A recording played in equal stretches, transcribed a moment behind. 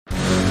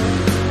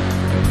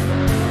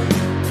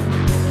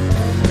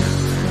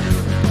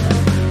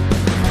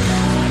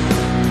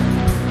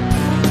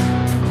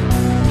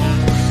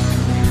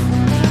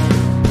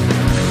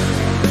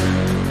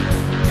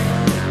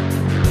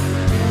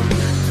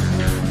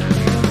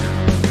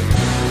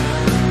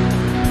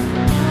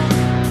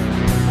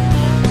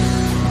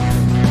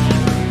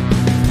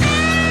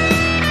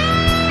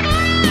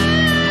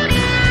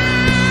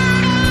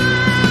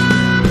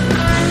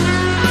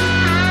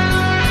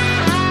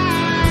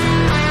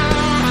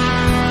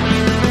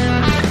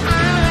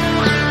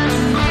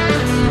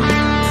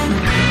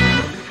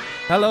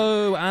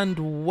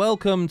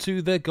welcome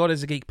to the God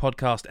is a Geek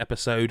podcast,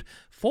 episode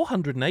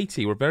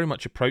 480. We're very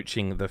much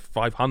approaching the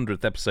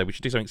 500th episode. We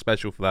should do something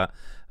special for that.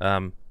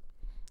 I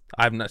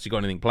haven't actually got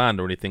anything planned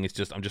or anything. This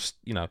is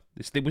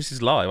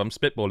live. I'm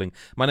spitballing.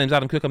 My name's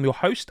Adam Cook. I'm your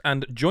host,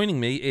 and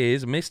joining me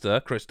is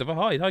Mr. Christopher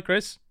Hyde. Hi,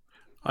 Chris.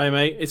 Hi,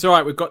 mate. It's all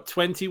right. We've got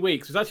 20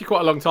 weeks. It's actually quite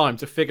a long time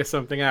to figure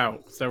something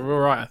out. So we're all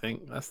right, I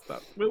think. That's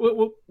that.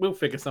 We'll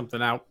figure something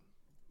out.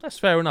 That's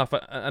fair enough.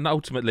 And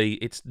ultimately,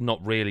 it's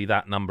not really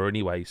that number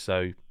anyway.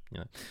 So,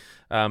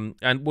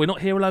 and we're not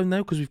here alone,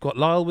 though, because we've got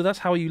Lyle with us.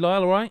 How are you,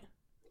 Lyle? All right?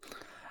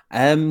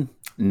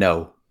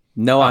 No,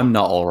 I'm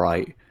not all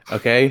right.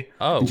 Okay.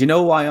 Oh. Do you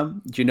know why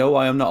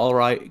I'm not all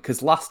right?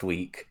 Because last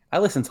week I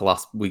listened to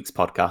last week's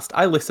podcast.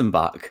 I listened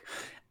back,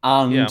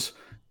 and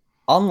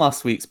on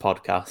last week's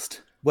podcast,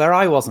 where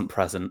I wasn't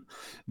present,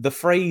 the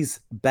phrase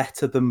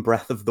 "better than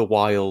Breath of the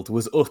Wild"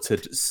 was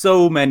uttered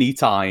so many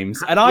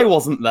times, and I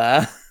wasn't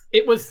there.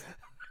 It was,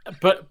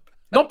 but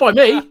not by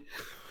me.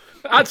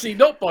 Actually,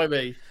 not by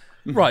me.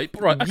 Right.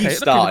 Okay. You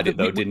started it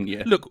though, didn't you?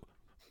 Look,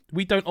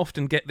 we don't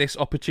often get this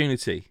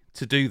opportunity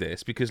to do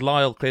this because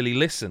Lyle clearly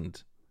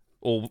listened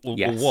or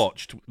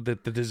watched the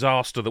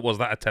disaster that was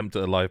that attempt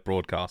at a live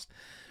broadcast.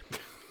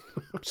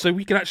 So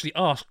we can actually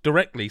ask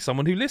directly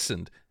someone who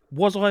listened.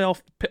 Was I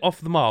off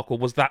the mark, or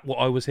was that what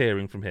I was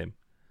hearing from him?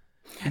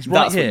 That's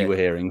what you were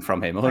hearing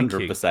from him,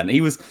 100%.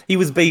 He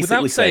was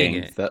basically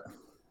saying that.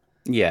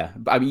 Yeah,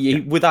 I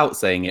mean, without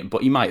saying it,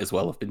 but he might as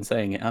well have been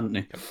saying it, hadn't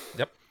he?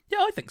 Yep. Yeah,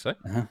 I think so.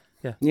 Uh-huh.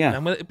 Yeah.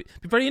 And it'd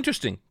be very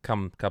interesting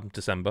come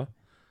December.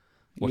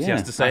 What he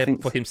has to say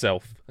for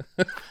himself.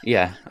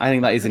 Yeah, I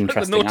think that is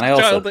interesting. The naughty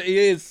child that he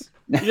is.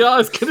 Yeah, I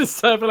was going to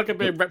say, I feel like I'm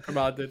being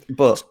reprimanded.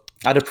 But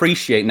I'd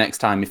appreciate next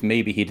time if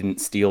maybe he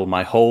didn't steal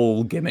my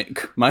whole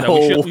gimmick.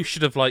 We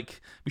should have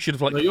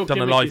done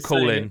a live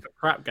call in.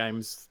 Crap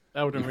games.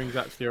 Elden Ring's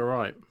actually all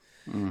right.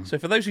 So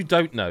for those who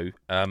don't know,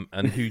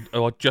 and who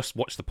just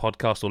watch the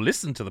podcast or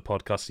listen to the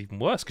podcast, even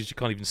worse because you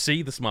can't even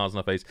see the smiles on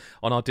our face,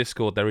 on our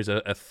Discord there is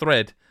a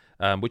thread,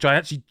 which I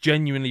actually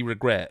genuinely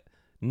regret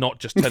not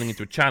just turning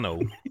into a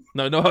channel.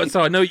 No,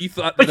 sorry, I know you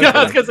thought.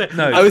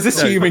 I was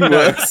assuming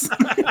worse.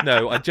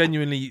 No, I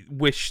genuinely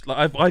wish.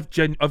 Like I've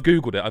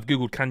googled it. I've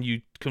googled, can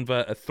you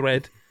convert a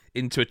thread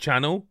into a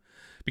channel?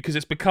 Because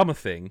it's become a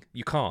thing.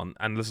 You can't,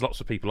 and there's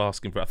lots of people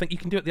asking for it. I think you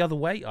can do it the other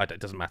way. It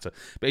doesn't matter.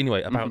 But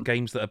anyway, about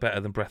games that are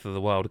better than Breath of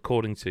the Wild,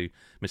 according to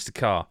Mr.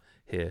 Carr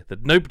here,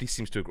 that nobody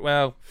seems to agree.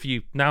 Well,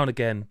 few now and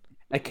again.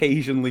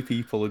 Occasionally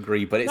people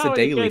agree, but it's a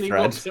daily thread. He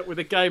wants it with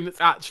a game that's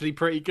actually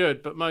pretty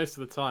good, but most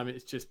of the time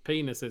it's just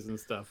penises and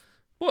stuff.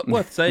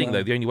 Worth saying,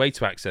 though, the only way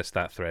to access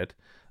that thread,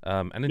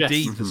 and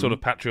indeed the sort of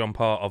Patreon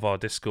part of our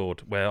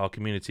Discord, where our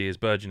community is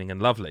burgeoning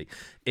and lovely,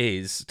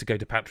 is to go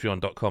to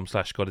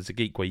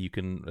patreon.com/GodIsAGeek, where you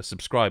can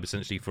subscribe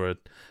essentially for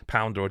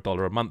 £1 or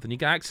 $1 a month, and you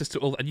get access to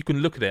all, and you can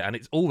look at it, and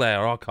it's all there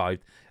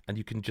archived, and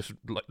you can just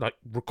like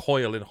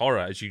recoil in horror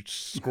as you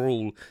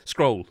scroll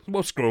through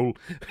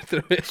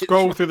it.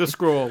 Scroll through the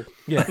scroll.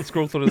 Yeah,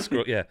 scroll through the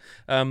scroll. Yeah,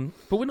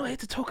 but we're not here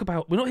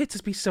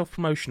to be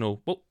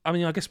self-promotional. Well, I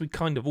mean, I guess we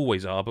kind of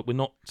always are, but we're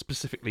not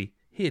specifically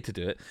here to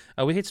do it.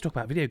 We're here to talk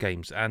about video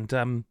games.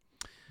 And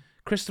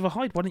Christopher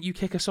Hyde, why don't you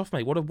kick us off,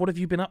 mate? What have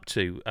you been up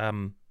to,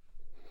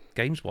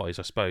 games-wise,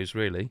 I suppose,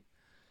 really?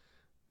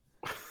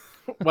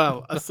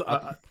 Well,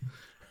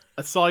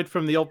 aside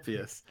from the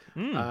obvious,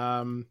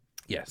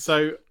 yes.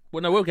 So,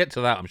 well, no, we'll get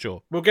to that, I'm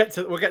sure. We'll get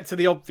to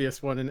the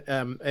obvious one in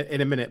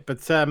a minute.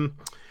 But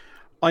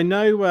I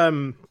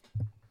know,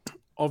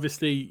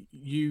 obviously,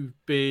 you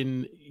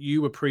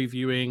were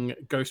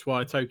previewing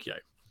Ghostwire Tokyo.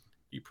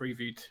 You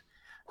previewed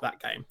that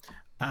game,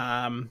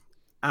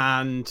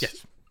 and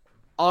yes.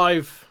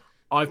 I've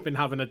been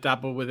having a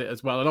dabble with it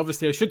as well. And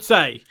obviously, I should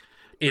say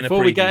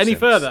before we get any sense.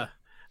 further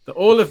that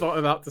all of what I'm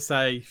about to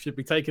say should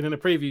be taken in a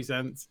preview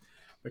sense,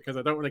 because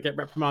I don't want to get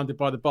reprimanded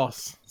by the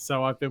boss.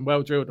 So I've been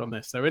well drilled on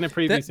this. So in a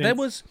preview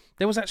sense,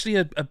 there was actually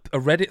a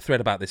Reddit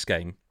thread about this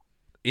game.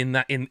 In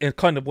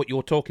kind of what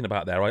you're talking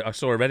about there, I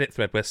saw a Reddit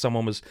thread where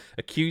someone was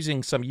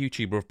accusing some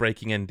YouTuber of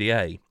breaking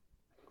NDA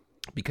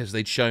because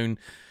they'd shown.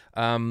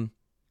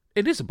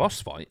 It is a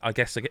boss fight. I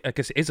guess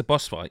it is a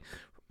boss fight,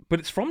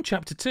 but it's from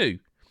Chapter 2.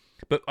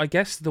 But I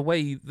guess the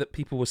way that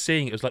people were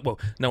seeing it was like, well,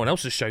 no one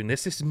else has shown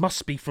this. This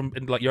must be from,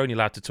 like, you're only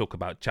allowed to talk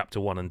about Chapter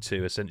 1 and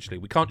 2, essentially.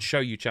 We can't show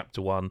you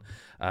Chapter 1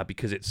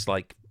 because it's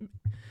like...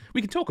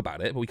 We can talk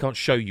about it, but we can't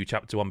show you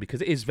Chapter 1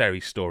 because it is very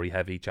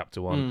story-heavy,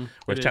 Chapter 1,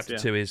 whereas Chapter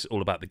 2 is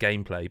all about the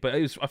gameplay. But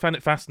I found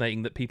it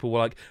fascinating that people were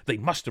like, they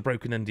must have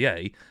broken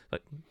NDA.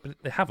 Like, but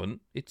they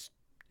haven't. It's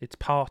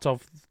part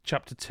of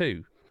Chapter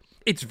 2.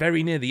 It's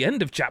very near the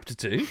end of Chapter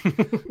 2,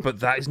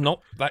 but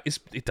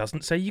it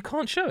doesn't say you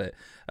can't show it.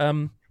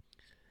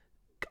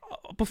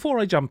 Before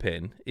I jump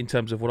in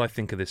terms of what I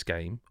think of this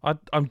game,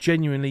 I'm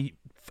genuinely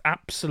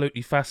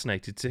absolutely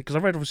fascinated because I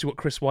read obviously what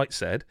Chris White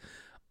said.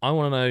 I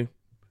want to know,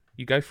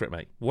 you go for it,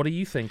 mate. What do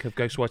you think of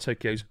Ghostwire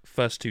Tokyo's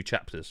first 2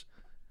 chapters?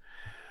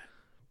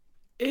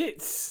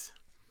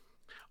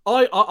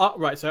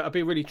 Right, so I'll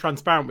be really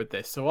transparent with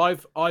this. So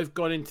I've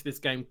gone into this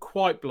game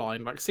quite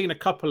blind, like seen a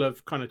couple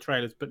of kind of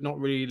trailers, but not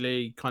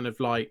really kind of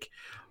like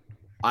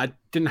I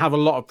didn't have a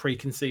lot of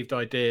preconceived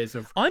ideas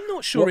of. I'm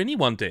not sure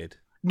anyone did.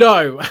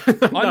 No,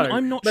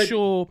 I'm not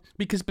sure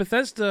because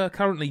Bethesda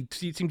currently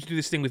seems to do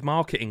this thing with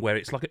marketing where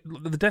it's like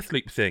the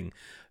Deathloop thing.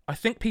 I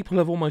think people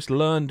have almost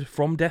learned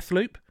from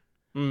Deathloop.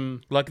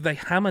 Like they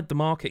hammered the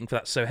marketing for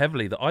that so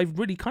heavily that I've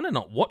really kind of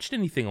not watched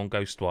anything on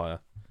Ghostwire.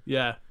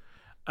 Yeah.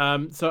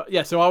 So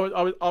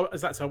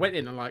I went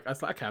in and I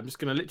was like, okay, I'm just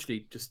gonna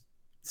literally just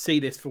see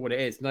this for what it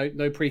is.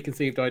 No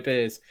preconceived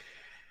ideas.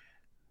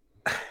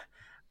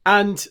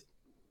 And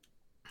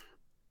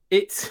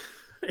it's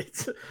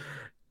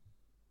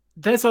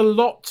there's a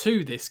lot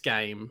to this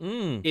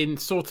game in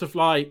sort of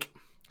like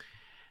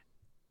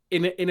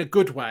in a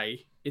good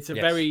way. It's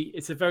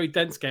a very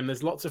dense game.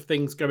 There's lots of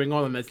things going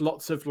on and there's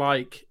lots of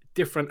like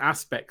different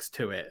aspects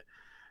to it.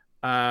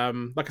 Like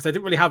I said, I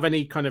didn't really have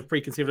any kind of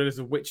preconceived ideas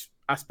of which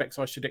aspects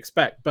I should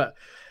expect, but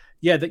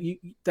yeah,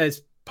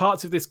 there's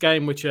parts of this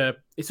game which are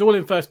it's all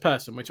in first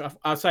person, which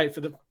I'll say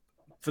for the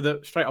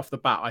straight off the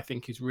bat, I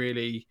think is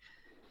really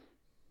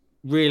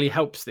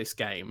helps this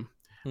game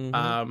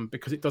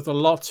because it does a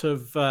lot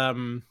of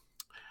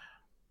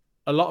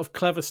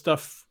clever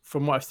stuff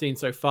from what I've seen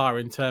so far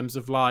in terms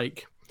of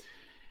like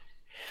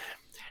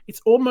it's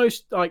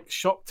almost like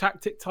shock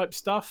tactic type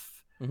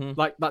stuff,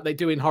 like they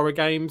do in horror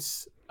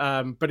games.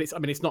 But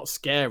it's not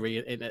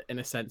scary in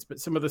a sense. But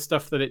some of the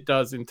stuff that it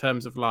does in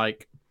terms of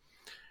like,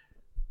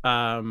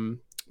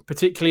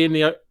 particularly in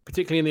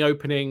the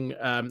opening,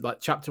 like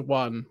chapter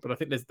 1. But I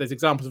think there's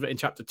examples of it in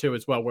chapter 2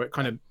 as well, where it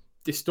kind of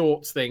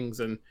distorts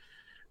things and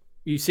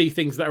you see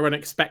things that are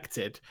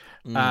unexpected.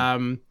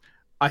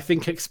 I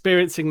think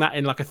experiencing that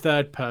in like a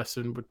third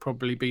person would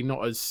probably be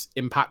not as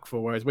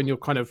impactful. Whereas when you're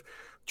kind of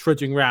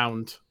trudging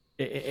around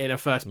in a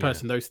first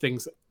person, those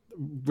things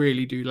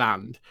really do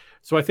land.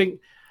 So I think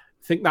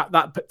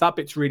that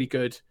bit's really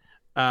good.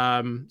 So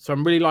I'm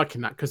really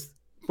liking that because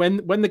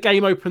when the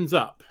game opens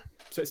up,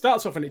 so it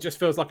starts off and it just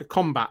feels like a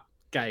combat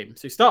game.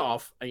 So you start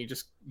off and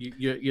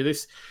you're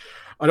this.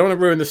 I don't want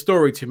to ruin the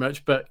story too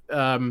much, but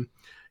you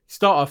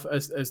start off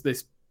as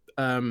this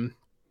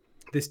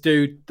this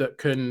dude that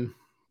can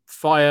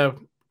fire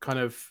kind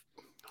of.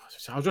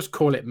 I'll just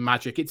call it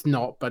magic. It's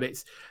not, but you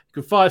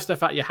can fire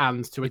stuff out your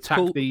hands to attack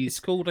these. It's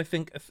called, I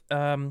think,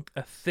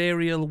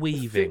 ethereal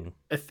weaving.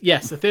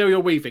 Yes,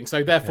 ethereal weaving.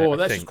 So therefore,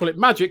 let's just call it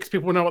magic because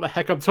people know what the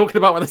heck I'm talking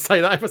about when I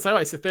say that. If I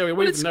say, it's ethereal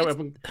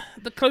weaving,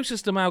 the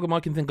closest amalgam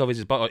I can think of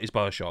is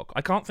Bioshock.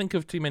 I can't think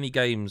of too many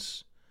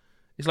games.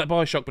 It's like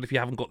Bioshock, but if you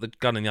haven't got the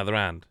gun in the other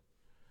hand.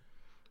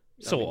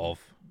 Sort of.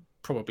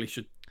 Probably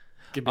should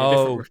give me a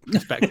different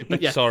perspective.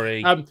 But yeah.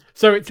 Sorry.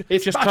 So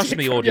it's just trust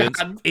me, audience.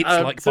 It's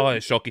like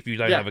Bioshock if you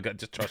don't have a gun.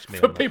 Just trust me.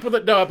 For people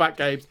that know about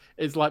games,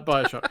 it's like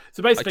Bioshock.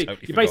 So basically,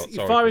 you're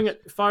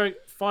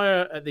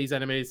fire at these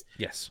enemies.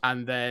 Yes.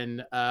 And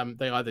then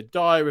they either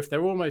die, or if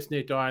they're almost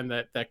near dying,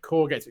 their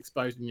core gets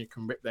exposed, and you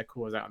can rip their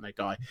cores out, and they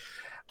die.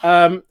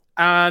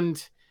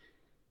 And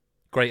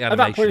great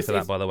animation for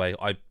that, by the way.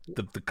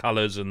 The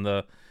colours and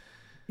the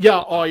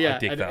I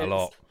dig that a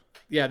lot.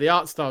 Yeah, the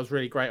art style is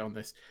really great on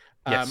this.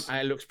 Yes. And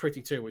it looks pretty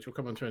too, which we'll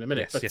come on to in a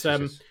minute. Yes, but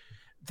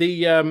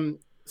yes.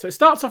 So it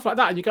starts off like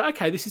that, and you go,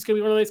 okay, this is going to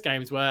be one of those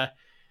games where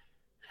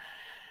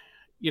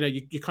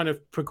you're kind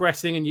of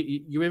progressing, and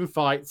you're in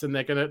fights, and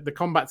the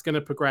combat's going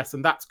to progress,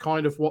 and that's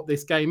kind of what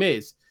this game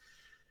is.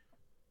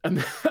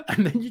 And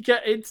then you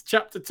get into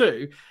chapter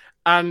 2,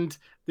 and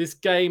this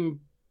game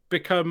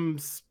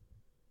becomes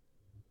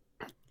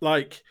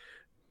like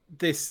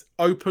this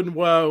open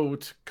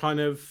world kind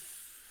of.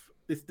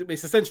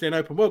 It's essentially an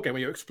open world game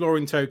where you're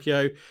exploring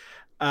Tokyo.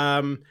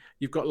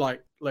 You've got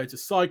like loads of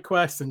side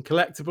quests and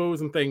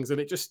collectibles and things, and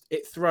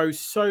it throws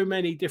so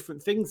many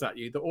different things at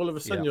you that all of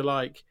a sudden you're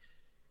like,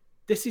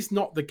 this is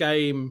not the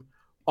game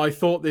I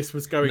thought this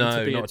was going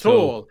to be at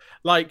all.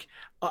 Like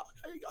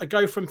I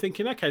go from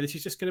thinking, okay, this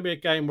is just going to be a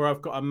game where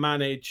I've got to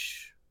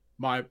manage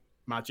my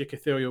magic,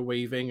 ethereal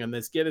weaving, and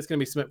there's going to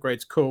be some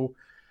upgrades, cool.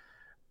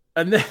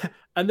 And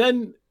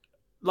then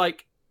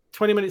like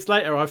 20 minutes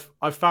later,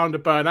 I've found a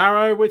bow and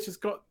arrow, which has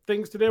got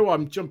things to do.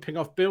 I'm jumping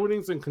off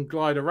buildings and can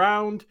glide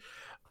around.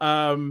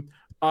 You've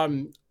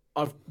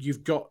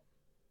got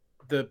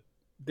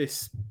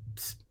this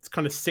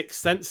kind of sixth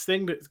sense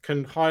thing that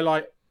can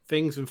highlight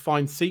things and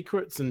find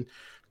secrets and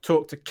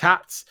talk to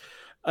cats.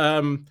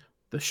 The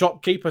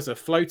shopkeepers are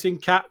floating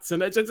cats,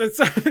 and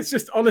it's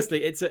just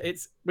honestly,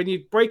 it's when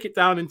you break it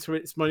down into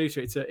its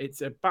minutiae,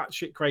 it's a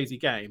batshit crazy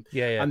game.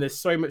 Yeah. And there's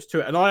so much to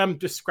it, and I am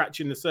just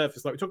scratching the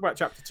surface. Like we talk about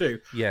chapter 2.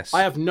 Yes,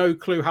 I have no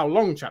clue how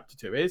long chapter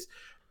 2 is,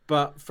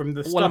 but from the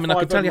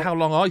I can tell you how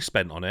long I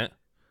spent on it,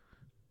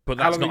 but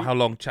that's not how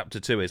long chapter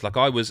 2 is. Like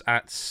I was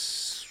at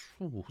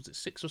was it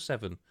 6 or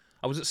 7?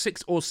 I was at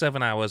 6 or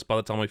 7 hours by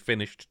the time I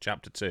finished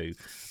chapter 2,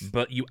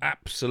 but you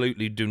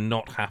absolutely do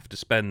not have to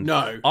spend.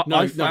 No.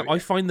 I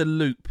find the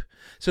loop.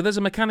 So there's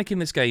a mechanic in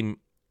this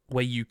game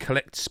where you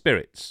collect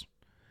spirits.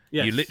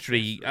 Yes, You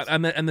literally, yes.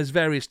 and there's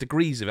various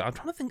degrees of it. I'm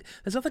trying to think.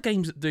 There's other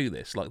games that do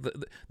this. Like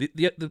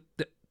the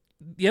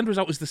end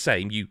result is the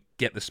same. You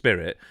get the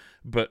spirit,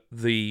 but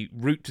the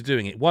route to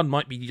doing it, one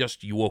might be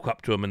just you walk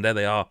up to them and there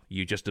they are.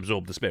 You just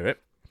absorb the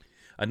spirit.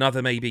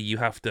 Another, maybe you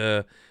have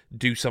to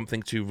do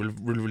something to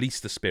release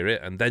the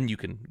spirit, and then you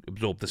can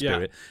absorb the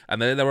spirit. Yeah.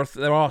 And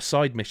there are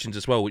side missions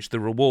as well, which the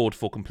reward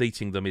for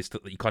completing them is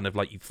that you kind of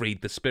like you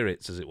freed the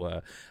spirits, as it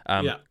were.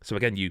 So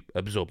again, you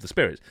absorb the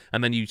spirits,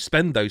 and then you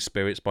spend those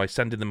spirits by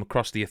sending them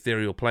across the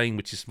ethereal plane,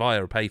 which is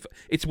via a payphone.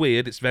 It's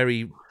weird. It's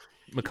very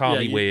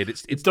Mikami weird.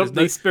 It's dump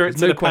these spirits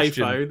to the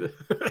payphone.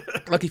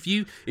 Like if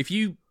you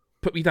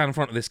put me down in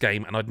front of this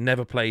game and I'd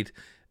never played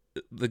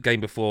the game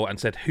before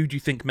and said, who do you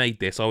think made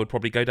this? I would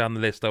probably go down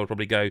the list. I would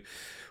probably go,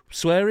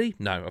 Swery?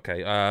 No,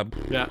 okay.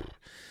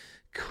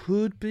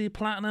 Could be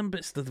Platinum,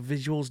 but it's the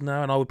visuals,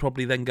 no. And I would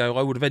probably then go,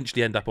 I would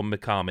eventually end up on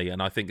Mikami,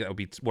 and I think that would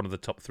be one of the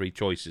top 3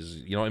 choices.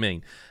 You know what I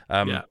mean?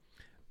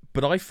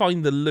 But I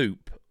find the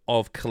loop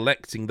of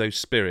collecting those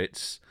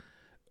spirits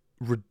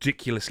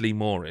ridiculously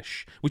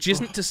Moorish, which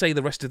isn't to say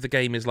the rest of the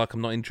game is like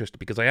I'm not interested,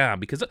 because I am,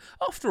 because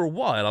after a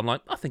while I'm like,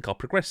 I think I'll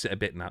progress it a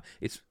bit now.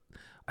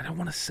 I don't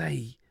want to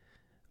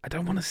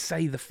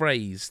say the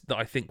phrase that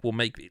I think will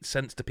make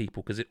sense to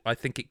people, because I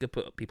think it could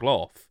put people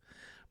off.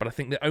 But I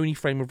think the only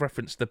frame of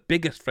reference, the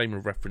biggest frame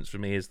of reference for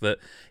me, is that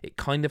it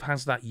kind of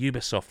has that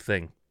Ubisoft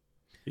thing.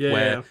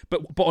 Yeah.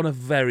 But on a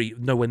very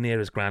nowhere near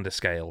as grand a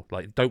scale.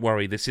 Like, don't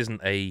worry, this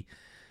isn't a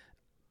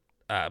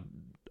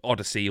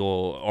Odyssey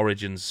or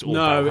Origins or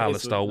Valhalla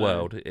style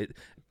world.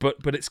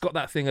 But it's got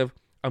that thing of,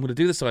 I'm going to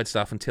do the side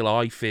stuff until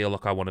I feel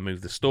like I want to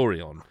move the story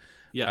on.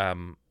 Yeah.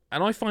 And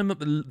I find that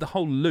the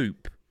whole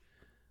loop,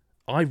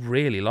 I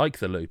really like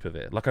the loop of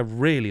it. Like, I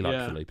really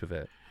like the loop of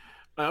it.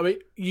 I mean,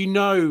 you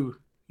know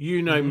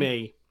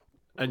me,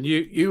 and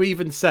you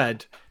even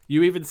said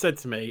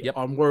to me,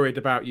 I'm worried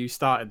about you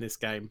starting this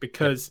game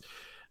because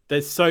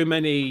there's so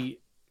many.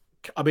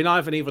 I mean, I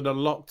haven't even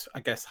unlocked,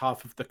 I guess,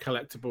 half of the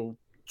collectible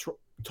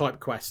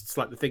type quests,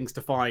 like the things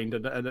to find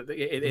and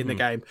in the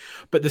game.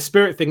 But the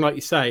spirit thing, like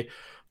you say,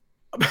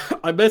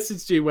 I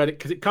messaged you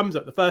because it comes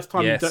up the first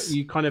time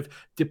you kind of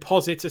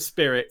deposit a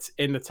spirit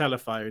in the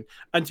telephone.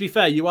 And to be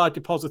fair, you are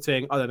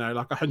depositing, I don't know,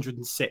 like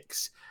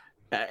 106.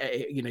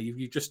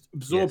 You just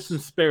absorb some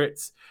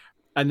spirits,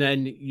 and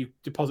then you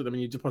deposit them,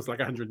 and you deposit like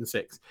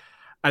 106,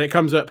 and it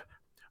comes up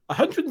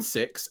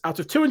 106 out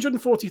of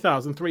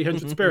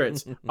 240,300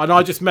 spirits. And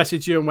I just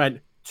messaged you and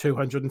went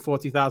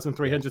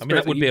 240,300 spirits. I mean,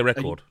 that would be a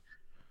record.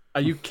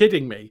 Are you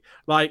kidding me?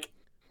 Like,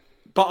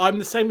 but I'm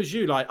the same as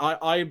you. Like,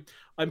 I'm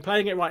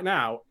playing it right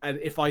now, and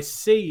if I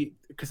see,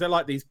 because they're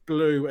like these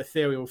blue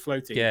ethereal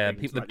floating. Yeah,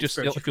 things, people like just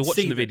spirits, if you're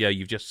watching the video,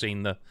 you've just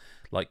seen the.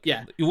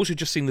 You've also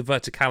just seen the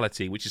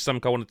verticality, which is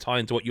something I want to tie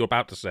into what you're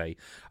about to say.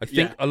 I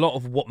think a lot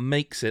of what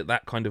makes it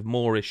that kind of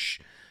Moorish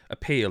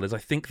appeal is, I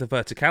think, the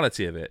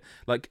verticality of it.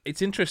 Like,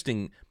 it's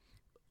interesting.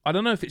 I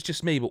don't know if it's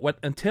just me, but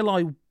until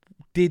I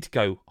did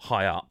go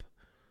high up,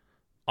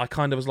 I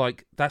kind of was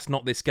like, that's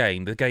not this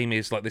game. The game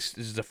is like this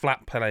is a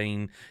flat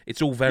plane.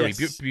 It's all very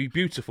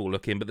beautiful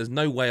looking, but there's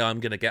no way I'm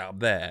going to get up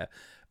there.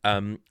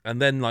 And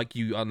then, like,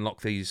 you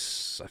unlock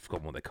these, I've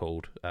forgotten what they're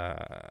called.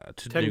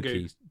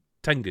 Tengus.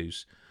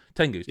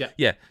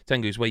 Yeah,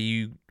 Tengus, where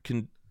you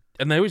can,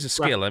 and there is a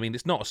skill. I mean,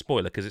 it's not a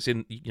spoiler because it's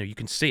in, you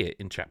can see it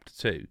in chapter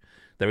 2.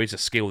 There is a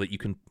skill that you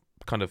can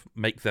kind of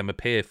make them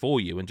appear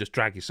for you and just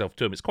drag yourself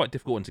to them. It's quite a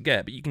difficult one to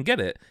get, but you can get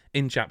it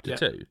in chapter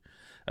 2.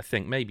 I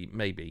think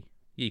maybe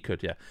you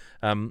could,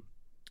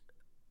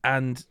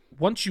 and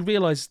once you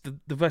realise the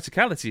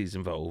verticality is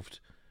involved,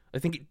 I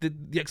think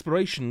the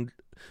exploration,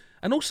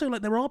 and also,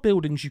 like, there are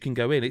buildings you can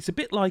go in. It's a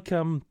bit like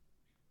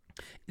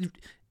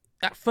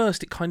at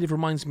first, it kind of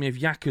reminds me of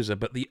Yakuza,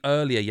 but the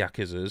earlier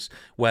Yakuzas,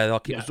 where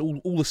like it was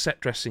all the set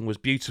dressing was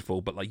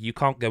beautiful, but like you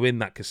can't go in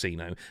that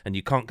casino and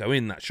you can't go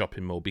in that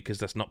shopping mall because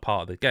that's not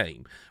part of the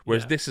game.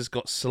 Whereas this has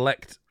got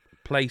select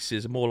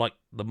places, more like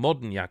the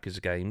modern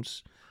Yakuza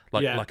games,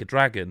 like a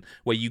dragon,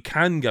 where you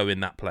can go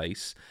in that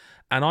place.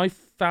 And I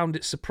found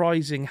it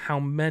surprising how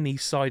many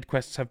side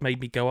quests have made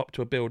me go up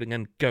to a building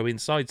and go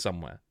inside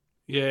somewhere.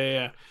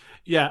 Yeah.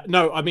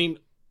 No, I mean,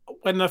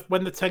 when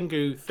the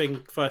Tengu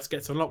thing first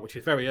gets unlocked, which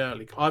is very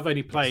early, I've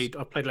played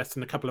less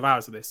than a couple of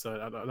hours of this,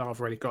 so I've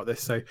already got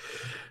this. So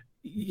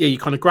you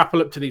kind of grapple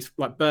up to these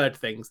like bird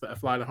things that are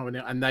flying around,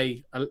 and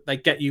they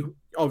get you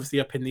obviously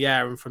up in the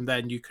air, and from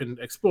then you can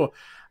explore,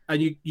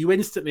 and you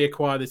instantly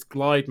acquire this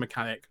glide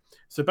mechanic.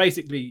 So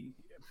basically,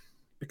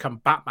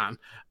 become Batman,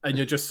 and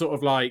you're just sort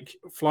of like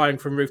flying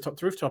from rooftop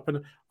to rooftop.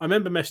 And I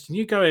remember messaging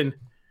you going,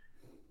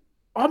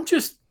 I'm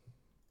just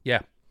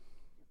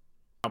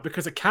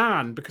because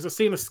I've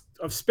seen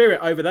a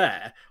spirit over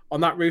there on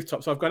that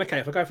rooftop. So I've gone, okay,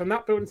 if I go from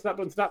that building to that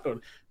building to that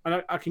building,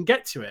 and I can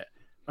get to it,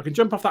 I can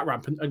jump off that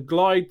ramp and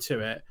glide to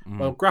it,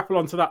 or grapple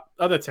onto that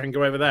other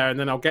Tengu over there, and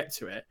then I'll get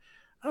to it.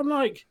 I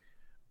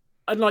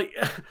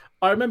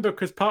remember,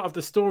 because part of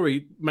the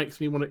story makes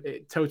me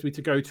it tells me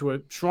to go to a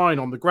shrine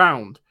on the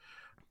ground.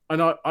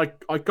 And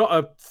I got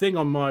a thing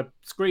on my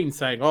screen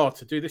saying, "Oh,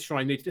 to do this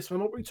shrine, you need this one."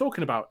 What were you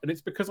talking about? And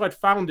it's because I'd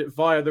found it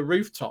via the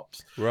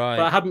rooftops, Right.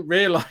 but I hadn't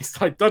realised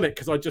I'd done it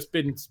because I'd just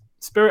been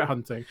spirit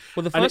hunting.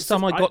 Well, the first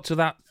time I got to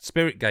that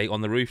spirit gate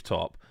on the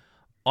rooftop,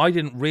 I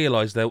didn't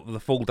realise that the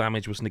fall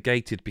damage was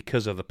negated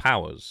because of the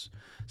powers.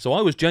 So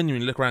I was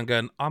genuinely looking around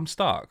going, I'm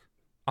stuck.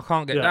 I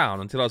can't get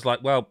down, until I was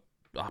like, well,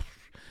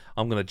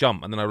 I'm going to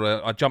jump. And then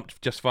I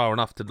jumped just far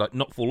enough to like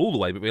not fall all the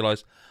way, but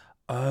realised,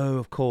 oh,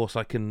 of course,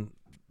 I can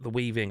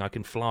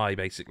fly,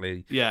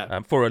 basically,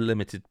 for a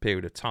limited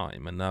period of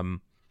time.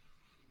 And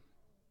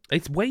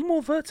it's way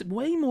more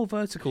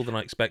vertical than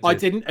I expected. I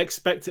didn't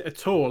expect it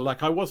at all.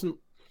 Like, I wasn't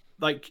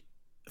like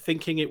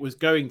thinking it was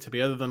going to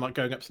be, other than like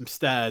going up some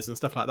stairs and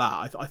stuff like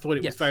that. I thought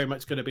it was very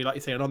much going to be, like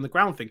you say, an on the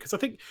ground thing, because I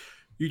think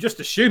you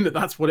just assume that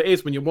that's what it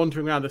is when you're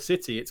wandering around the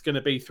city. It's going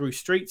to be through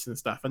streets and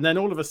stuff, and then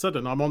all of a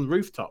sudden I'm on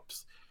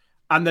rooftops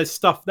and there's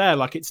stuff there.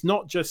 Like, it's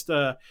not just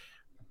a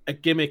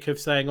gimmick of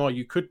saying, oh,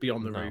 you could be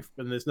on the roof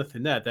and there's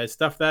nothing there. There's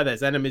stuff there,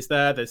 there's enemies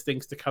there, there's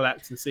things to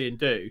collect and see and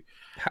do.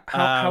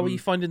 How are you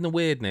finding the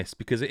weirdness?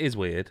 Because it is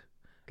weird.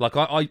 Like,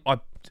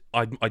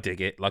 I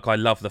dig it. Like, I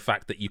love the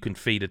fact that you can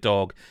feed a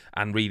dog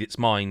and read its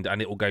mind,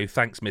 and it will go,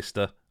 "Thanks,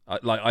 Mister."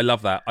 I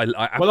love that.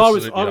 I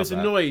was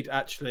annoyed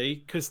actually,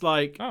 because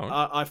like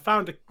I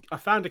found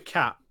a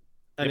cat,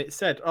 and it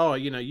said, "Oh,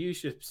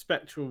 use your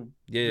spectral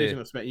vision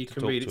or something. You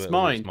can read its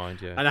mind."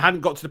 And I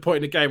hadn't got to the point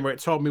in the game where it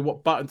told me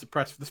what button to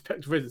press for the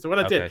spectral vision. So when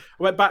I did, I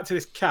went back to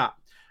this cat,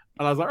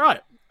 and I was like,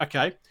 "Right,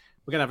 okay,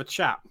 we're gonna have a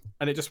chat."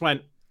 And it just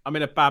went, "I'm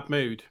in a bad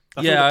mood."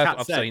 That's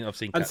I've seen.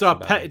 And cats so I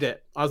petted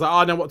it. I was like,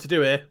 I know what to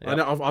do here. I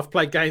know I've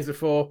played games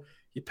before.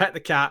 You pet the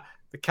cat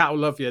will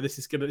love you. This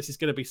is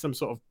gonna be some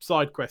sort of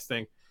side quest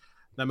thing.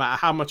 No matter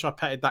how much I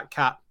petted that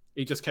cat,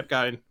 he just kept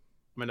going,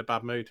 "I'm in a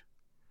bad mood."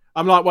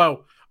 I'm like,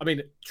 well, I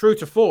mean, true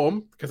to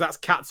form, because that's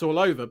cats all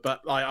over.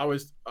 But like,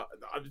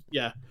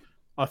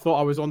 I thought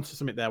I was onto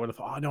something there when I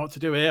thought, I know what to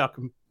do here.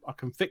 I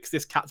can fix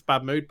this cat's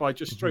bad mood by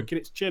just stroking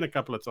its chin a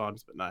couple of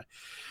times. But no,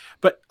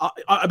 but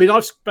I mean,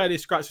 I've barely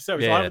scratched the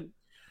surface. Yeah.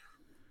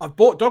 I've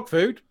bought dog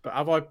food, but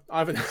I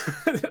haven't.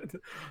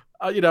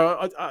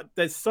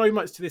 There's so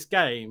much to this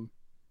game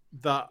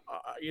that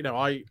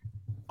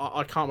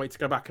I can't wait to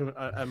go back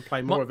and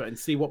play more of it and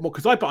see what more,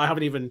 because I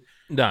haven't even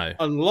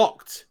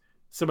unlocked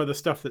some of the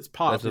stuff that's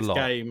part of this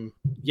game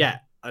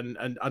yet, and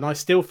I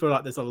still feel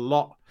like there's a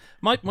lot.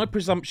 My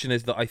presumption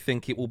is that I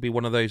think it will be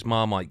one of those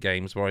Marmite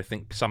games where I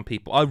think some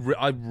people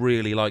I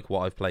really like what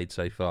I've played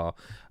so far.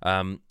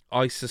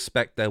 I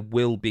suspect there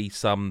will be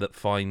some that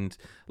find,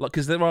 like,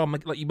 because there are,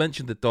 like you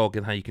mentioned, the dog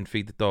and how you can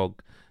feed the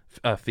dog,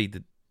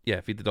 feed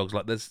the dogs.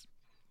 Like,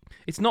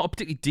 it's not a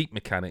particularly deep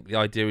mechanic. The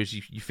idea is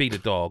you feed a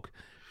dog,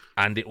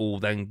 and it will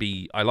then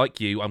be, I like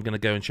you, I'm going to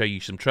go and show you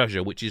some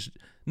treasure, which is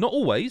not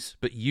always,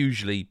 but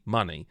usually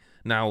money.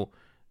 Now,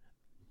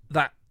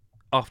 that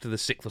after the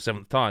 6th or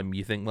 7th time,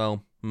 you think,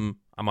 well, am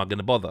I going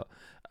to bother?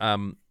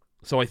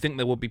 So I think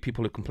there will be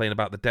people who complain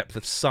about the depth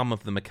of some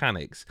of the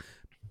mechanics.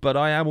 But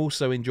I am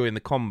also enjoying the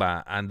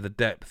combat and the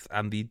depth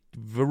and the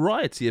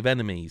variety of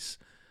enemies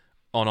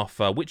on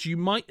offer, which you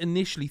might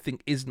initially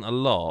think isn't a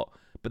lot,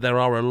 but there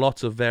are a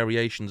lot of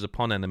variations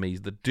upon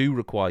enemies that do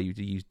require you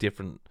to use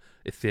different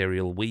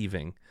ethereal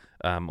weaving.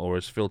 Or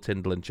as Phil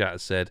Tyndall in chat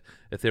has said,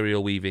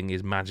 ethereal weaving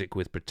is magic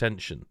with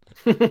pretension.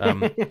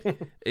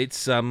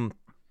 It's...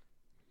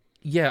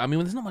 Yeah, I mean,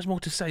 there's not much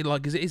more to say,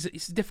 like, because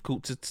it's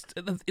difficult to...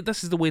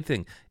 This is the weird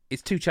thing.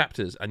 It's 2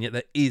 chapters, and yet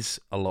there is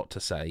a lot to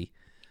say.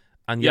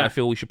 And I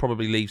feel we should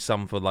probably leave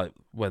some for like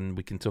when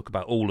we can talk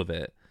about all of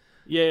it.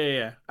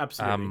 Yeah,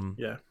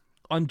 absolutely.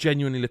 I'm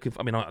genuinely looking for.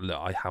 I mean,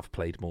 I have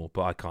played more,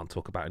 but I can't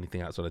talk about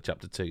anything outside of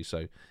chapter 2.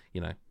 So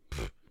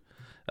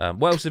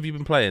what else have you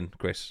been playing,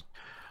 Chris?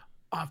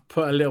 I've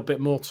put a little bit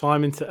more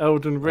time into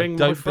Elden Ring. I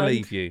don't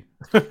believe you.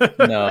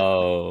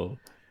 No,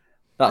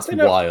 that's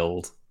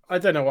wild. I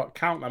don't know what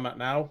count I'm at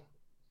now.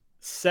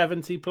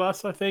 70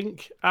 plus, I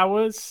think,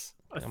 hours.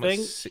 I'm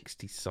think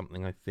 60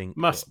 something. I think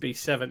must be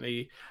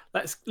 70.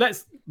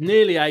 Let's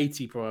nearly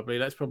 80 probably.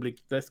 Let's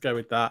go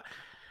with that.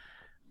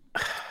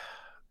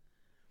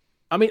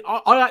 I mean,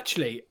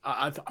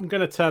 I'm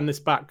going to turn this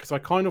back because I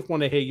kind of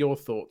want to hear your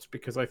thoughts,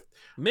 because I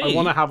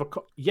want to have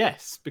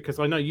yes, because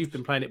I know you've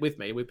been playing it with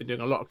me. We've been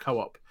doing a lot of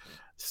co-op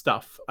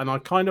stuff, and I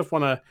kind of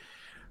want to.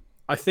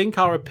 I think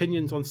our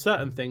opinions on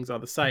certain things are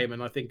the same,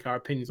 and I think our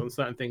opinions on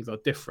certain things are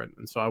different,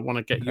 and so I want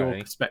to get your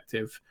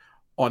perspective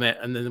on it,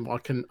 and then I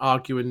can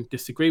argue and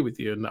disagree with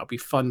you, and that'll be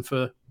fun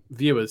for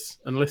viewers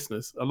and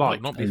listeners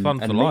alike. Not be fun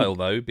for Lyle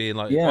though, being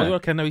like, oh,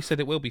 okay, no, he said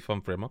it will be fun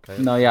for him. Okay.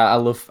 No, yeah, I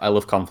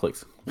love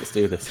conflict. Let's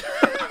do this.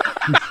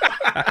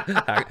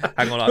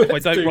 Hang on, if I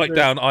don't write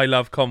down "I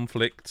love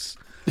conflicts"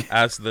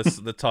 as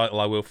the title,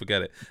 I will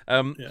forget it.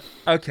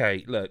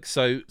 Okay, look,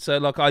 so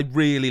like, I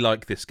really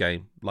like this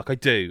game. Like, I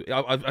do.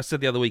 I said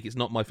the other week it's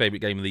not my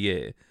favourite game of the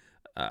year,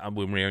 and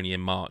we're only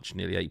in March,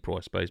 nearly April, I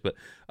suppose. But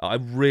I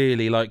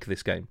really like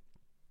this game.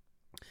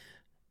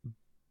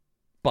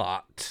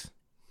 But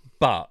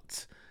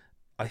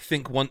I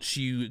think once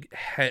you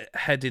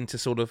head into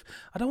sort of,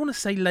 I don't want to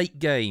say late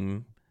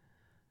game,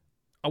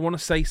 I want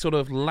to say sort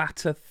of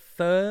latter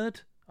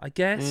third, I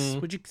guess.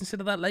 Would you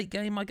consider that late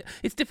game?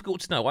 It's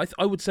difficult to know.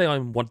 I would say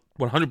I'm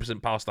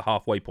 100% past the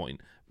halway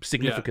point,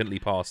 significantly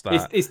past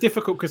that. It's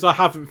difficult because I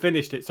haven't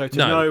finished it, so to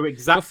know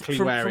exactly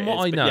where from it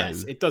what is. I know,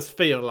 yes, it does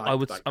feel like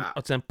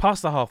I'd say I'm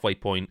past the halfway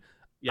point,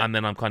 and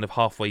then I'm kind of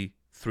halfway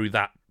through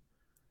that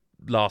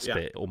last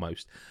bit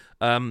almost.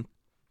 I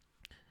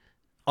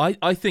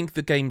think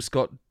the game's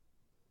got...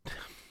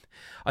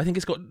 I think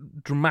it's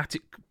got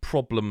dramatic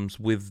problems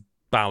with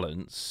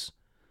balance,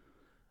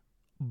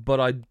 but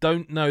I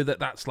don't know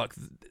that's like...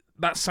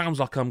 That sounds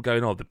like I'm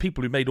going, the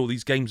people who made all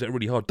these games that are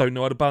really hard don't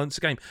know how to balance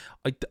the game.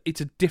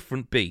 It's a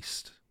different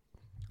beast.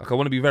 Like, I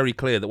want to be very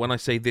clear that when I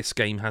say this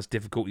game has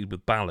difficulty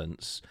with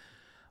balance,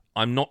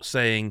 I'm not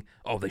saying,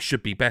 they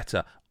should be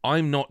better.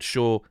 I'm not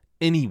sure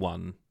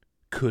anyone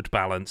could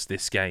balance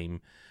this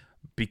game,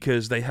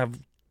 because they have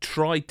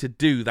tried to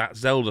do that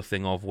Zelda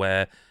thing of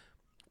where...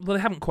 Well,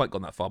 they haven't quite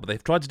gone that far, but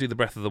they've tried to do the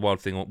Breath of the Wild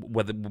thing,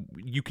 whether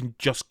you can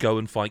just go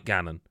and fight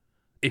Ganon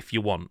if you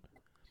want.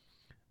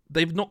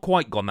 They've not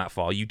quite gone that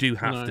far. You do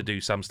have to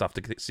do some stuff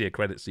to see a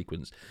credit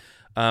sequence.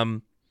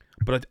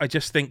 But I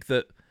just think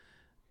that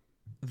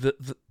the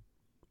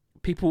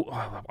people...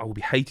 I will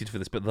be hated for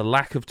this, but the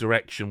lack of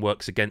direction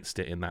works against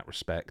it in that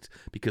respect,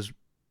 because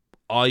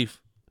I've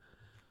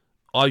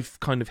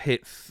kind of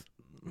hit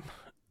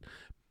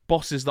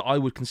bosses that I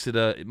would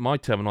consider, my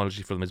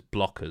terminology for them is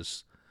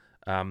blockers.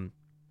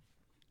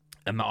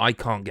 And that I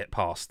can't get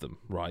past them,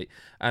 right?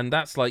 And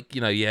that's like,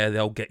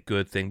 they'll get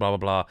good thing, blah, blah,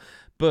 blah.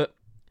 But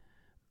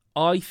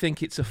I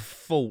think it's a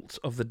fault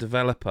of the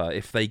developer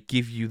if they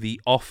give you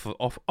the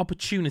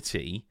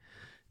opportunity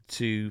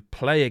to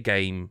play a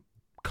game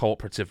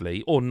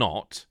cooperatively or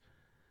not,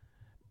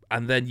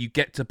 and then you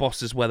get to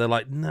bosses where they're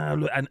like, no,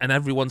 look, and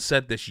everyone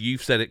said this.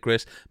 You've said it,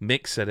 Chris.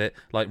 Mick said it.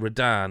 Like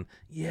Radahn,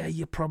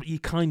 you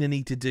kind of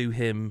need to do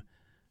him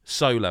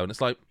solo, and it's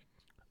like,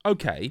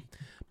 okay,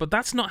 but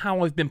that's not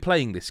how I've been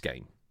playing this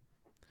game.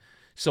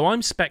 So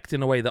I'm spec'd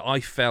in a way that I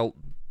felt,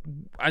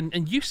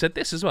 and you said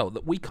this as well,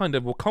 that we kind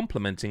of were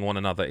complementing one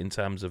another in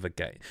terms of a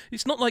game.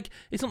 It's not like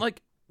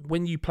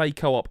when you play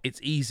co-op, it's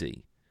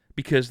easy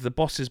because the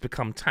bosses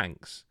become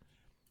tanks.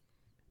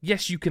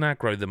 Yes, you can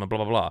aggro them and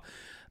blah blah blah.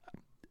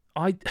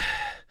 I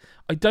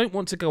don't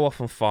want to go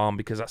off and farm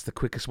because that's the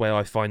quickest way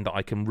I find that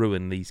I can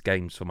ruin these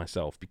games for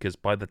myself. Because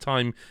by the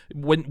time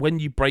when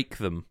you break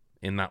them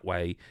in that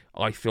way,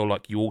 I feel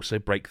like you also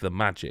break the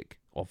magic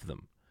of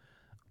them.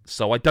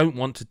 So I don't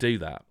want to do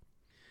that.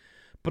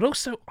 But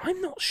also,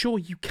 I'm not sure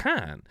you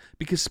can,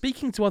 because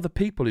speaking to other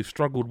people who've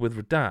struggled with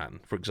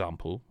Radahn, for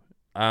example,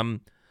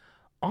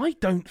 I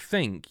don't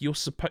think you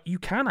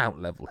can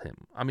outlevel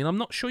him. I mean, I'm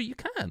not sure you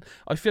can.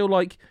 I feel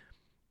like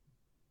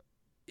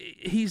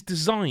he's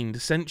designed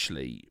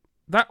essentially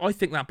that. I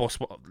think that boss.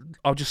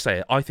 I'll just say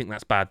it. I think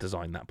that's bad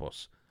design. That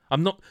boss.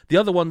 I'm not the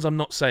other ones. I'm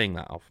not saying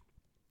that of.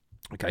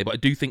 Okay, but I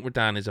do think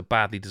Radahn is a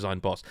badly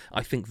designed boss.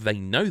 I think they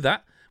know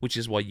that, which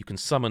is why you can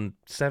summon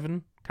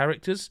 7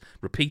 characters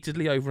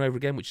repeatedly over and over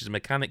again, which is a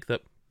mechanic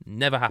that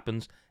never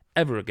happens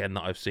ever again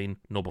that I've seen,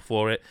 nor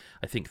before it.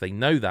 I think they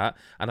know that,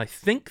 and I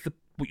think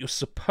what you're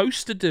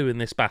supposed to do in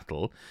this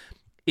battle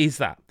is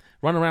that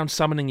run around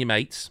summoning your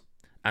mates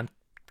and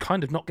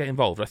kind of not get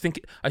involved. I think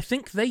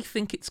they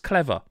think it's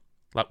clever.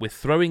 Like, we're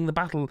throwing the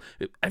battle,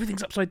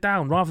 everything's upside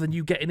down, rather than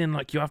you getting in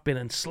like you have been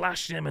and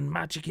slashing him and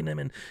magicking him.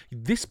 And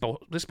this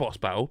boss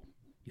battle,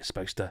 you're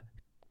supposed to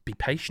be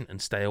patient and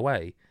stay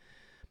away.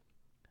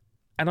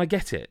 And I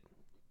get it.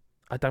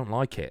 I don't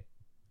like it.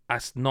 I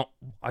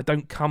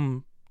don't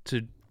come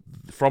to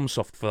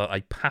FromSoft for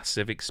a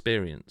passive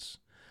experience.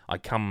 I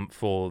come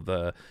for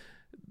the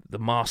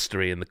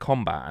mastery and the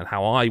combat and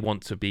how I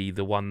want to be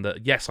the one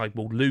that, yes, I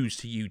will lose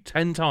to you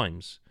 10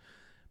 times,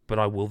 but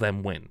I will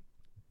then win.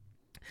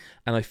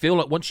 And I feel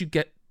like once you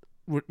get...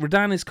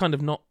 Radahn is kind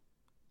of not...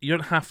 You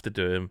don't have to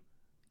do him.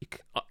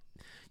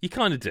 You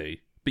kind of do,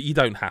 but you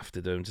don't have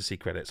to do him to see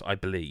credits, I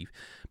believe.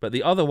 But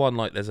the other one,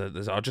 like,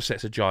 I'll just say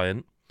it's a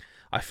giant.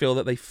 I feel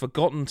that they've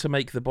forgotten to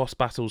make the boss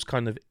battles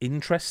kind of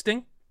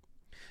interesting.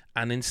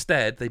 And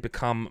instead, they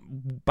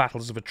become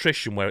battles of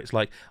attrition where it's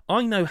like,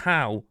 I know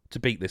how to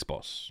beat this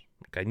boss.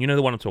 Okay, and you know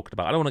the one I'm talking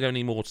about. I don't want to go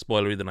any more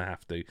spoilery than I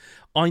have to.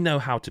 I know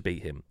how to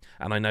beat him.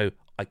 And I know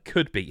I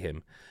could beat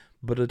him.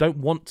 But I don't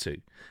want to,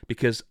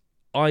 because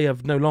I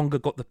have no longer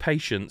got the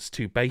patience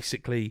to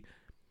basically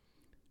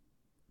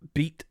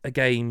beat a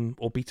game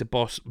or beat a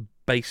boss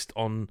based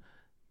on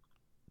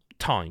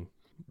time.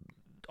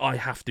 I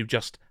have to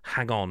just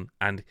hang on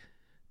and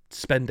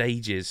spend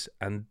ages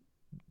and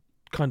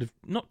kind of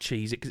not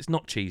cheese it, because it's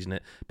not cheesing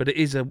it, but it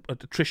is a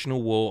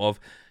attritional war of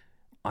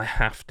I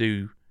have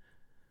to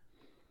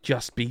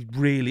just be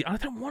really... I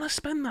don't want to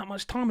spend that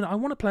much time on it. I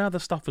want to play other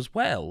stuff as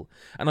well.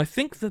 And I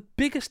think the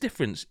biggest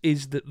difference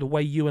is that the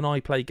way you and I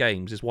play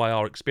games is why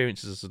our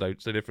experiences are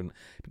so different.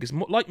 Because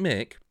like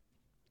Mick,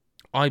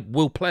 I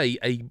will play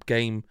a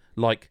game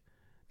like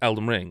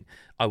Elden Ring.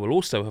 I will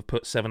also have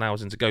put 7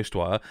 hours into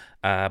Ghostwire.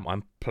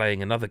 I'm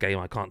playing another game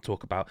I can't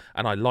talk about,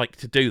 and I like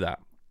to do that.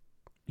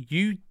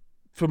 You,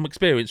 from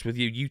experience with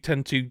you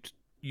tend to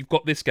you've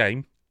got this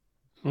game,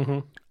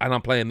 and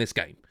I'm playing this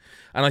game.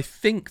 And I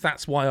think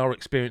that's why our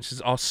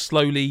experiences are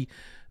slowly,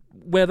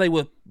 where they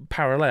were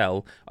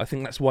parallel, I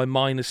think that's why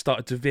mine has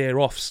started to veer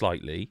off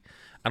slightly.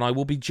 And I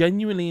will be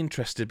genuinely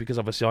interested, because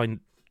obviously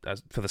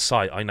for the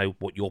site, I know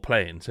what you're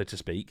playing, so to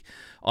speak.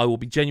 I will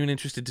be genuinely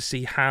interested to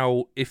see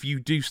how, if you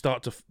do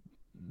start to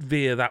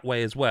veer that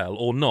way as well,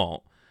 or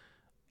not.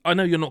 I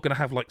know you're not going to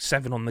have like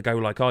 7 on the go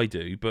like I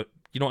do, but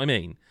you know what I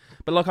mean?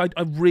 But like,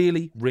 I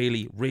really,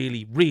 really,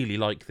 really, really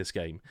like this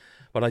game.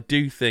 But I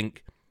do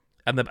think,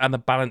 and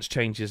the balance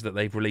changes that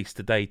they've released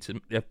today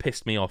have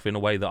pissed me off in a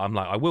way that I'm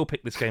like, I will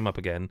pick this game up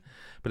again,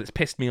 but it's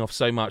pissed me off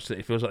so much that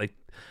it feels like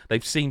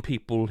they've seen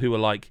people who are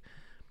like,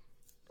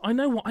 I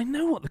know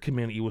what the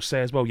community will say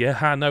as well.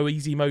 Yeah, no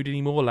easy mode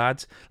anymore,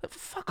 lads. Like,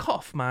 fuck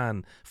off,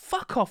 man.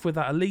 Fuck off with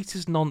that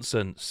elitist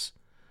nonsense.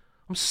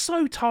 I'm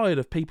so tired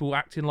of people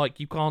acting like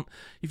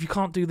if you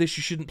can't do this,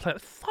 you shouldn't play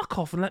it. Fuck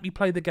off and let me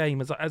play the game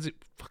as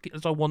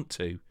I want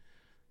to.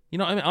 You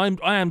know what I mean?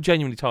 I am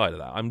genuinely tired of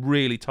that. I'm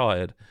really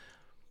tired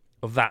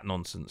of that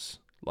nonsense.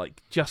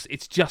 Like,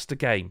 it's just a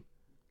game.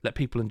 Let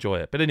people enjoy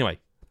it. But anyway,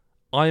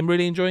 I am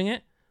really enjoying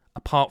it.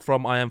 Apart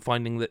from, I am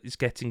finding that it's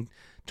getting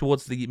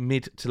towards the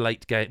mid to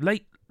late game,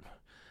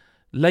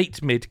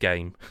 late mid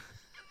game.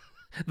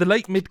 The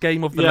late mid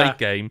game of the late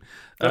game.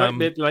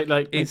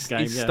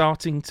 It's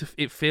starting to.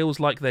 It feels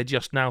like they're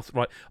just now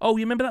right. Oh,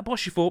 you remember that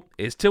boss you fought?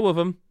 Here's 2 of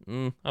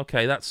them.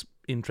 Okay, that's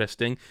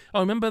interesting. Oh,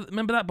 remember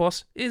that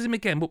boss? Here's him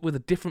again, but with a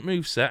different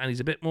moveset, and he's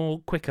a bit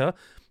more quicker.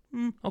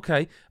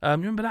 Okay.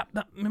 Remember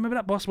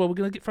that boss? Well, we're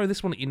gonna throw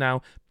this one at you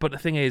now. But the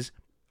thing is,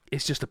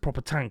 it's just a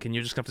proper tank, and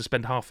you're just gonna have to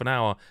spend half an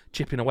hour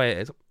chipping away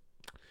at it.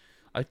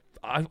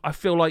 I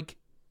feel like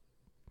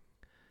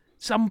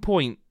some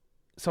point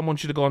someone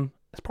should have gone,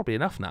 that's probably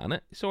enough now, isn't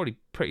it? It's already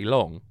pretty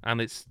long, and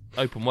it's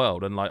open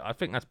world, and like I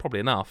think that's probably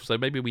enough. So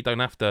maybe we don't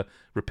have to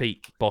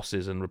repeat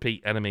bosses and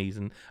repeat enemies,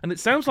 and it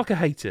sounds like I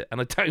hate it,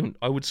 and I don't.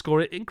 I would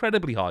score it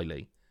incredibly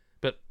highly,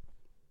 but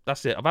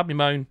that's it. I've had my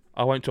moan.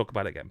 I won't talk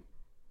about it again.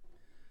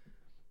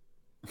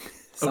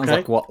 Sounds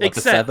like what, like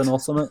a 7 or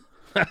something?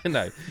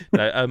 No.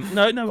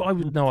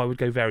 I would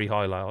go very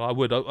high, Lyle. I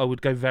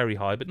would go very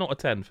high, but not a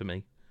 10 for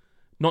me.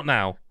 Not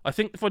now. I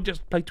think if I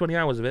just play 20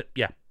 hours of it,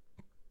 yeah.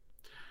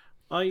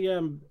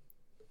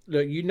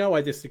 Look,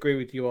 I disagree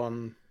with you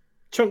on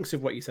chunks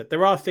of what you said.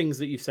 There are things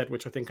that you said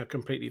which I think are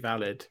completely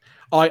valid.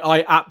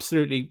 I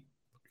absolutely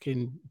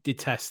can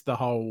detest the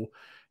whole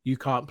 "you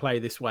can't play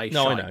this way"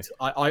 shite.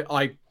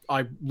 I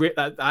know.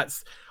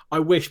 I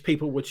wish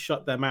people would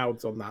shut their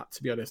mouths on that.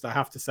 To be honest, I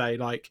have to say,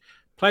 like,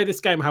 play this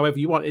game however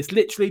you want. It's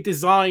literally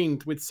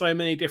designed with so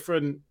many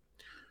different.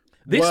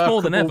 This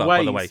more than ever,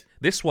 by the way.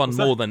 This one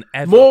more than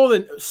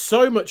ever.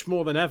 So much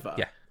more than ever.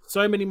 Yeah.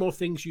 So many more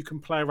things you can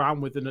play around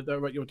with that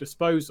are at your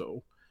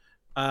disposal.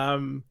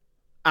 And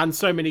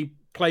so many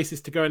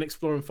places to go and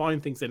explore and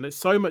find things in. There's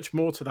so much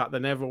more to that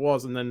than ever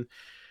was. And then,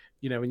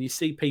 when you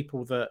see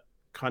people that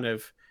kind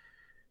of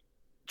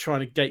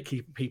trying to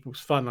gatekeep people's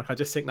fun, like, I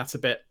just think that's a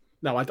bit.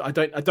 No, I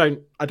don't like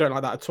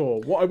that at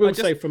all. What I will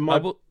say from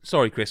my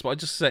sorry, Chris, but I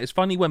just say it's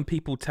funny when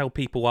people tell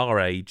people our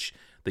age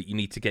that you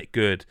need to get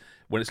good,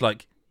 when it's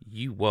like,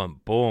 you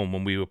weren't born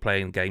when we were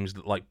playing games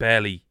that like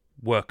barely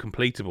were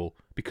completable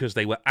because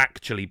they were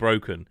actually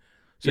broken.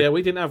 So, yeah,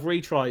 we didn't have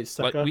retries,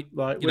 sucker. We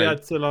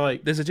had to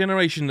There's a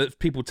generation of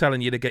people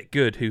telling you to get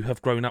good who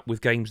have grown up with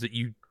games that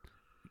you've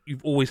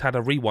always had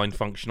a rewind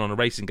function on a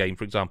racing game,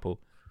 for example.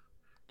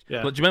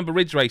 Yeah. Like, do you remember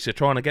Ridge Racer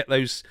trying to get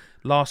those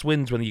last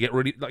wins when you get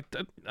really like?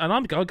 And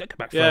I'll go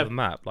back further than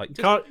that. Like,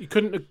 you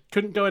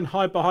couldn't go and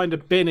hide behind a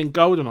bin in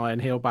GoldenEye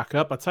and heal back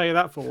up. I'll tell you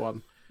that for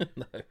one.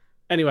 No.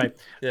 Anyway,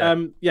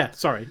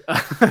 sorry.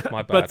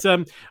 My bad.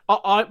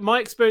 But my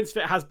experience of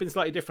it has been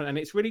slightly different, and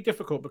it's really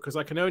difficult because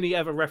I can only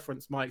ever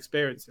reference my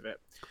experience of it.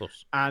 Of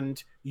course.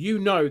 And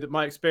that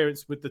my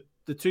experience with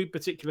the 2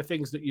 particular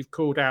things that you've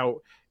called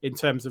out in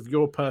terms of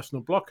your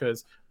personal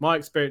blockers, my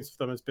experience of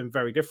them has been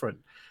very different.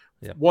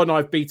 Yep. One,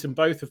 I've beaten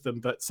both of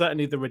them, but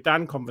certainly the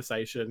Redan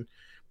conversation,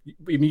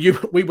 we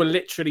were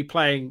literally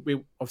playing.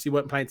 We obviously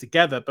weren't playing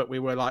together, but we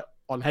were like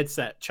on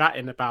headset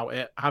chatting about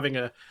it, having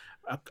a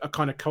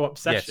kind of co-op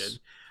session.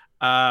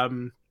 Yes.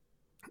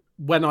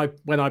 When I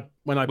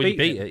beat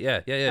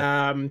it,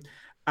 yeah.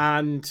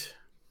 And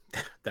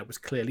there was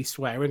clearly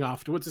swearing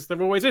afterwards, as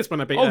there always is when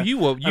I beat. Oh, you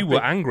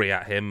were angry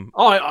at him.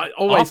 I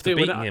always after do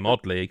beating him.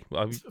 Oddly,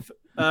 but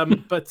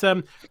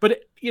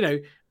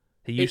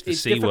he used the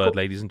C word,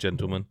 ladies and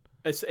gentlemen.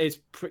 It's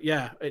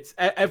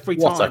every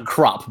time. What a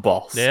crap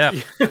boss! Yeah.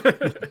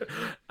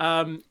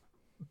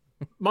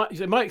 My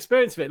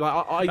experience of it,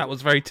 like that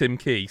was very Tim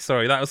Key.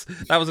 Sorry, that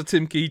was a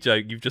Tim Key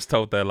joke you've just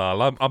told there,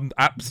 Lyle. I'm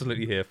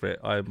absolutely here for it.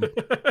 I'm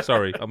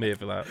sorry, I'm here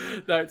for that.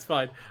 No, it's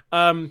fine.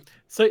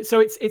 So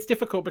it's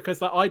difficult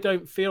because like I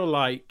don't feel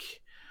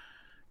like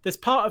there's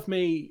part of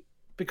me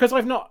because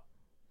I've not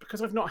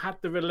had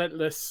the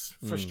relentless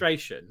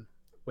frustration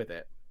with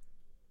it.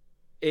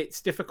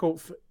 It's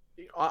difficult.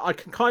 I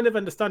can kind of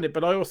understand it,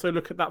 but I also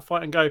look at that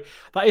fight and go,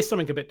 that is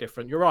something a bit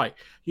different. You're right.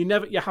 You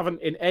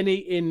haven't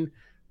in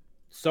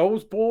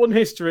Soulsborne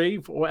history,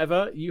 or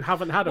whatever, you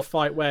haven't had a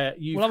fight where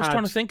you've Well, I was had...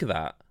 trying to think of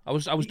that. I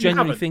was genuinely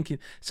haven't. thinking.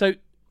 So,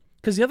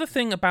 because the other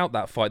thing about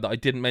that fight that I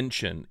didn't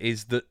mention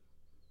is that,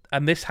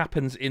 and this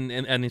happens and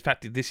in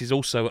fact, this is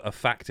also a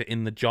factor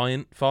in the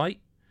giant fight,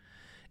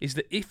 is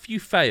that if you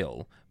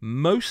fail,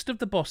 most of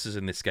the bosses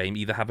in this game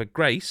either have a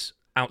grace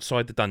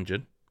outside the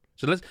dungeon.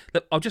 So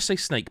I'll just say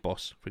snake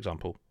boss, for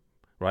example,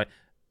 right?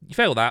 You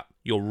fail that,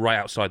 you're right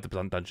outside the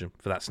dungeon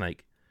for that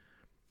snake.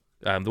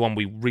 The one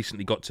we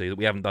recently got to that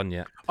we haven't done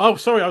yet. Oh,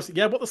 sorry. What's the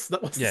snake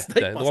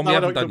the boss? one we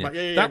haven't done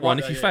yet. That one,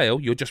 right, if you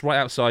fail, you're just right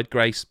outside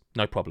grace,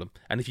 no problem.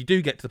 And if you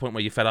do get to the point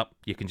where you're fed up,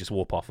 you can just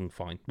warp off and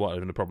fine,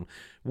 whatever, no problem.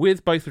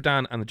 With both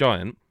Radahn and the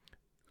giant,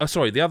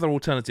 the other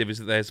alternative is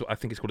that there's, I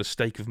think it's called a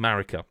Stake of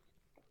Marika,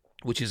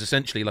 which is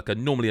essentially like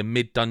normally a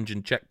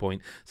mid-dungeon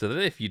checkpoint, so that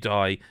if you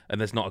die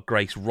and there's not a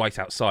grace right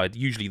outside,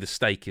 usually the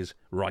stake is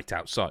right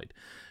outside.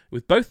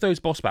 With both those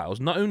boss battles,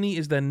 not only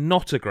is there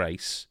not a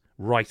grace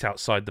right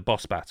outside the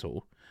boss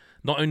battle,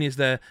 not only is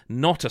there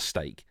not a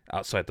stake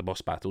outside the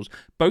boss battles,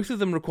 both of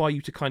them require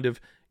you to kind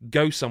of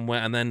go somewhere,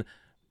 and then,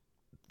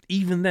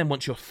 even then,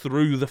 once you're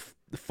through the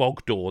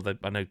fog door,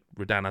 I know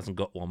Radahn hasn't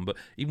got one, but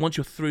even once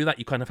you're through that,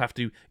 you kind of have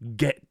to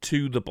get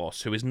to the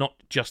boss, who is not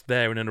just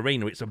there in an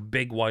arena, it's a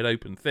big wide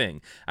open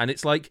thing. And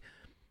it's like,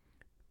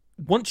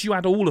 once you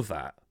add all of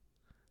that,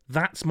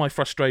 that's my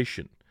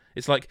frustration.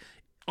 It's like,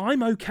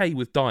 I'm okay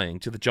with dying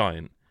to the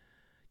giant.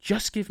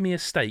 Just give me a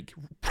stake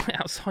right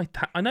outside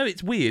that. I know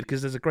it's weird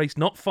because there's a grace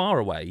not far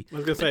away. I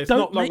was going to say, it's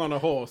not long on a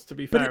horse, to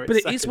be fair. But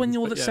it is when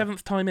you're the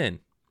seventh time in.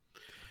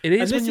 It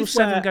is when your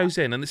seven goes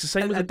in, and it's the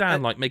same with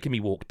Radahn, like making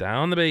me walk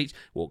down the beach,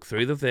 walk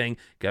through the thing,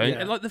 going...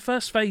 And like the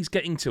first phase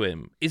getting to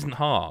him isn't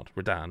hard,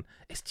 Radahn.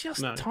 It's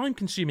just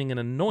time-consuming and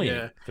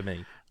annoying for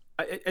me.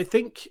 I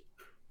think,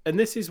 and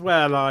this is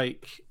where,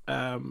 like,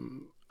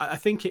 I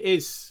think it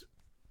is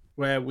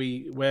where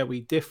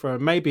we differ,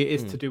 and maybe it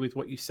is to do with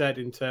what you said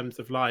in terms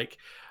of, like,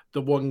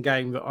 the one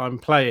game that I'm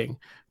playing.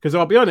 Because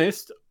I'll be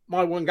honest,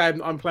 my one game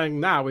that I'm playing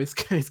now is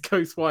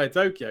Ghostwire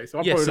Tokyo, so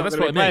I'm probably not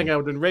going to be playing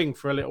Elden Ring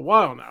for a little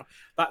while now.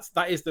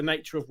 That is the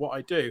nature of what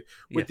I do,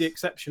 with the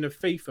exception of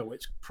FIFA,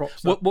 which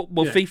props up. Well,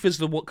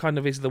 FIFA's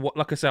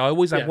like I say, I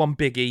always have one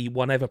biggie,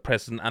 one ever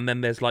present, and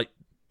then there's like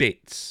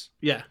bits,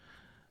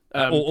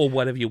 or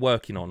whatever you're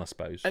working on, I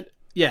suppose.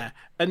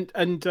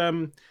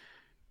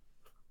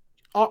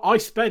 I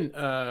spent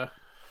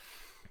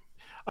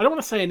I don't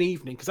want to say an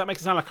evening, because that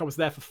makes it sound like I was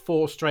there for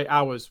 4 straight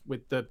hours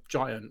with the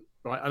giant,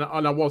 right?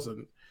 And I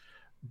wasn't.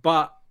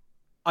 But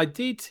it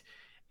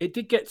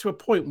did get to a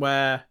point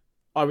where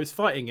I was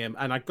fighting him,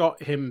 and I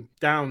got him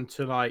down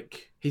to,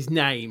 like, his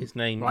name,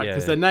 right?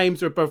 Because their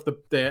names are above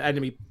the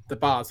enemy, the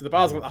bars. So the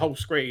bars are on the whole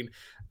screen,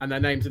 and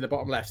their name's in the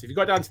bottom left. So if you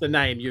got down to the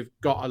name, you've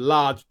got a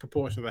large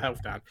proportion of the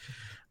health down.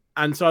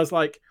 And so I was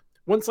like,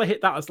 once I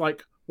hit that, I was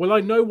like, well, I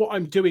know what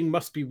I'm doing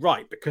must be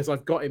right, because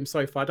I've got him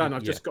so far down.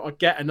 I've just got to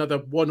get another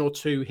 1 or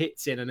 2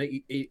 hits in, and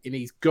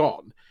he's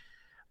gone.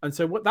 And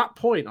so at that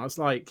point, I was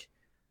like,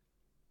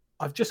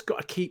 I've just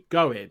got to keep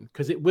going,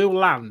 because it will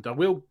land. I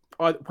will,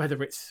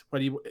 whether it's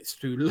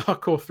through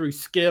luck or through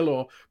skill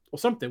or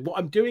something. What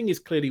I'm doing is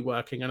clearly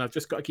working, and I've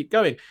just got to keep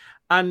going.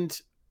 And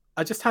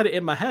I just had it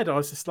in my head. I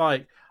was just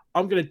like,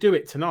 I'm going to do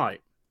it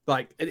tonight.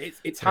 Like,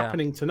 it's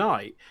happening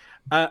tonight.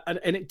 And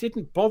it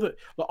didn't bother.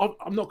 Like,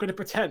 I'm not going to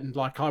pretend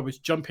like I was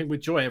jumping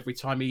with joy every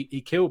time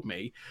he killed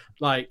me,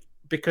 like,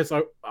 because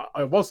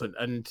I wasn't.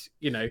 And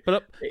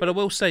but I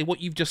will say,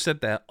 what you've just said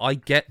there, I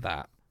get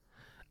that,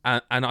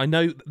 and I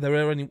know there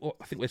are only,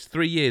 I think there's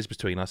 3 years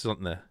between us,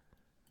 isn't there?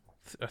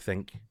 I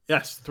think,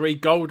 yes, 3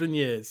 golden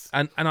years.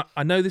 And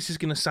I know this is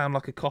going to sound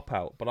like a cop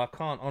out, but I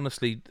can't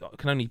honestly. I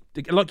can only,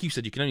 like you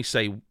said, you can only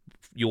say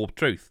your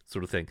truth,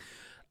 sort of thing.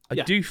 I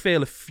do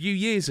feel a few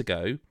years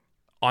ago,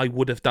 I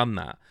would have done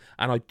that,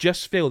 and I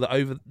just feel that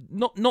over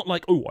not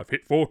like, oh, I've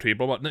hit 40,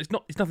 blah blah. No,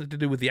 it's nothing to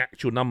do with the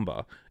actual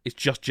number. It's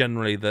just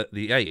generally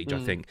the age. I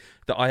think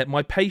that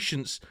my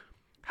patience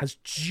has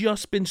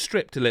just been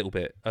stripped a little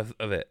bit of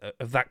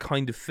that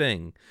kind of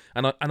thing,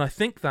 and I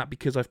think that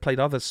because I've played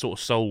other sort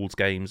of Souls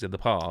games in the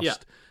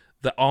past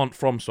that aren't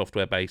From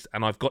Software based,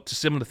 and I've got to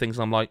similar things,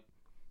 and I'm like,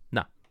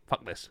 nah,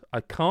 fuck this,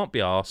 I can't be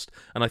arsed.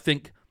 And I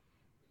think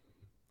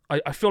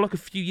I feel like a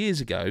few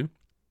years ago,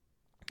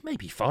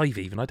 maybe 5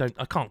 even, I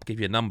can't give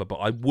you a number, but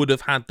I would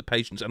have had the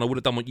patience, and I would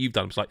have done what you've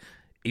done. It's like,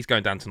 he's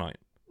going down tonight.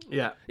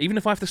 Yeah. Even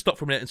if I have to stop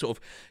for a minute and sort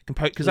of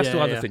compose, because that's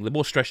the other thing. The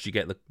more stressed you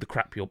get, the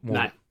crap you're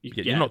more.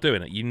 You're not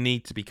doing it. You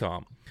need to be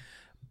calm.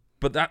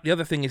 But the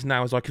other thing is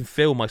now, is I can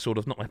feel my sort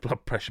of, not my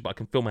blood pressure, but I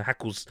can feel my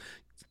hackles.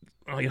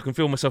 I can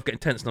feel myself getting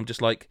tense, and I'm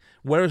just like,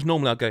 whereas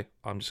normally I go,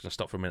 I'm just going to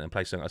stop for a minute and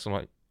play something. So I'm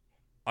like,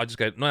 I just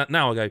go,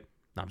 now I go,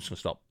 no, I'm just going to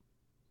stop.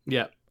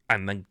 Yeah.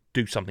 And then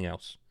do something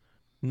else.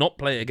 Not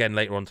play it again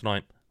later on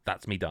tonight.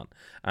 That's me done.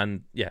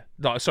 And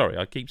sorry,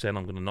 I keep saying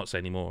I'm going to not say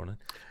any more on it.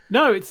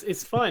 No,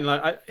 it's fine.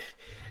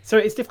 So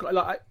it's difficult.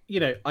 Like,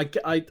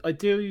 I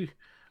do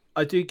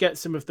get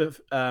some of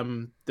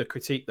the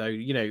critique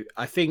though.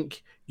 I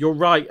think you're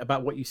right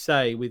about what you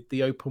say with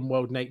the open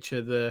world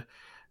nature, the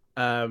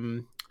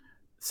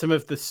some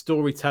of the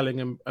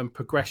storytelling and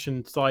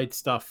progression side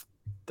stuff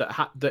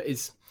that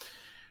is,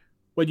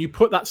 when you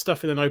put that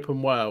stuff in an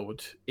open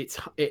world,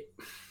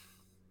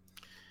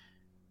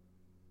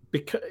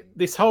 because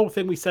this whole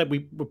thing we said,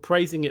 we were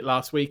praising it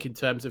last week in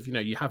terms of,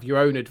 you have your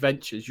own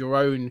adventures, your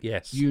own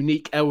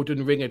unique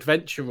Elden Ring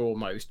adventure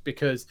almost,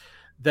 because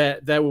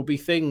there will be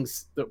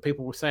things that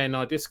people will say in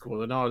our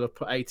Discord, and I'll have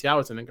put 80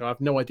 hours in and go, I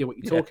have no idea what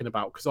you're talking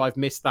about because I've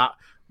missed that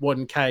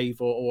one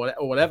cave or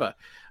whatever.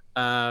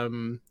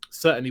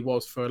 Certainly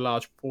was for a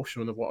large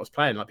portion of what I was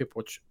playing. Like, people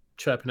were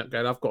chirping up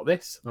going, I've got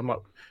this. And I'm like,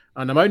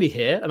 and I'm only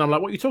here. And I'm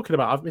like, what are you talking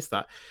about? I've missed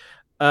that.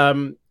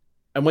 And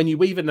when you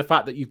weave in the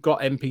fact that you've got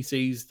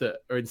NPCs that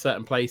are in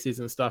certain places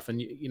and stuff, and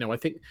I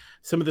think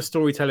some of the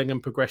storytelling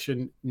and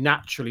progression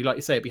naturally, like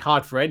you say, it'd be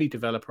hard for any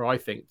developer, I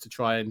think, to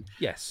try and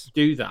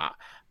do that.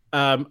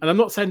 And I'm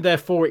not saying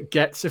therefore it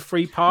gets a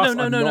free pass.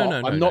 No.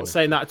 I'm not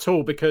saying that at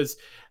all, because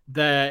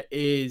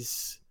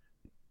there's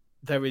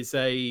something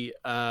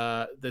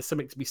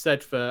to be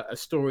said for a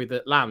story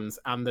that lands,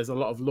 and there's a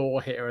lot of lore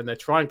here, and they're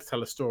trying to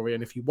tell a story.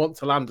 And if you want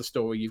to land a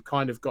story, you've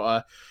kind of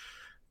got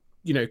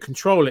to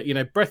control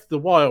it. Breath of the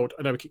Wild,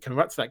 I know we keep coming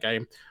back to that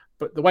game,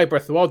 but the way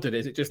Breath of the Wild did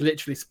is it just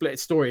literally split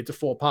its story into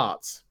 4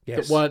 parts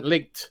that weren't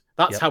linked.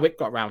 That's how it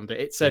got around it.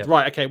 It said,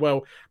 right, okay,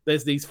 well,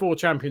 there's these 4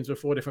 champions with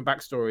 4 different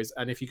backstories,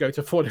 and if you go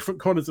to 4 different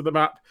corners of the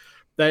map,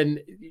 then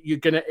you're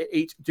going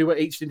to do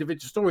each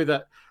individual story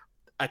that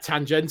are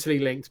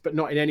tangentially linked, but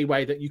not in any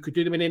way that you could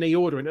do them in any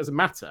order, and it doesn't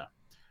matter.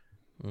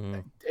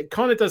 It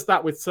kind of does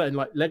that with certain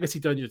like legacy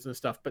dungeons and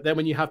stuff, but then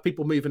when you have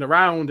people moving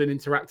around and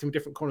interacting with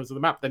different corners of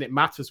the map, then it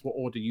matters what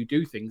order you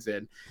do things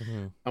in.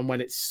 And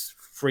when it's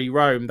free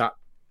roam, that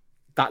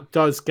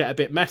does get a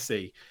bit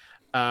messy.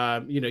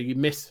 You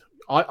miss.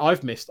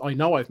 I've missed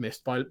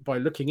by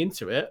looking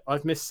into it.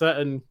 I've missed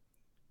certain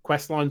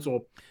quest lines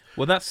or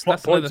that's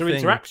points or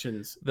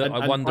interactions that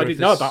I wonder. I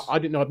didn't know about. I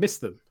didn't know I'd missed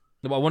them.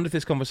 I wonder if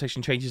this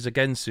conversation changes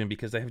again soon,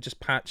 because they have just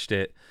patched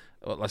it.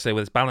 Well, I say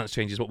with its balance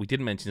changes, what we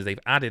didn't mention is they've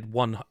added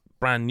one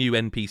brand new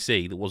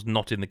NPC that was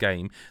not in the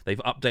game. They've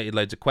updated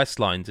loads of quest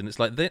lines, and it's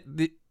like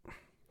that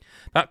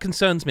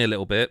concerns me a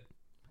little bit.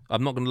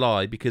 I'm not going to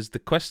lie, because the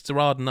quests are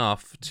hard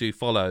enough to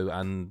follow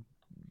and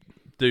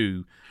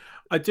do.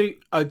 I do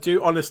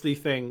honestly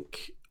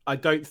think, I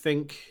don't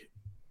think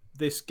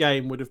this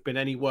game would have been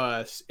any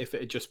worse if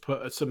it had just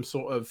put some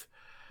sort of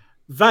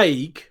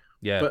vague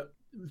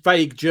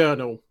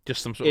journal,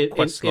 just some sort of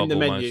quest log in the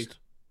almost. Menu.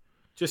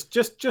 Just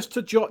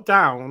to jot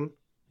down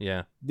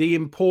the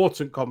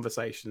important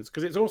conversations,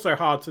 because it's also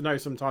hard to know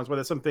sometimes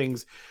whether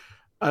something's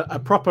a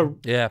proper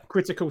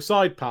critical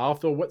side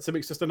path or what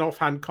something's just an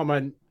offhand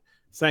comment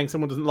saying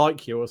someone doesn't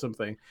like you or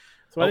something.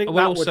 So I think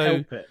that would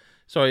help it.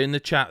 Sorry, in the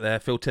chat there,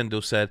 Phil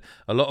Tyndall said,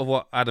 a lot of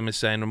what Adam is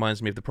saying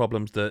reminds me of the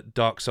problems that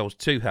Dark Souls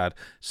 2 had.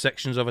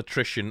 Sections of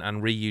attrition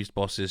and reused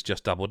bosses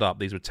just doubled up.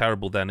 These were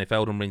terrible then. If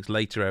Elden Ring's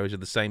later areas are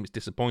the same, it's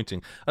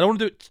disappointing. I don't want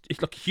to do it,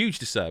 it's like a huge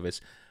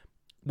disservice.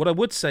 What I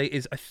would say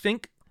is, I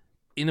think,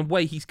 in a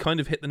way, he's kind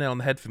of hit the nail on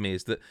the head for me,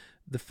 is that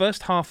the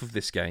first half of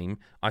this game,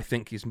 I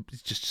think, is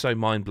just so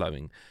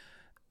mind-blowing.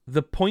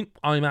 The point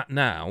I'm at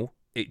now,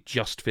 it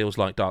just feels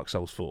like Dark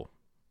Souls 4.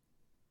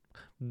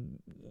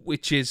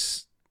 Which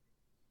is,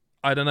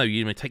 I don't know,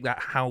 you may take that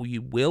how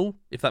you will,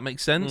 if that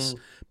makes sense.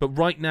 But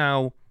right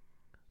now,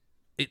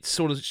 it's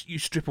sort of, you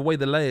strip away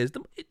the layers.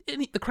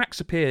 The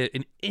cracks appear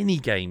in any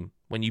game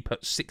when you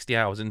put 60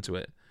 hours into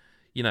it.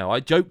 I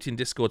joked in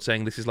Discord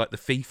saying this is like the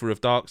FIFA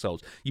of Dark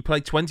Souls. You play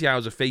 20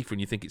 hours of FIFA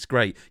and you think it's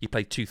great. You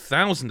play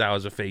 2,000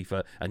 hours of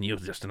FIFA and you're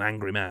just an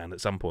angry man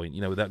at some point,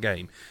 with that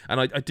game. And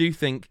I do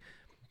think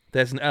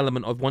there's an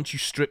element of, once you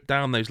strip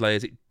down those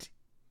layers,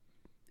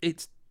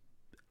 it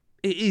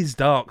is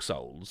Dark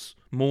Souls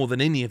more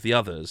than any of the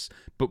others,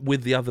 but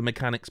with the other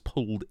mechanics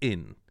pulled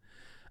in.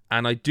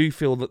 And I do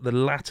feel that the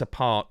latter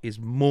part is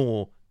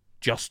more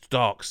just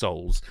Dark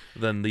Souls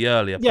than the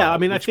earlier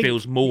part, which I think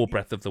feels more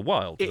Breath of the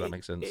Wild. Does that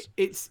make sense?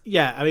 It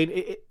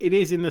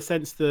is in the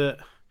sense that,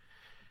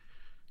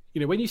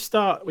 when you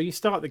start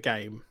the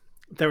game,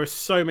 there are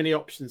so many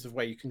options of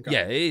where you can go.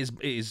 Yeah, it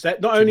is.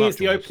 Not only is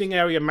the opening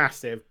area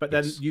massive, but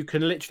then you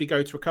can literally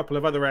go to a couple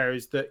of other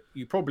areas that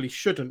you probably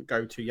shouldn't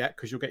go to yet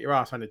because you'll get your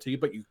ass handed to you,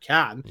 but you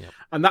can. Yeah.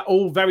 And that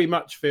all very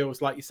much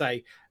feels like, you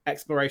say,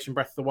 exploration,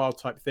 Breath of the Wild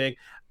type thing.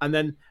 And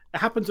then it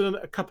happens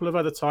a couple of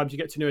other times. You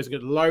get to New Year's, you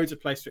get loads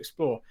of places to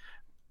explore.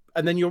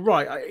 And then you're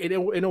right.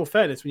 In all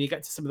fairness, when you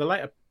get to some of the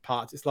later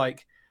parts, it's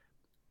like,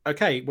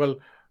 okay, well,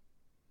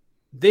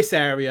 this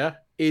area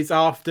is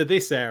after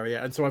this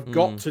area, and so I've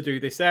got to do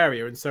this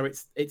area, and so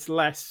it's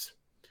less,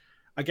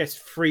 I guess,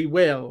 free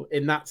will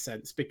in that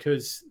sense,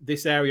 because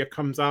this area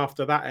comes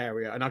after that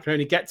area, and I can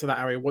only get to that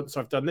area once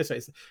I've done this.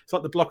 It's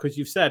like the blockers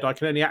you've said. I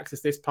can only access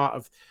this part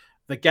of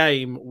the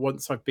game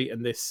once I've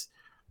beaten this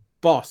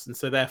boss, and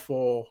so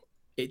therefore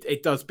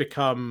it does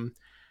become,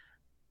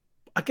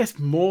 I guess,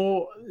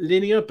 more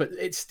linear, but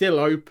it's still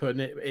open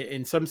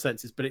in some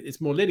senses, but it's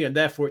more linear, and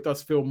therefore it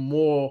does feel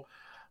more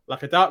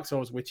like a Dark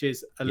Souls, which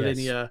is a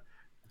linear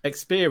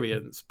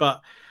experience.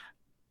 But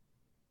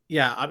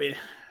yeah, I mean,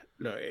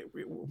 look,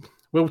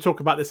 We'll talk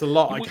about this a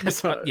lot, I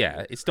guess.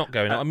 Yeah, it's not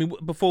going on. I mean,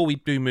 before we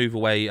do move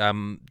away,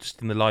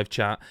 just in the live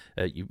chat,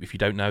 if you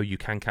don't know, you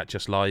can catch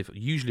us live,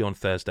 usually on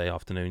Thursday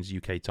afternoons,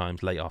 UK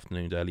times, late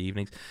afternoons, early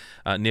evenings.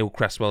 Neil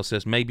Cresswell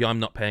says, maybe I'm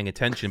not paying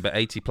attention, but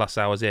 80 plus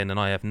hours in, and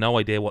I have no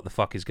idea what the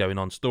fuck is going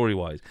on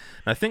story-wise.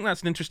 And I think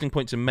that's an interesting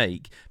point to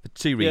make for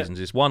two reasons.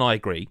 Is one, I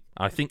agree.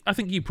 I think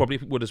you probably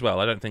would as well.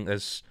 I don't think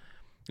there's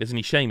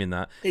any shame in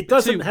that. It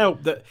doesn't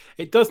help that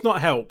it does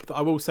not help that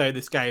I will say in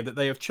this game that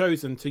they have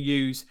chosen to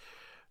use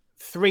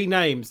 3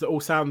 names that all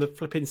sound the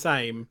flipping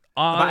same.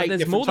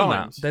 There's more than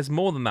that. There's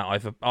more than that.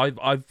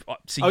 I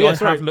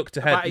have looked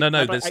ahead.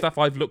 There's stuff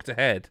I've looked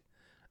ahead,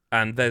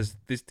 and there's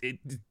this.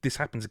 This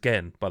happens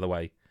again, by the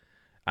way,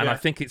 and I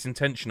think it's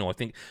intentional. I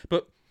think,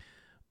 but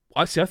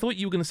I thought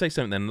you were going to say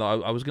something. Then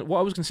what I was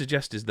going to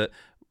suggest is that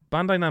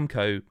Bandai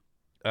Namco,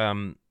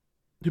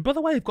 who, by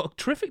the way, have got a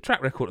terrific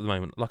track record at the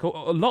moment. Like a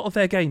lot of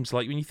their games,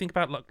 like when you think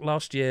about like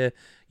last year,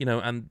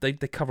 and they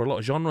cover a lot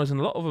of genres,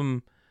 and a lot of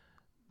them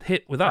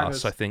hit with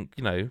bangers. Us, I think,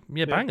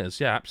 bangers,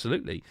 yeah,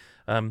 absolutely.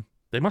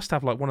 They must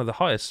have like one of the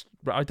highest.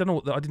 I don't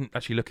know. I didn't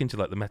actually look into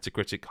like the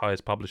Metacritic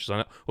highest publishers.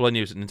 All I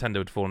knew was that Nintendo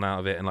had fallen out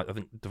of it, and like I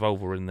think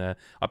Devolver were in there.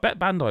 I bet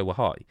Bandai were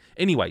high.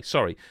 Anyway,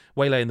 sorry,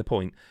 waylaying the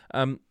point.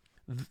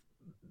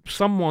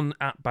 Someone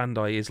at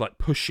Bandai is like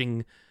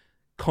pushing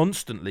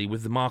constantly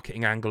with the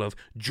marketing angle of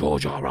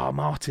George R.R.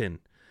 Martin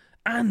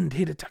and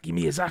Hidetaka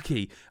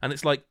Miyazaki, and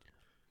it's like,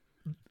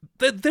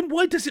 then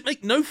why does it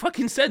make no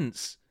fucking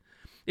sense?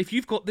 If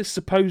you've got this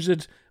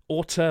supposed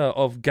auteur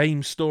of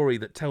game story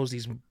that tells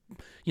these,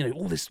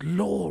 all this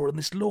lore,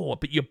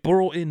 but you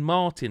brought in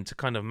Martin to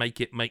kind of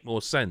make it make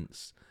more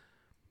sense,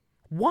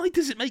 why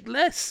does it make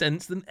less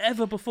sense than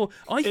ever before?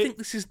 I think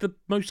this is the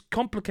most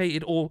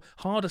complicated or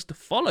hardest to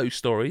follow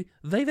story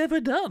they've ever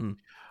done.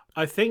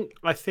 I think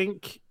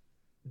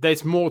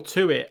there's more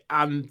to it,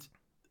 and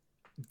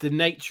the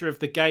nature of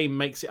the game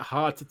makes it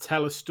hard to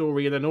tell a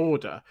story in an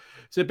order.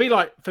 So it'd be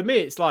like, for me,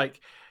 it's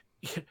like,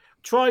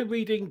 try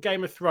reading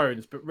Game of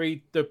Thrones, but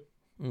read the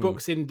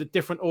books in the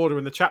different order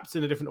and the chapters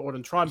in a different order,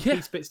 and try and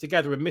piece bits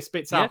together and miss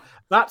bits out.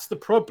 That's the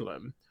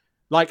problem.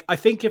 Like, I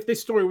think if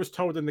this story was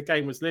told and the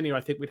game was linear,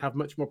 I think we'd have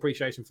much more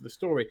appreciation for the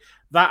story.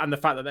 That and the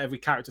fact that every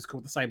character's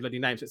called the same bloody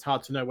name, so it's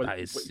hard to know what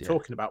you're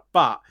talking about.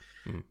 But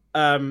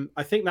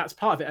I think that's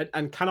part of it.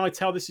 And can I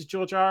tell this is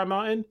George R.R.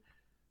 Martin?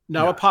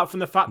 No, apart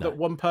from the fact that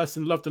one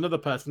person loved another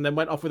person, then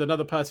went off with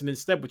another person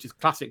instead, which is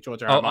classic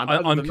George R.R.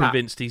 Martin. I'm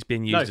convinced he's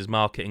been used as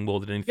marketing more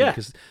than anything,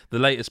 because the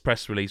latest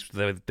press release,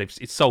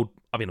 it's sold.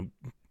 I mean,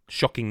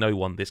 shocking no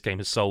one, this game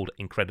has sold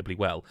incredibly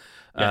well.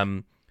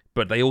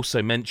 But they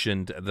also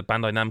mentioned, the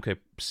Bandai Namco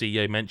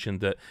CEO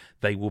mentioned that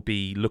they will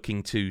be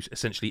looking to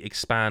essentially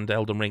expand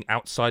Elden Ring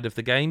outside of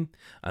the game,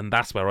 and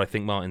that's where I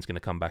think Martin's going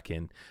to come back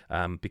in,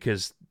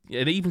 because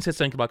it even said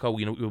something like,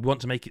 we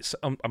want to make it.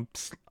 I'm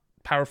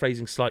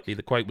paraphrasing slightly.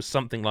 The quote was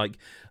something like,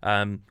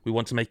 "We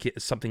want to make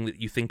it something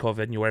that you think of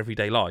in your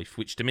everyday life,"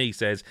 which to me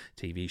says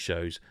TV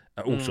shows,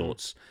 all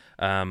sorts.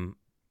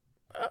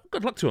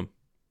 Good luck to them.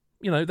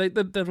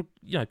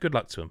 They're good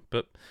luck to them.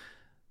 But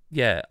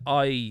yeah,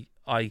 I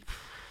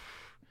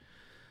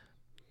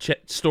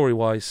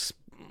story-wise,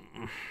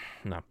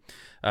 no.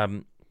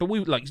 But we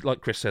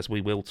like Chris says,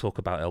 we will talk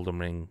about Elden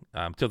Ring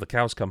till the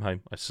cows come home.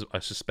 I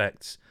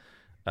suspect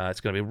it's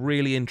going to be a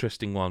really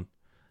interesting one.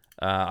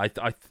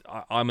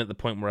 I'm at the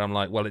point where I'm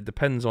like, well, it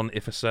depends on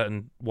if a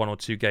certain 1 or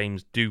 2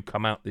 games do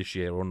come out this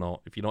year or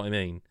not, if you know what I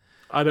mean.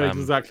 I know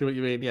exactly what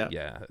you mean, yeah.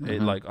 Yeah,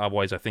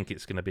 otherwise I think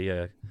it's going to be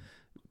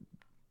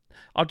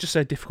I'll just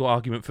say a difficult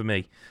argument for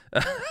me.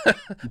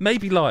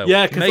 Maybe Lyle.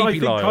 Yeah, because I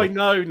think I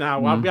know now.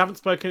 We haven't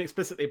spoken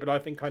explicitly, but I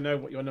think I know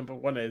what your number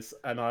 1 is,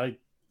 and I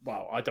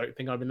don't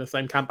think I'm in the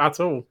same camp at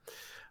all.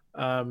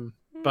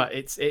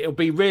 But it'll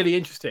be really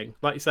interesting,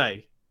 like you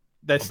say.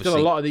 There's still a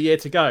lot of the year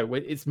to go.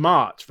 It's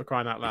March, for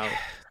crying out loud.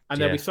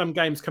 And there'll be some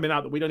games coming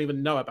out that we don't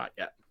even know about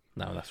yet.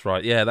 No, that's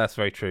right. Yeah, that's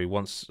very true.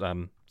 Once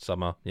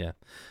summer, yeah.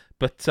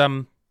 But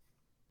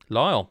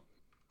Lyle,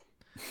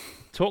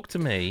 talk to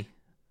me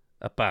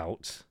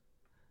about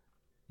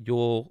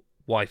your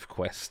wife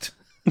quest.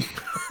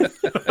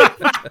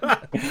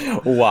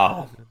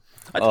 Wow.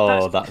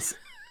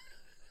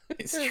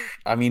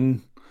 I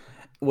mean,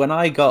 when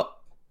I got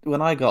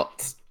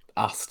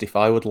asked if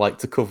I would like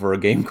to cover a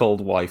game called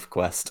Wife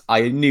Quest,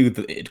 I knew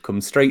that it'd come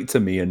straight to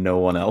me and no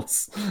one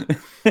else.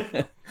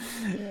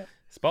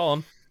 Spot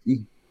on.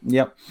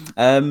 Yep.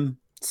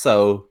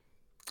 So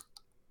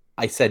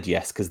I said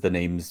yes because the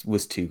name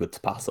was too good to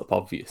pass up,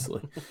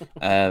 obviously.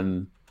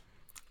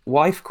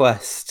 Wife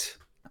Quest,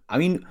 I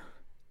mean,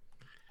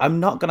 I'm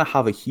not going to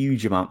have a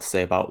huge amount to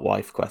say about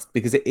Wife Quest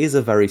because it is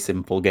a very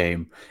simple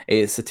game.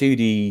 It's a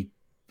 2D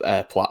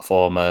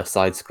platformer,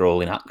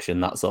 side-scrolling action,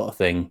 that sort of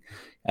thing.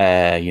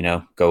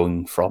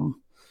 Going from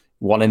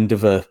one end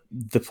of the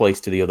place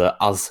to the other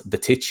as the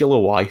titular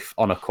wife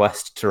on a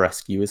quest to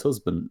rescue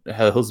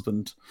her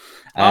husband.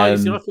 You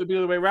see, I thought it'd be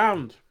the other way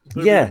around.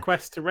 A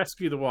quest to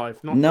rescue the wife.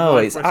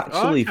 It's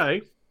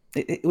actually,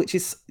 which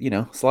is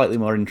slightly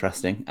more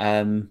interesting.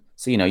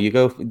 So you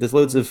go. There's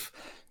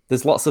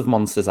lots of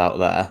monsters out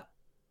there,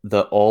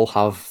 that all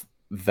have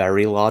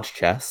very large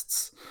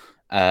chests.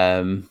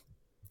 And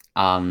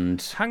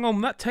hang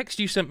on, that text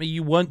you sent me,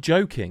 you weren't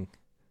joking.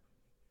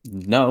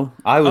 no,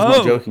 I was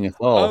not joking at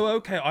all. Oh,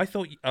 okay. I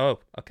thought.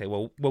 Okay.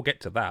 Well, we'll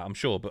get to that, I'm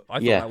sure. But I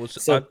thought that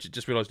was. So, I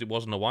just realised it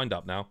wasn't a wind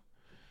up now.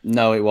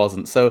 No, it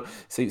wasn't. So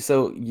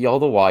you're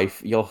the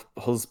wife. Your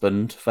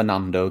husband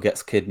Fernando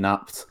gets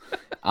kidnapped,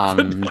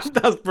 and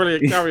that's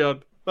brilliant. Carry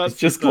on. That's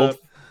it's just called.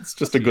 It's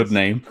just a good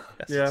name.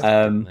 Yes,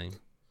 a good name.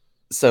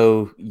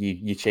 So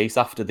you chase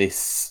after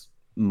this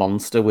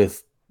monster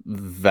with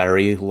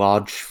very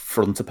large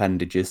front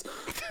appendages.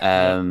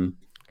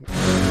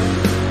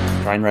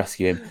 Try and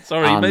rescue him.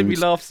 Sorry, you made me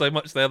laugh so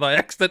much there that I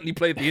accidentally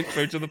played the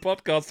intro to the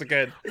podcast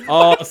again.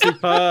 Oh,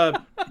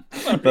 superb.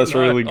 That's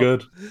really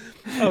good.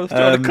 I was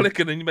trying to click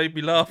and then you made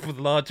me laugh with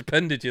large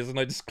appendages and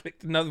I just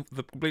clicked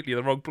completely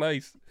the wrong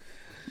place.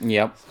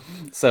 Yep.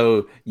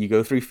 So you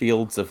go through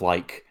fields of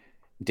like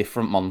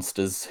different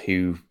monsters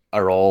who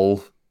are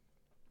all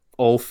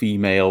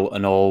female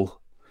and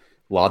all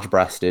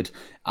large-breasted,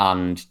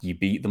 and you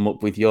beat them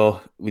up with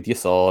your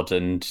sword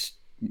and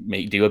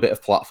do a bit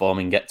of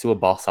platforming, get to a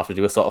boss, have to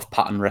do a sort of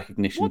pattern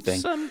recognition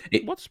thing.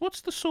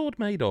 What's the sword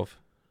made of?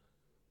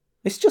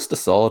 It's just a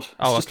sword.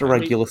 It's just a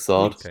regular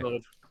sword.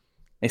 Sword.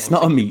 It's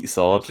not a meat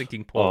sword. I was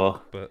thinking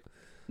pork, but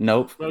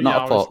nope,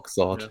 not a pork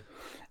sword.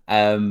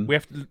 Yeah. We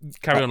have to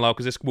carry on, Lyle,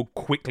 because this will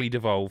quickly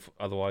devolve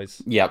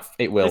otherwise. Yeah,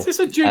 it will. Is this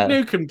a Duke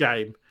Nukem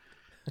game?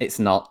 It's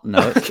not. No,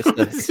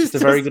 it's just a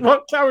very good.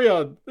 What? Carry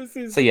on. This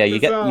is so yeah, you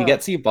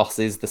get to your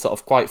bosses. The sort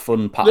of quite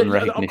fun pattern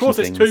recognition. Of course,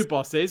 things. it's two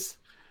bosses.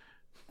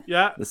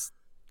 Yeah. There's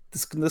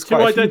two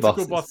quite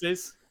identical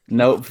bosses.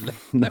 Nope.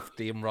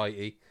 Lefty and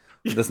righty.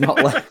 There's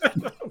not left.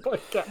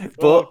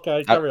 But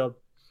okay, carry on.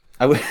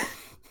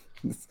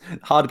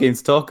 Hard game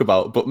to talk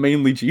about, but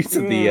mainly due to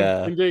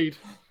indeed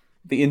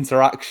the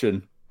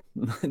interaction,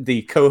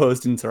 the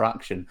co-host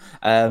interaction.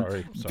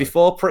 Sorry.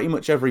 Before pretty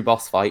much every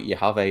boss fight, you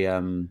have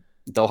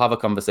they'll have a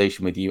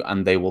conversation with you,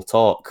 and they will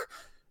talk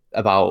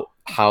about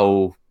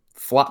how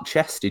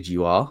flat-chested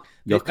you are.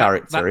 Your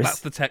character is.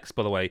 That's the text,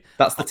 by the way.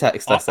 That's the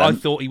text I sent. I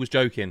thought he was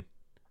joking.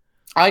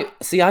 I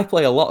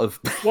play a lot of.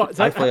 What?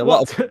 I play a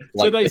lot of.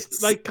 So they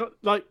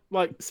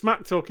like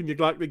smack talking.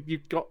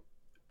 You've got.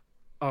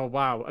 Oh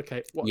wow.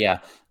 Okay. What? Yeah,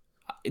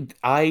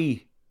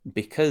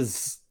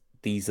 because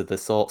these are the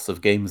sorts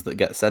of games that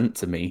get sent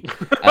to me.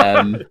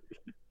 I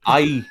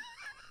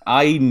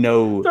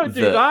know Don't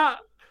do that.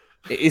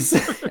 It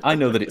is. I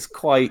know that it's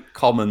quite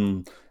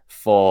common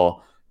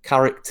for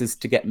characters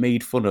to get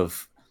made fun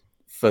of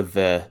for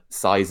the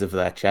size of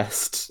their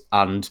chest,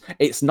 and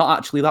it's not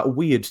actually that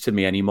weird to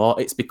me anymore.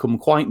 It's become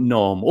quite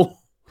normal.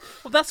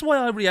 Well, that's why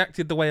I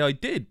reacted the way I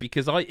did,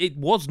 because it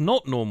was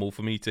not normal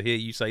for me to hear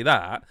you say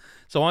that.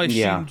 So I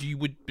assumed you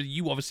would. But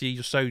you obviously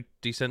you're so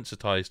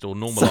desensitized or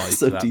normalized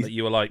to that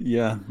you were like,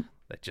 yeah,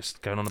 they're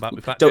just going on about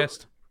with flat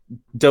chest.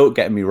 Don't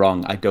get me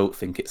wrong. I don't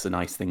think it's a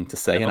nice thing to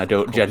say, and I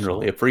don't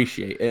generally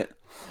appreciate it.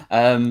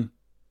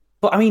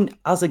 But I mean,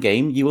 as a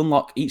game, you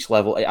unlock each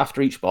level.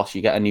 After each boss,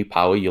 you get a new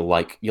power.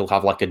 You'll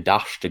have like a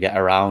dash to get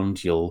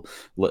around. You'll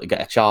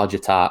get a charge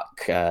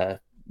attack.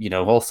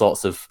 All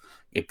sorts of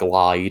a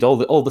glide.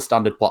 All the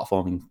standard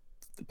platforming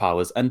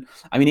powers. And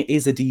I mean, it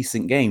is a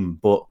decent game,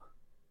 but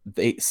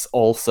it's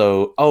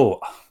also. Oh,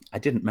 I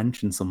didn't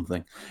mention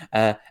something.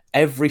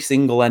 Every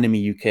single enemy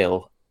you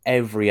kill,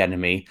 every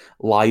enemy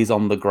lies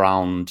on the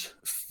ground,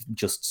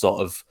 just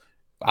sort of.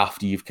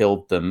 After you've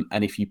killed them,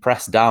 and if you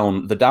press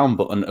down the down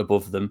button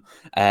above them,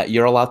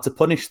 you're allowed to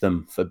punish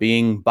them for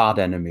being bad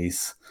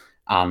enemies,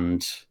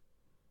 and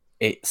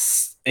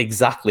it's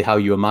exactly how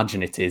you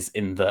imagine it is,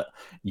 in that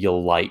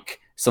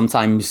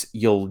sometimes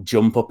you'll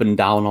jump up and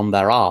down on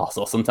their arse,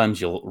 or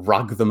sometimes you'll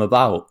rag them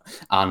about,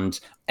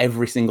 and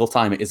every single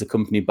time it is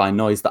accompanied by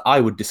noises that I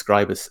would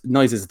describe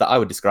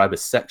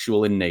as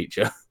sexual in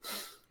nature.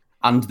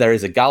 And there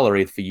is a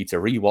gallery for you to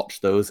rewatch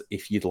those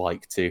if you'd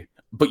like to.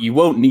 But you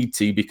won't need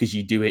to, because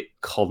you do it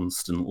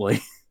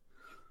constantly.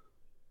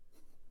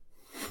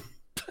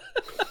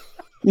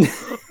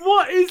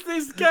 What is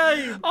this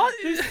game?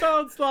 This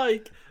sounds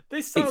like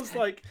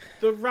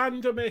the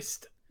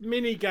randomest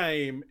mini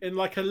game in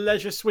like a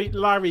Leisure Suite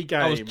Larry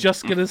game. I was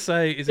just gonna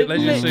say, is it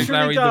Leisure Suite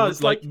Larry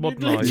that's like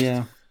modernised?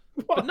 Yeah.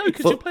 But no,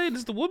 because you're playing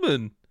as the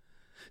woman.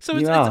 So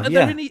is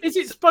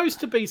it supposed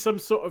to be some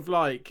sort of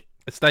like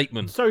a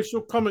statement, social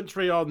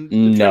commentary on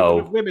the treatment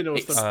of women or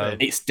something?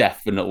 It's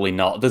definitely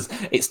not.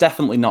 It's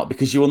definitely not,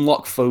 because you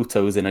unlock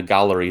photos in a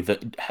gallery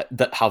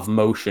that have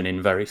motion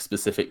in very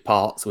specific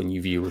parts when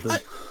you view them.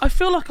 I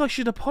feel like I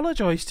should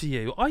apologise to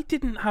you. I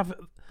didn't have.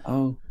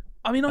 Oh.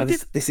 I mean,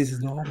 This is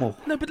normal.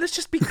 No, but let's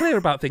just be clear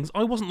about things.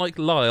 I wasn't like,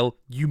 Lyle,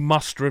 you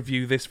must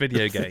review this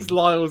video game. This is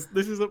Lyle's.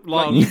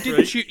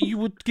 You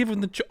were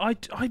given the. I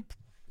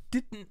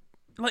didn't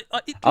like.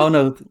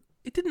 No.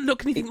 It didn't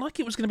look anything like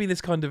it was going to be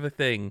this kind of a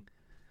thing.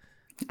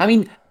 I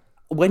mean,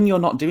 when you're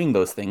not doing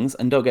those things,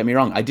 and don't get me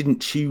wrong, I didn't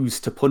choose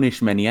to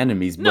punish many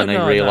enemies when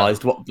I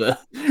realised what the...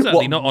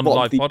 Certainly not on a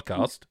live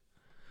podcast.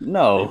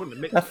 No,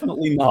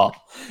 definitely not.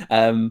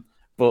 But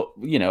But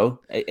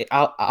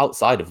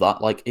outside of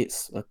that, like,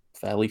 it's a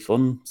fairly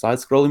fun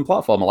side-scrolling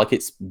platformer. Like,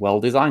 it's well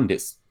designed.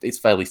 It's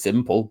fairly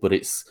simple, but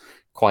it's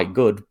quite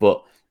good.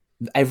 But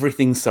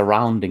everything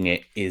surrounding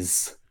it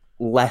is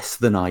less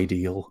than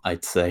ideal,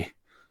 I'd say.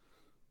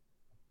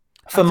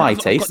 For my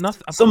taste,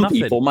 some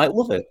people might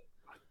love it.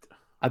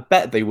 I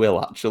bet they will,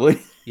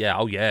 actually. Yeah.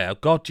 Oh, yeah. Oh,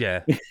 God,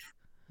 yeah.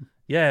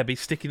 Yeah, it'd be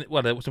sticking.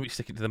 Well, it wouldn't be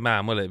sticking to the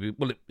man, will it?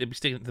 It'd be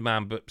sticking to the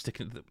man, but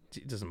sticking to the.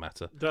 It doesn't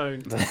matter.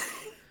 Don't.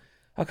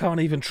 I can't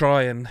even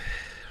try and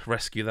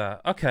rescue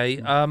that.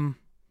 Okay. I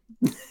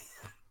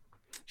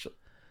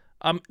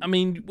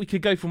mean, we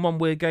could go from one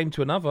weird game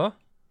to another.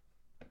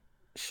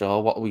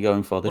 Sure. What are we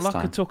going for this time?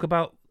 I could talk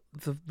about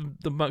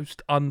the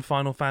most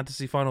un-Final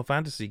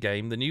Fantasy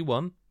game, the new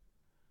one.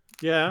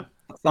 Yeah.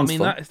 I mean,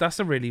 that's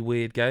a really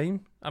weird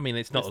game. I mean,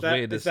 it's not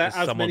weird as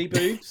someone... many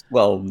boobs?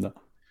 Well, no.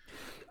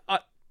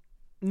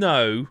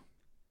 No.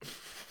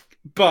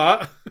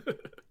 But...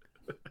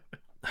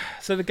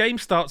 So the game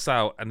starts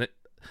out, and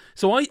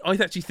so I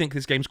actually think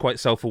this game's quite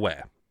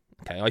self-aware.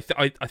 Okay,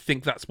 I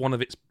think that's one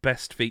of its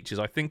best features.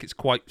 I think it's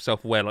quite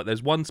self-aware. Like,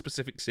 there's one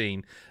specific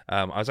scene.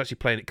 I was actually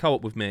playing it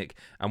co-op with Mick,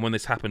 and when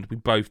this happened, we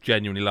both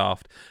genuinely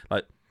laughed.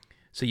 Like,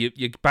 so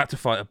you're about to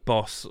fight a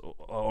boss,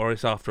 or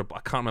it's after I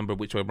can't remember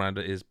which way around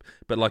it is,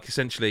 but like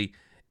essentially,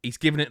 he's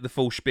giving it the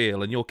full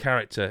spiel, and your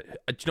character,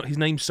 his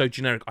name's so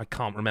generic, I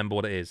can't remember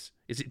what it is.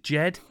 Is it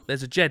Jed?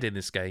 There's a Jed in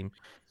this game.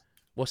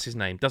 What's his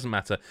name? Doesn't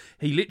matter.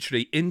 He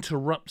literally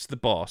interrupts the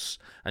boss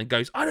and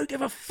goes, "I don't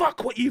give a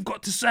fuck what you've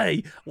got to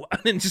say,"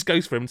 and then just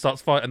goes for him and starts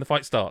fight, and the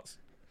fight starts.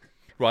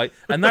 Right,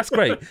 and that's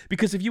great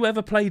because if you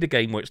ever played a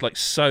game where it's like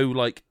so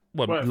like.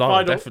 Well,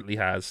 Lara definitely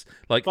has.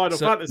 Like Final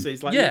Fantasy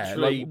is like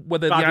literally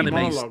whether the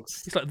anime's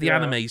monologues. It's like the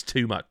anime's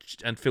too much.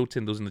 And Phil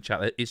Tyndall's in the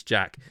chat. It's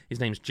Jack. His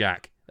name's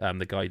Jack.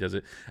 The guy who does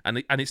it,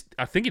 and it's.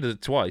 I think he does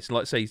it twice.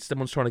 Like, say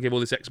someone's trying to give all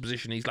this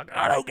exposition. He's like,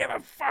 "I don't give a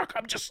fuck.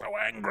 I'm just so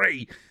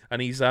angry."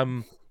 And he's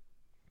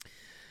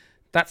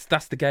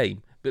That's the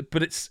game.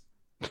 But it's.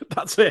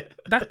 That's it.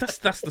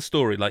 That's the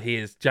story. Like,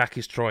 Jack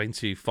is trying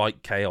to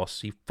fight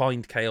chaos. He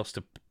find chaos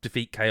to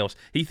defeat chaos.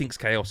 He thinks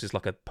chaos is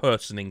like a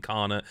person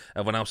incarnate.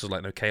 Everyone else is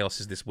like, no, chaos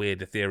is this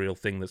weird ethereal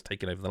thing that's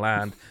taken over the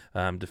land.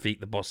 Defeat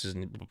the bosses,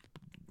 and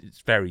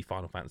it's very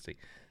Final Fantasy.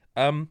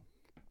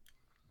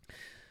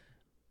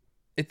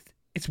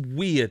 It's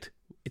weird.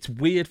 It's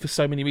weird for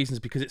so many reasons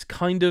because it's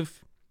kind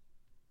of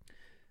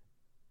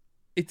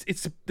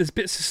there's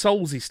bits of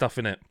soulsy stuff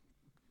in it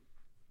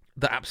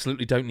that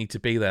absolutely don't need to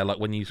be there, like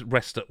when you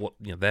rest at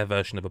their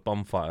version of a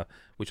bonfire,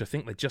 which I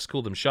think they just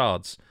call them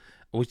shards,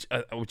 which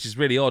is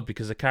really odd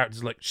because the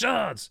character's like,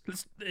 "Shards,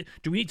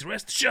 do we need to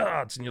rest the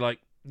shards?" And you're like,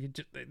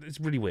 it's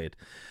really weird.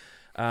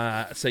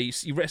 So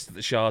you rest at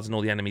the shards and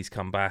all the enemies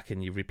come back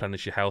and you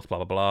replenish your health, blah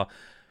blah blah,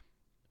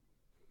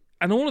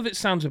 and all of it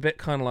sounds a bit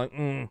kind of like,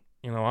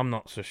 I'm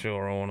not so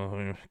sure I want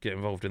to get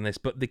involved in this,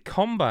 but the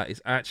combat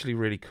is actually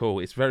really cool.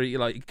 It's very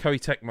like Koei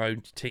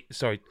Tecmo,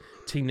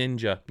 Team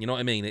Ninja. You know what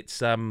I mean?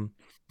 It's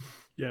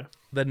yeah,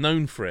 they're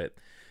known for it,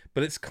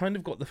 but it's kind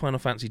of got the Final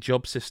Fantasy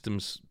job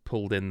systems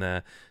pulled in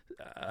there.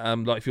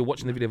 Like if you're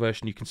watching the video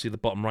version, you can see the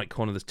bottom right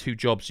corner. There's 2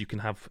 jobs you can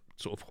have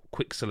sort of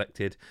quick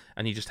selected,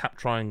 and you just tap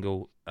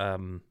triangle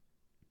to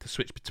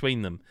switch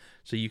between them.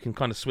 So you can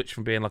kind of switch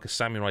from being like a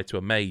samurai to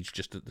a mage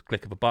just at the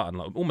click of a button,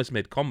 like almost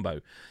mid combo,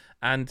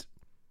 and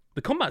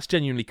the combat's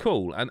genuinely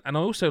cool, and I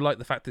also like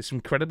the fact that it's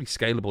incredibly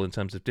scalable in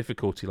terms of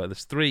difficulty. Like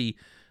there's 3,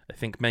 I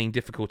think, main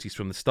difficulties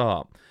from the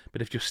start,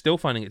 but if you're still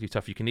finding it too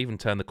tough, you can even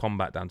turn the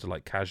combat down to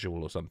like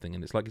casual or something,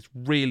 and it's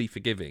really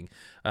forgiving.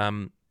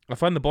 I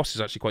find the bosses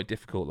actually quite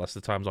difficult. That's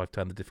the times I've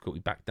turned the difficulty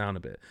back down a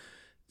bit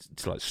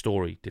to like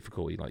story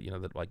difficulty,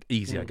 like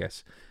easy, I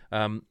guess.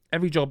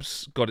 Every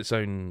job's got its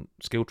own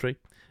skill tree,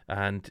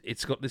 and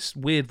it's got this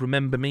weird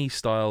Remember Me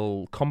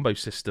style combo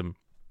system.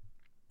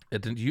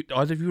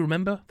 Either of you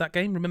remember that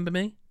game? Remember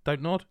Me?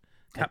 Don't nod.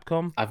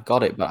 Capcom. I've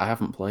got it, but I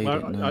haven't played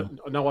it. No.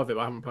 I know of it, but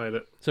I haven't played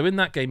it. So in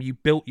that game, you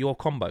built your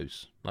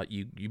combos. Like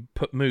you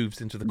put moves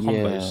into the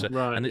combos,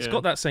 and it's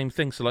got that same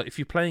thing. So like if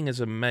you're playing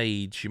as a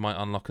mage, you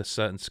might unlock a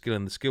certain skill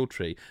in the skill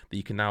tree that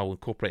you can now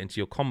incorporate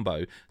into your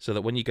combo. So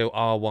that when you go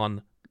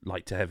R1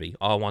 light to heavy,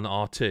 R1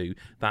 R2,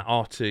 that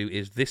R2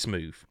 is this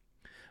move.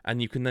 And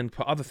you can then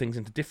put other things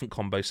into different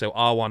combos. So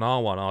R1,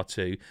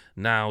 R2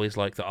 now is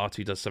like the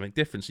R2 does something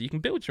different. So you can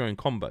build your own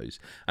combos.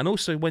 And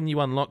also when you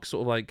unlock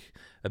sort of like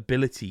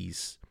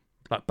abilities,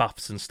 like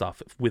buffs and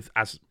stuff,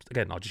 I'll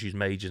just use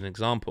mage as an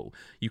example.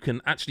 You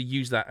can actually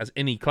use that as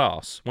any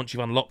class. Once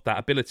you've unlocked that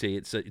ability,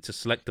 it's a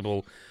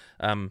selectable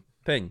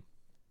thing.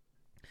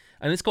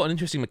 And it's got an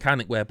interesting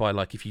mechanic whereby,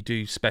 like, if you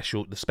do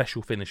the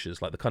special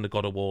finishes, like the kind of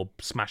God of War,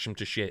 smash them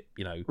to shit,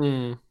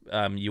 you'll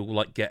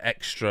like get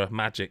extra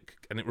magic,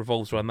 and it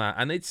revolves around that.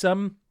 And it's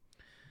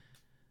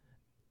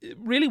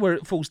really where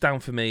it falls down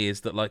for me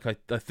is that, like, I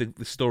think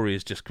the story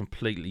is just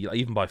completely,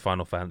 even by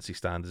Final Fantasy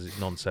standards, it's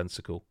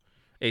nonsensical.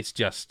 It's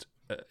just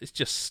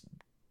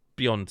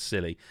beyond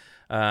silly.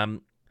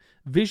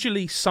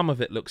 Visually, some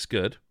of it looks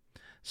good,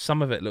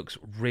 some of it looks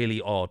really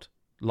odd,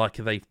 like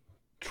they've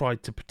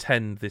tried to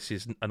pretend this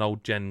is an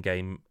old gen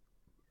game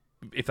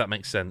if that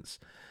makes sense.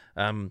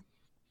 There's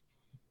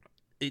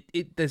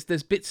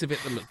bits of it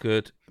that look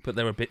good, but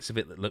there are bits of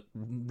it that look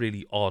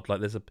really odd.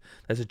 Like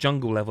there's a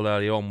jungle level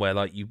early on where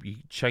like you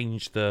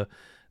change the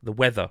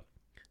weather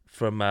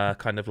from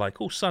kind of like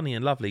sunny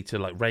and lovely to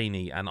like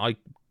rainy, and I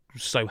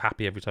was so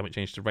happy every time it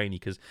changed to rainy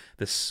because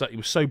it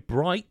was so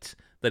bright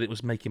that it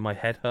was making my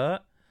head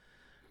hurt.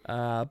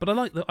 But I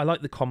like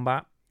the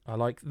combat. I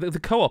like the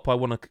co-op. I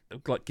want to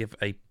like give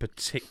a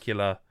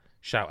particular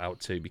shout out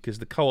to, because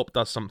the co-op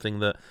does something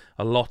that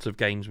a lot of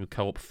games with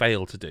co-op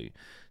fail to do.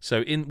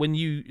 So when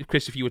you,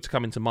 Chris, if you were to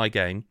come into my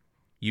game,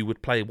 you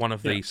would play one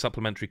of the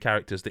supplementary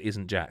characters that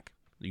isn't Jack.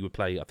 You would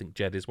play, I think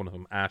Jed is one of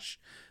them, Ash.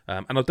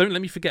 And don't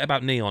let me forget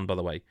about Neon, by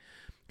the way,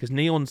 because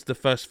Neon's the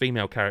first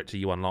female character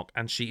you unlock,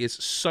 and she is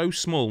so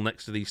small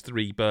next to these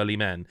three burly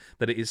men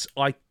that it is,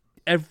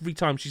 every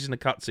time she's in a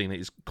cutscene, it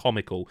is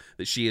comical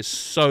that she is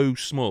so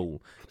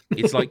small.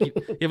 It's like, you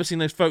ever seen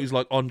those photos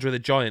like Andre the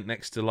Giant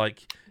next to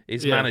like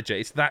his manager?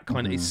 It's that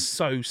kind of, it's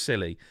so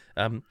silly,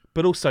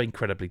 but also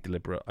incredibly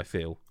deliberate, I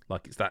feel.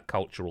 Like it's that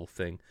cultural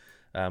thing.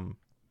 I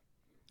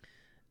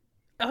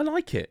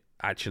like it,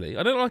 actually.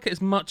 I don't like it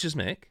as much as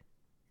Mick,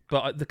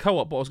 but the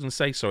co-op, what I was going to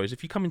say, sorry, is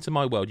if you come into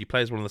my world, you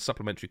play as one of the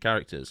supplementary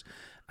characters,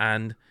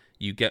 and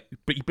you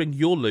bring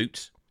your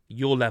loot,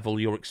 your level,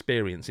 your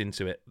experience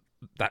into it,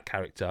 that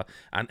character,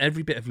 and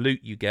every bit of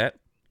loot you get,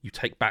 you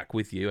take back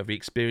with you, every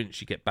experience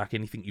you get back,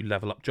 anything you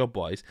level up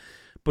job-wise.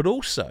 But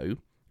also,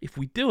 if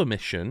we do a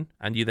mission,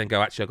 and you then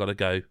go, actually, I've got to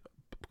go,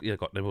 I've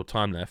got no more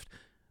time left,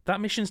 that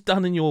mission's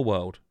done in your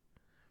world.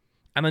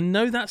 And I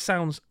know that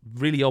sounds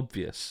really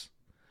obvious,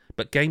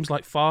 but games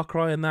like Far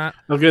Cry and that...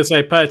 I was going to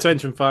say, pay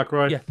attention, Far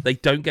Cry. Yeah, they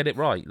don't get it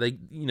right.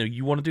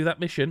 You want to do that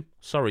mission?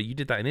 Sorry, you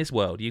did that in his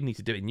world. You need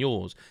to do it in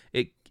yours.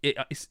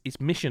 It's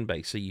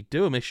mission-based, so you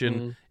do a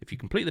mission. If you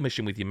complete the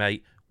mission with your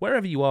mate,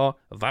 wherever you are,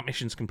 that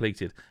mission's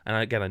completed. And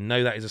again, I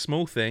know that is a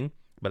small thing,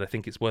 but I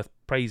think it's worth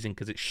praising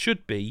because it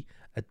should be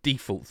a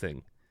default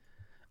thing.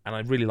 And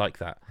I really like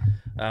that.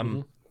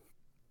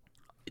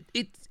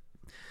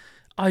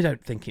 I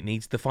don't think it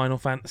needs the Final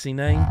Fantasy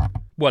name.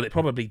 Well, it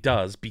probably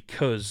does,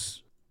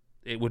 because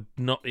it would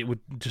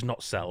just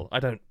not sell. I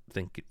don't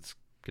think it's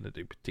going to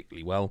do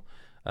particularly well.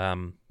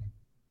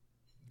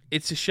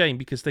 It's a shame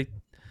because we're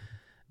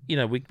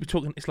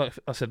talking. It's like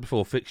I said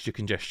before, fixture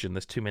congestion.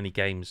 There's too many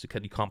games. You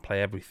can't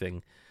play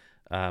everything.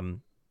 I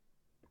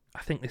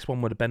think this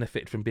one would have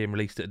benefited from being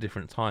released at a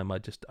different time.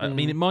 I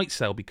mean, it might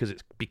sell because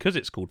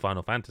it's called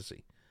Final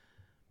Fantasy.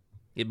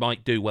 It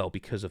might do well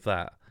because of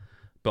that,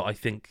 but I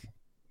think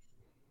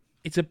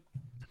it's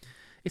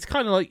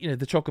kind of like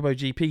the Chocobo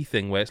GP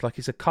thing, where it's like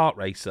it's a kart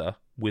racer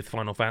with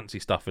Final Fantasy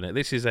stuff in it.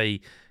 This is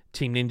a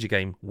Team Ninja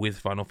game with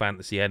Final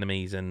Fantasy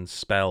enemies and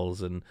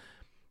spells, and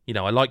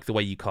I like the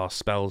way you cast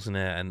spells in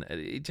it, and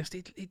it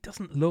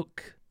doesn't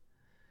look.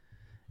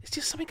 It's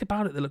just something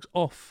about it that looks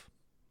off.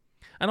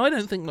 And I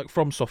don't think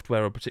From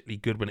Software are particularly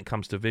good when it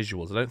comes to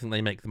visuals. I don't think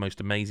they make the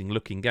most amazing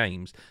looking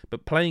games,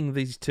 but playing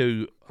these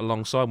two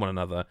alongside one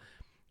another,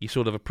 you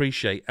sort of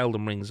appreciate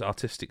Elden Ring's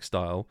artistic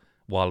style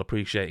while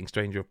appreciating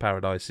Stranger of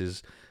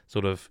Paradise's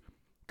sort of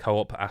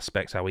co-op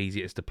aspects, how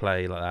easy it is to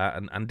play like that,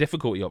 and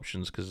difficulty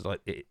options, because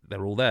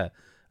they're all there.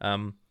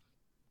 I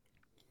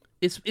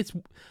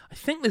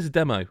think there's a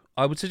demo.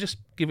 I would suggest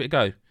give it a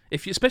go,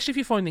 especially if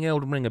you're finding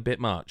Elden Ring a bit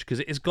much, because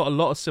it's got a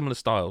lot of similar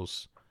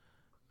styles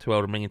to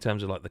Elden Ring in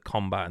terms of like the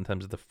combat, in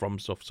terms of the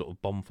FromSoft sort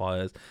of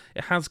bonfires.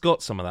 It has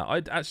got some of that.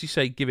 I'd actually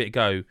say give it a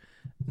go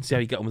and see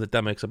how you get on with the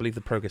demo, because I believe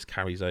the progress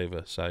carries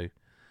over. So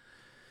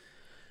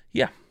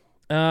yeah,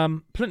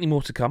 plenty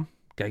more to come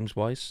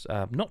games-wise.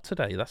 Not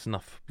today, that's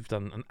enough. We've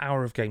done an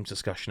hour of games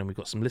discussion and we've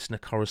got some listener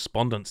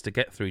correspondence to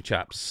get through,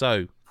 chaps.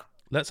 So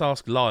let's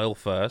ask Lyle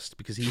first,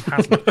 because he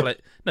hasn't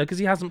played. No, because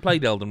he hasn't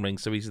played Elden Ring,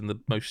 so he's in the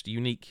most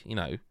unique,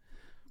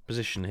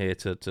 position here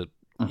to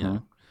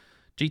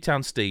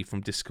G-Town Steve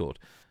from Discord.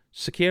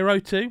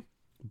 Sekiro 2,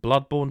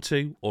 Bloodborne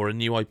 2, or a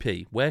new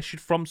IP? Where should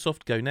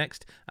FromSoft go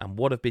next, and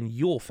what have been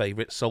your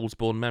favourite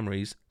Soulsborne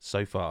memories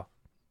so far?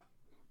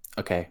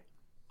 Okay,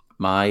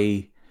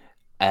 my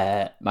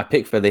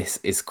pick for this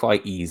is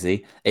quite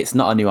easy. It's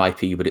not a new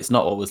IP, but it's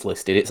not what was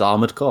listed. It's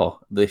Armored Core.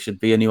 There should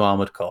be a new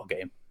Armored Core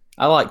game.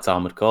 I liked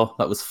Armored Core.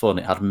 That was fun.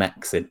 It had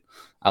mechs in.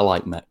 I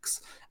like mechs.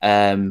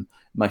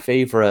 My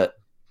favourite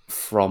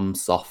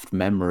FromSoft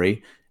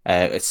memory,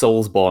 a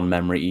Soulsborne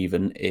memory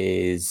even,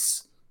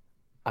 is,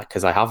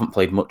 because I haven't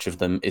played much of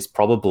them, is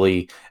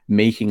probably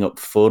making up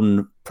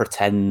fun,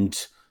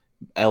 pretend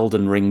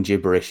Elden Ring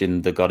gibberish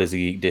in the God Is a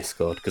Geek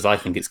Discord, because I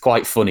think it's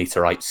quite funny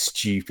to write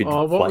stupid,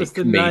 what was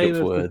the name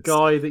of words. The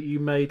guy that you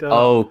made up?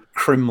 Oh,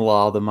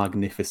 Krimlar the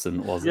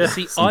Magnificent, was it?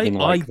 See,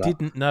 I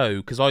didn't know,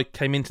 because I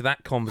came into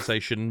that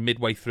conversation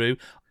midway through.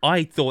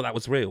 I thought that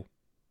was real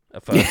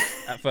at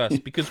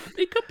first, because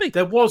it could be.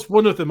 There was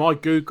one of them I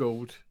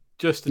googled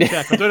just to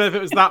check. I don't know if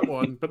it was that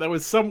one, but there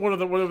was one of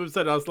them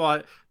said, I was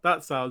like,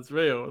 that sounds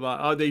real. Like,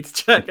 I need to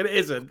check, and it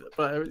isn't.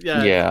 But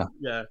yeah.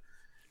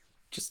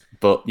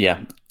 But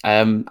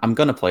I'm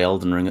gonna play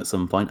Elden Ring at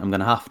some point. I'm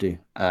gonna have to.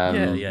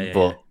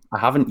 But I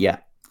haven't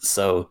yet.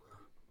 So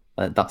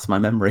That's my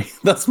memory.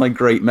 That's my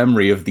great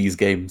memory of these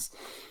games.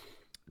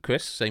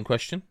 Chris, same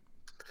question.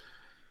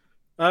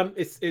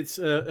 It's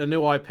a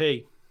new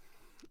IP.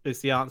 Is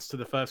the answer to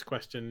the first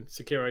question.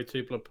 Sekiro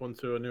 2, Bloodborne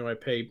 2, a new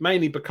IP.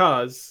 Mainly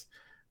because,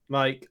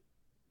 like,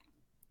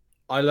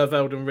 I love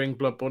Elden Ring,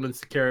 Bloodborne, and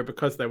Sekiro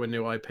because they were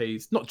new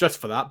IPs. Not just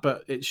for that,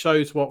 but it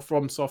shows what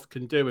FromSoft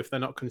can do if they're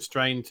not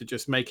constrained to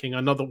just making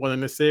another one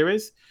in a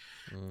series.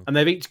 And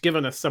they've each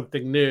given us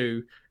something new.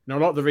 You know,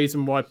 a lot of the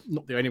reason why,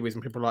 not the only reason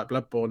people like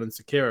Bloodborne and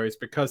Sekiro, is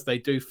because they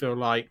do feel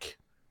like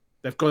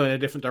they've gone in a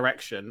different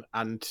direction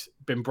and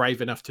been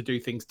brave enough to do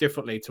things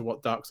differently to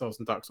what Dark Souls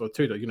and Dark Souls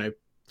 2 do. You know,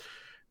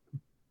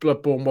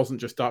 Bloodborne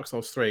wasn't just Dark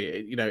Souls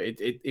 3.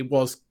 It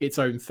was its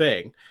own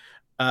thing.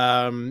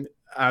 And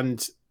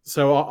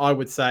so I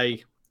would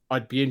say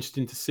I'd be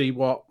interested to see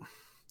what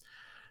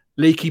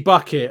Leaky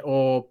Bucket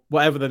or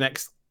whatever the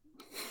next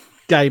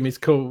game is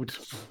called.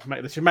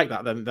 They should make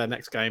that their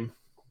next game.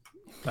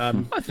 I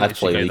think I'd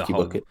play Leaky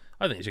Bucket.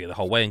 I think they should go the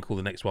whole way and call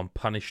the next one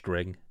Punished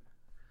Ring.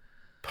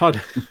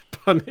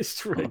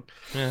 Punished Ring.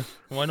 Yeah,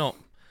 why not?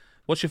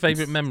 What's your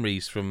favourite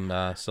memories from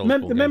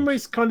Soulsborne The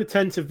memories kind of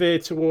tend to veer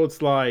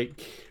towards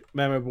like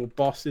memorable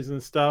bosses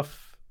and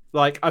stuff.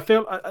 Like I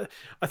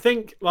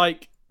think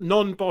like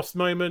non-boss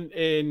moment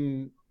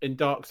in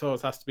Dark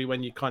Souls has to be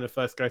when you kind of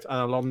first go to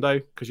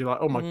Analondo, because you're like,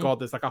 oh my god,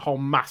 there's like a whole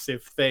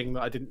massive thing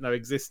that I didn't know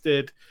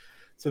existed.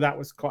 So that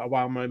was quite a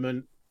wow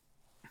moment.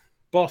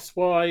 Boss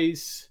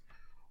wise,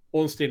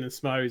 Ornstein and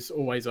Smough is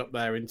always up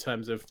there in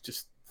terms of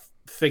just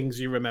things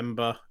you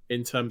remember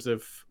in terms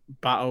of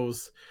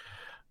battles.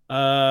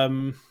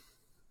 Yeah,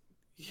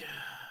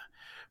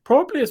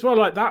 probably as well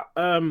like that.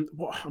 I'm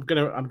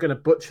gonna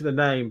butcher the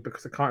name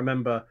because I can't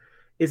remember.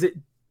 Is it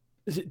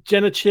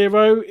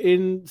Genichiro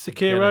in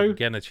Sekiro?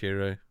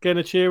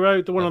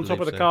 Genichiro, the one on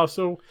top of the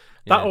castle.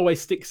 Yeah. That always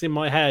sticks in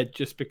my head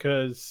just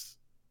because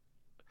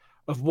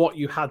of what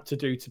you had to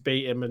do to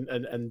beat him,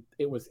 and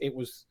it was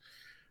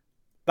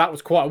that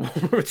was quite a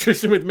warm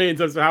attrition with me in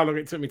terms of how long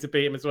it took me to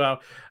beat him as well.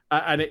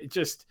 And it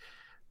just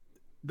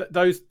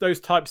those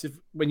types of,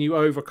 when you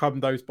overcome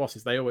those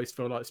bosses, they always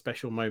feel like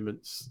special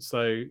moments.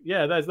 So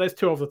yeah, there's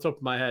two off the top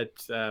of my head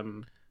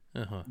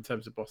in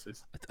terms of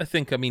bosses. I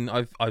think, I mean,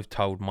 I've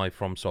told my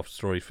FromSoft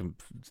story from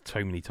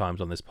so many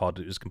times on this pod.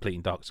 It was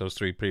completing Dark Souls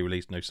 3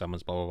 pre-release, no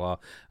summons, blah blah blah,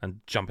 and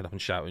jumping up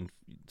and shouting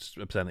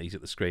obscenities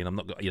at the screen. I'm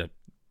not, you know,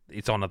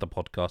 it's on other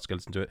podcasts. Go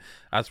listen to it.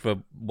 As for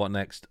what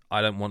next,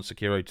 I don't want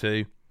Sekiro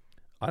 2.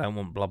 I don't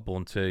want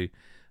Bloodborne 2.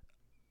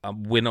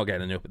 We're not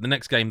getting a new. The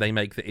next game they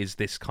make that is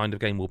this kind of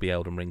game will be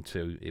Elden Ring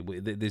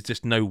 2. There's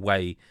just no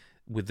way,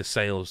 with the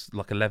sales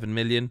like 11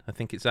 million, I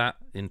think it's at,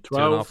 in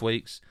 2.5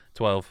 weeks,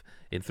 12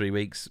 in 3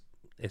 weeks.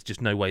 It's just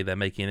no way they're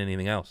making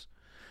anything else.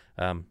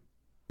 But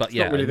it's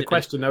yeah, not really the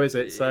question though, is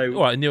it? So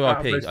all right, a new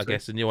IP, I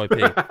guess, a new IP.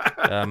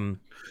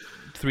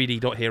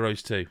 3D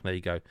Heroes 2. There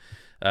you go.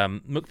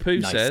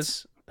 McPoo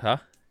says, "Huh?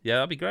 Yeah,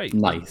 that'd be great.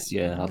 Nice.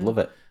 Yeah, I'd love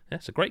it. Yeah,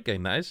 it's a great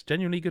game, that is.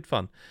 Genuinely good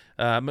fun."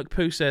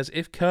 McPoo says,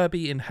 if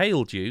Kirby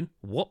inhaled you,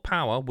 what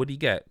power would he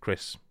get,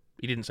 Chris?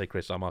 He didn't say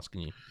Chris, I'm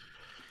asking you.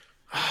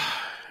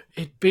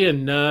 It'd be a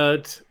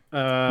nerd.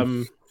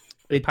 The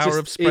power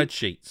of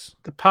spreadsheets.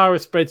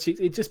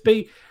 It'd just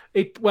be...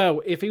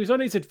 Well, if he was on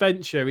his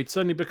adventure, he'd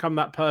suddenly become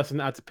that person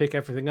that had to pick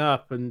everything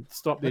up and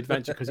stop the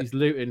adventure because he's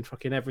looting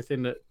fucking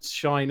everything that's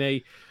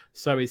shiny.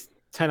 So his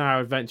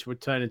 10-hour adventure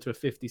would turn into a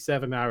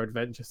 57-hour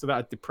adventure. So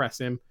that'd depress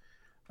him.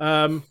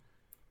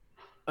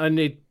 And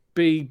he'd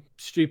be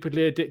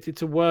stupidly addicted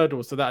to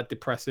Wordle, so that'd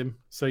depress him.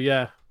 So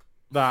yeah,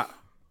 that.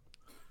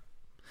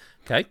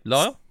 Okay,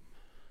 Lyle?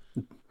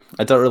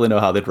 I don't really know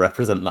how they'd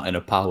represent that in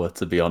a power,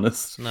 to be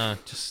honest. No,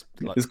 just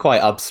like... It's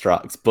quite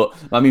abstract, but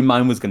I mean,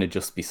 mine was going to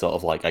just be sort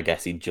of like, I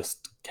guess he'd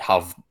just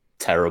have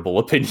terrible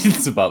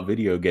opinions about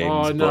video games.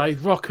 Oh no,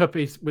 he'd rock up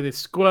with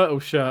his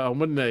Squirtle shirt on,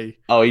 wouldn't he?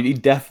 Oh,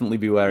 he'd definitely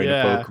be wearing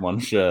a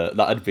Pokemon shirt.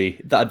 That'd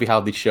be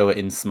how they'd show it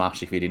in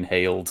Smash if he'd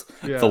inhaled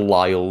the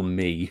Lyle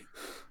me.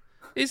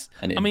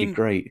 And it'd be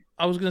great.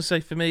 I was going to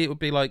say, for me, it would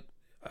be like,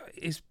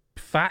 is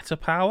fat a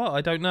power? I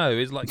don't know.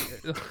 It's like,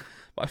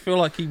 I feel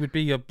like he would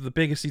be the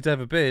biggest he's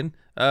ever been.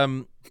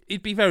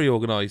 He'd be very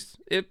organised.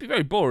 It'd be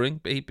very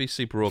boring, but he'd be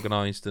super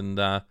organised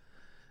and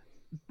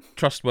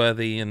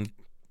trustworthy and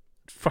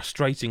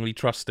frustratingly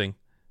trusting.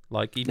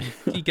 Like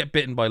he'd get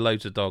bitten by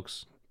loads of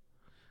dogs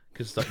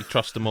because like, you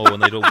trust them all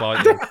and they'd all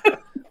bite him.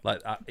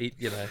 Like he'd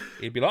be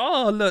like,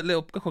 oh look,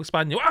 little cocker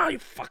spaniel, you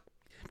fuck.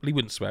 Well, he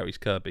wouldn't swear, he's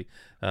Kirby.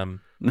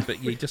 But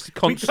he just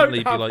constantly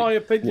we don't have be like, high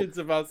opinions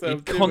of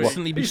ourselves. He'd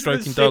constantly be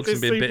stroking dogs and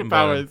being bitten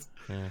by them.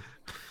 Yeah.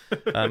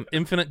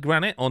 Infinite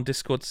Granite on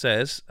Discord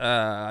says,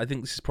 I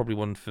think this is probably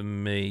one for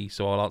me,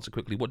 so I'll answer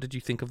quickly. What did you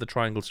think of the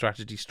triangle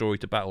strategy story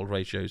to battle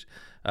ratios?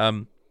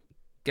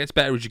 Gets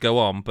better as you go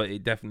on, but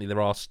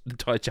there are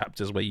entire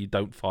chapters where you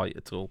don't fight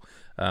at all.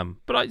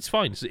 But it's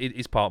fine.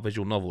 It's part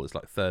visual novel. It's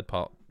like third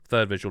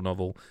visual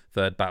novel,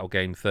 third battle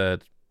game,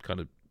 third kind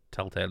of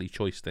telltale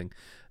choice thing.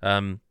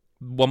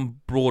 One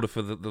broader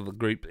for the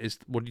group is,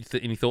 what do you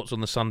any thoughts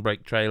on the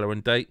Sunbreak trailer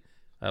and date?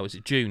 Was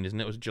it June,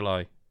 isn't it? Or was it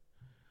July?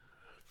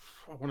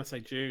 I want to say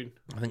June.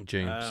 I think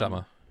June,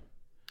 summer.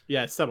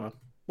 Yeah, summer.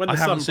 When the I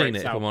haven't sun seen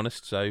breaks it, out. if I'm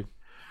honest. So,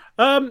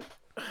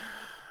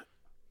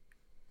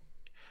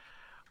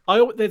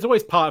 there's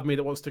always part of me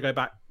that wants to go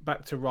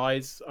back to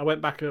Rise. I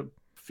went back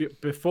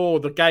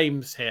before the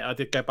games hit. I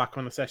did go back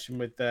on a session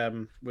with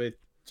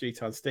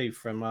Gita and Steve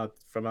from our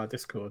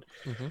Discord.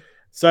 Mm-hmm.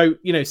 So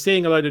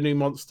seeing a load of new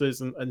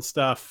monsters and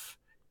stuff,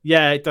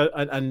 yeah, it does,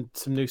 and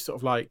some new sort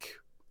of like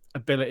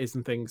abilities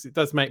and things. It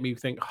does make me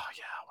think, oh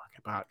yeah, I want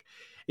to go back.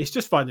 It's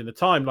just finding the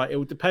time. Like, it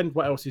will depend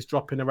what else is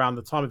dropping around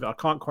the time of it. I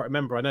can't quite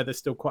remember. I know there's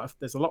still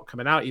there's a lot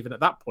coming out even at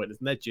that point,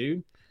 isn't there?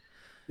 June,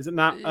 isn't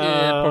that?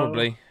 Yeah,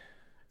 probably.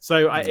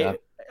 So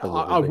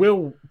I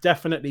will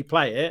definitely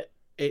play it.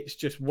 It's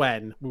just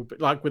when,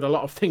 like with a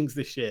lot of things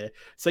this year.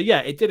 So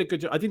yeah, it did a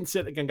good job. I didn't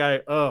sit there and go,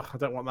 oh, I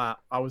don't want that.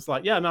 I was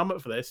like, yeah, no, I'm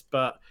up for this,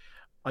 but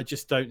I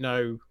just don't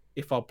know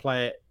if I'll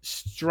play it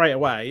straight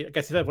away. I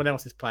guess if everyone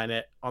else is playing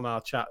it on our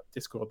chat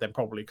Discord, then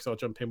probably, because I'll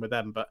jump in with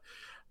them. But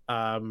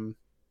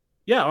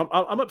yeah,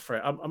 I'm up for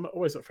it. I'm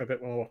always up for a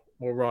bit more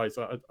Rise.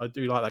 I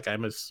do like that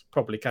game, as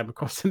probably came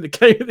across in the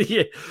Game of the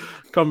Year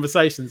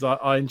conversations.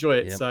 I enjoy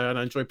it. Yep. So, and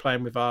I enjoy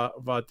playing with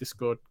our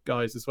Discord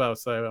guys as well.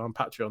 So on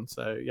Patreon.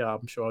 So yeah,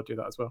 I'm sure I'll do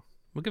that as well.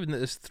 Well, given that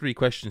there's 3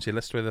 questions here,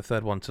 let's throw the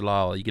third one to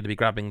Lyle. Are you going to be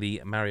grabbing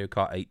the Mario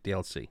Kart 8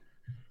 DLC?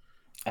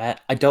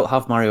 I don't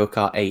have Mario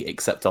Kart 8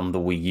 except on the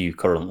Wii U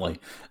currently,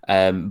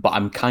 but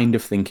I'm kind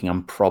of thinking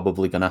I'm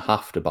probably going to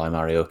have to buy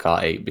Mario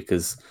Kart 8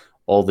 because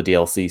all the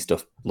DLC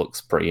stuff looks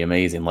pretty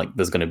amazing. Like,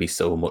 there's going to be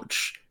so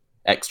much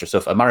extra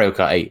stuff. And Mario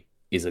Kart 8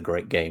 is a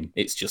great game.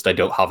 It's just I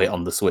don't have it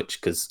on the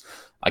Switch because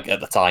at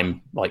the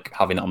time, like,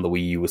 having it on the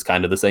Wii U was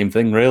kind of the same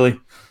thing, really.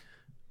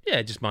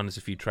 Yeah, just minus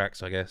a few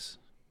tracks, I guess.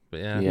 But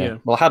yeah.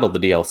 Well, I had all the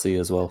DLC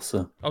as well,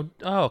 so.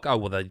 Oh,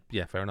 well,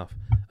 yeah, fair enough.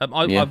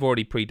 I've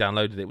already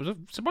pre-downloaded it. It was a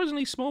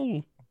surprisingly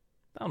small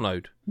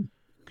download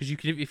because you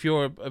could, if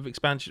you're of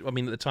expansion. I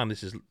mean, at the time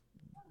this is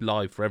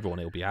live for everyone,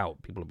 it'll be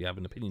out. People will be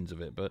having opinions of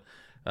it, but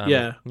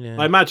yeah.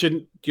 I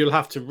imagine you'll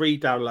have to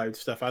re-download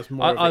stuff as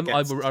more.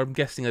 I'm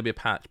guessing there'll be a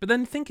patch, but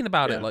then thinking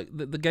about it, like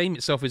the game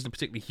itself isn't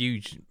particularly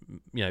huge,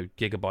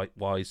 gigabyte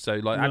wise. So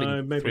like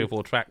adding 3 or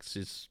 4 tracks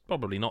is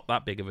probably not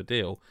that big of a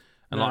deal.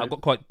 And like, I've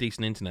got quite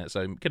decent internet,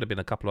 so it could have been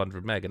a couple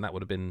 100 meg, and that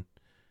would have been,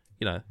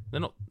 they're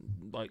not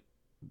like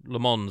Le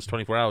Mans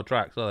 24-hour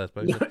tracks, are they? I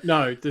suppose.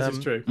 No, this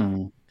is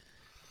true.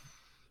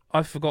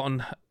 I've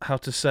forgotten how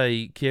to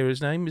say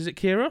Kira's name. Is it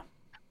Kira?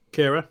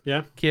 Kira,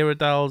 yeah. Kira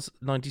Dals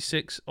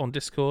 96 on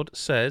Discord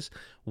says,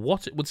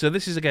 "What?" So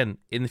this is again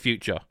in the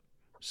future.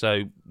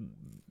 So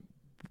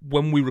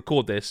when we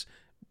record this,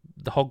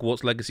 the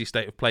Hogwarts Legacy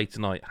State of Play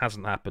tonight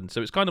hasn't happened.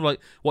 So it's kind of like,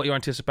 what are your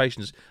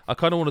anticipations? I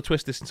kind of want to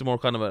twist this into more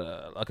kind of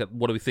a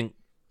what do we think?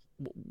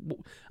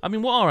 I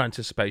mean, what are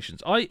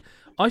anticipations? I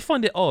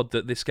find it odd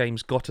that this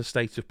game's got a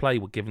State of Play,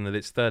 given that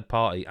it's third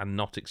party and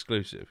not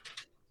exclusive.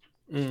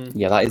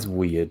 Yeah, that is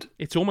weird.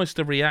 It's almost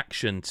a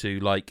reaction to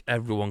like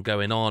everyone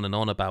going on and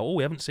on about,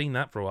 we haven't seen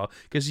that for a while.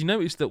 Because you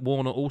notice that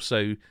Warner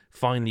also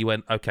finally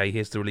went, okay,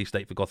 here's the release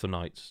date for Gotham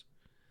Knights.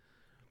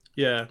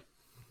 Yeah.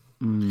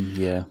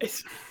 Yeah.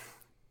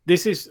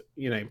 This is.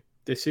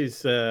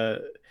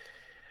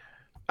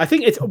 I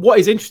think it's what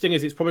is interesting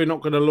is it's probably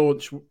not going to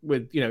launch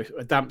with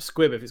a damp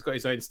squib if it's got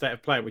its own State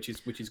of Play, which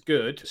is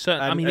good. So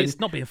I mean, it's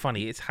not being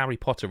funny. It's Harry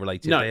Potter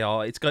related.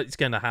 No. It's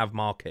going to have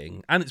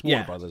marketing, and it's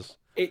Warner Brothers.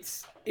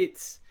 It's.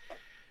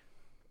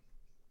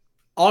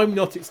 I'm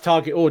not its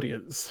target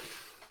audience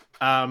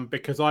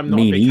because I'm not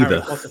a big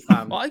Harry Potter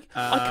fan. I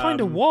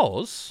kind of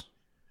was.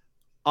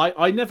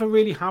 I never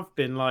really have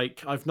been.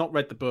 Like, I've not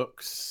read the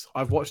books.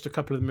 I've watched a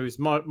couple of the movies.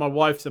 My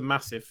wife's a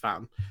massive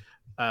fan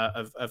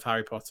of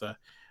Harry Potter,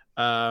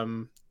 but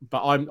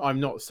I'm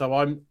not. So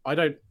I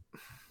don't.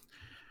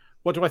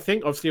 What do I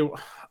think? Obviously,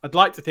 I'd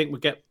like to think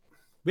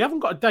we haven't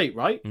got a date,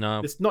 right?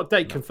 No, it's not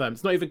date confirmed.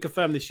 It's not even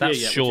confirmed this year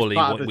yet. Surely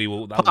what we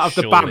will. Part of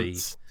the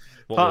bants.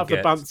 Part of the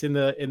bants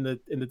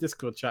in the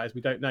Discord chat is we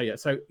don't know yet.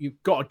 So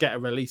you've got to get a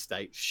release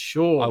date.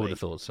 Surely, I would have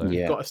thought so.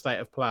 You've got a State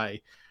of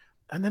Play.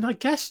 And then I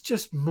guess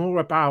just more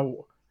about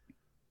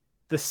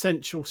the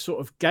central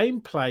sort of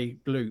gameplay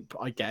loop,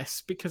 I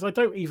guess, because I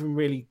don't even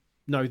really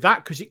know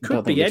that, because it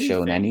could be anything.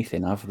 Shown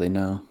anything, have they?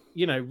 No.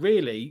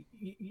 Really,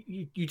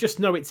 you just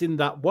know it's in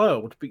that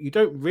world, but you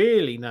don't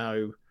really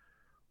know.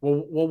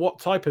 Well, what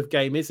type of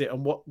game is it,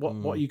 and what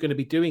are you going to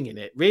be doing in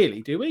it?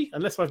 Really, do we?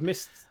 Unless I've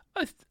missed.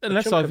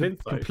 Unless I've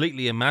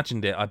completely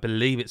imagined it, I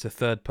believe it's a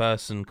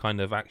third-person kind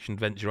of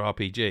action-adventure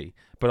RPG.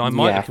 But I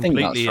might have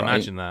completely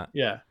imagined that.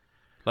 Yeah.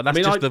 Like, that's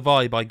just the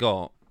vibe I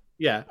got.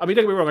 Yeah, I mean,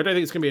 don't get me wrong, I don't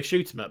think it's going to be a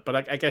shoot 'em up,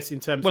 but I guess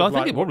in terms of... I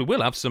think it probably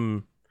will have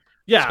some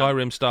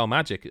Skyrim-style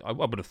magic, I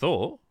would have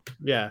thought.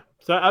 Yeah,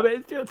 so I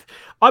mean,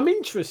 I'm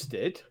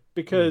interested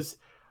because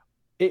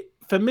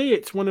for me,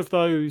 it's one of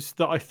those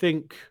that I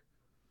think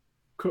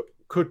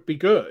could be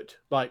good.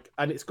 Like,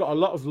 and it's got a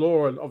lot of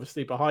lore and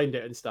obviously behind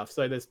it and stuff,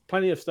 so there's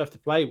plenty of stuff to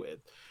play with.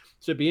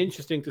 So it'd be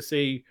interesting to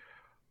see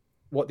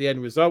what the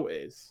end result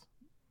is.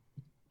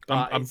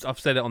 I've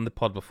said it on the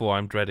pod before.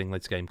 I'm dreading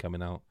this game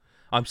coming out.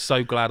 I'm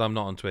so glad I'm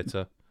not on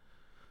Twitter.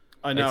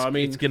 I know.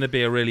 It's going to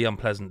be a really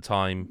unpleasant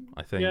time,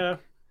 I think. Yeah.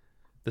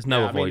 There's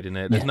no avoiding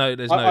it. There's no.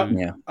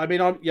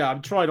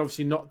 I'm trying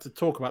obviously not to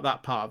talk about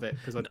that part of it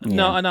because I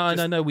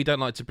know. We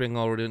don't like to bring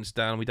our audience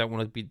down. We don't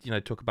want to be,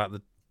 talk about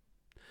the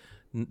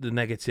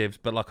negatives.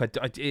 But like,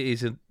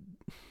 it's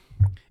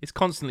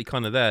constantly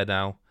kind of there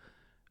now.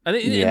 And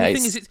the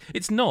thing is,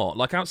 it's not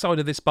like outside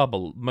of this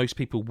bubble. Most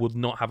people would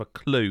not have a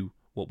clue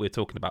what we're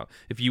talking about.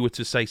 If you were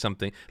to say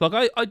something like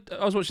I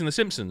was watching The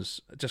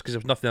Simpsons just because there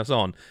was nothing else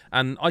on,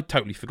 and I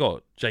totally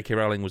forgot J.K.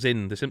 Rowling was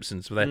in The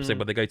Simpsons for the episode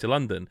where they go to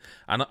London,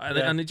 and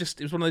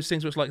it was one of those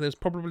things where it's like there's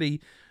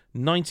probably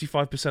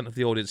 95% of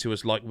the audience who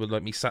was like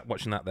me sat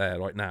watching that there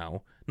right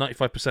now.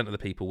 95% of the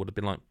people would have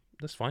been like,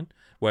 that's fine.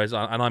 Whereas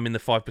I'm in the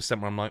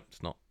 5% where I'm like,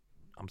 it's not.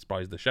 I'm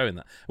surprised they're showing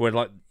that. Where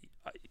like.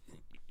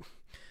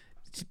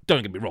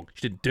 Don't get me wrong,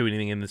 she didn't do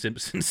anything in The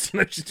Simpsons.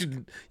 She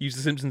didn't use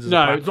The Simpsons as a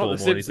platform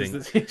or anything.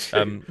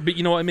 But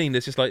you know what I mean?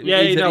 It's just like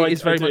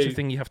it's very much a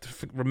thing you have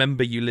to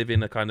remember. You live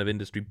in a kind of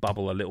industry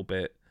bubble a little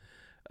bit.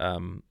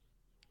 But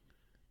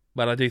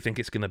I do think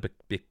it's going to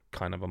be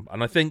kind of,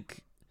 and I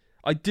think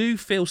I do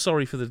feel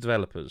sorry for the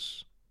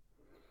developers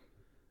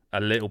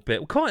a little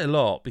bit, quite a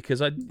lot,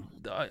 because I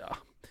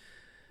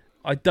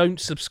don't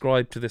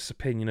subscribe to this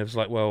opinion of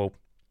like, well,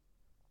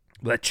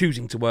 they're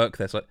choosing to work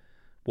there. It's like,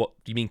 what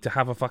do you mean to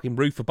have a fucking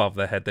roof above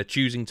their head? They're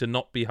choosing to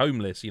not be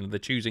homeless. They're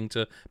choosing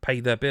to pay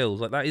their bills.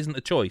 Like, that isn't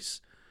a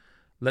choice.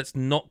 Let's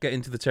not get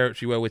into the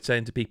territory where we're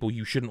saying to people,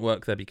 you shouldn't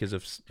work there because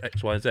of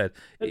X, Y, and Z.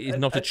 It is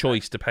not a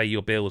choice to pay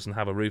your bills and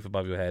have a roof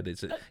above your head.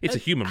 It's a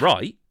human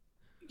right.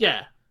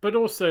 Yeah, but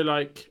also,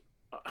 like,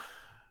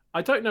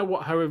 I don't know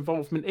what her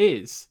involvement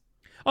is.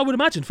 I would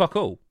imagine fuck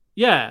all.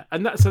 Yeah,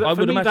 and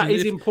for me, that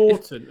is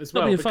important as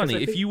well. Not being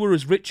funny, if you were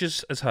as rich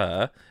as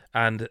her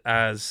and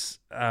as...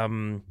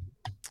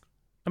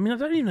 I mean, I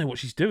don't even know what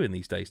she's doing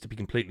these days, to be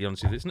completely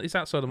honest with you. It's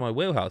outside of my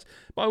wheelhouse.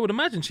 But I would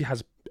imagine she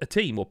has a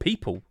team or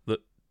people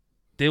that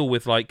deal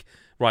with, like,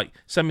 right,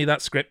 send me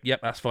that script. Yep,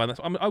 that's fine.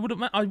 I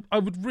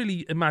would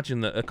really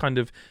imagine that a kind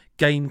of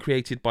game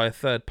created by a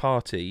third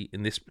party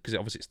in this, because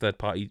obviously it's third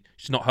party.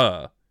 She's not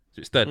her, so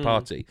it's third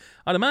party.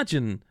 I'd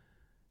imagine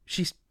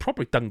she's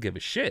probably doesn't give a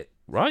shit,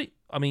 right?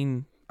 I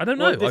mean, I don't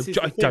know. I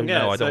don't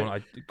know. I don't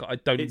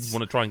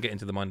want to try and get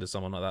into the mind of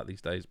someone like that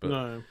these days. But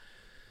no.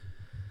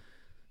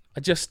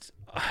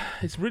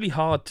 It's really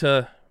hard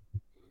to.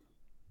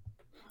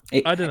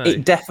 I don't know.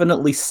 It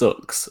definitely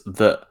sucks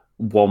that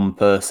one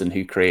person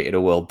who created a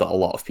world that a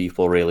lot of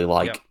people really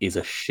like is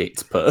a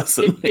shit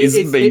person. It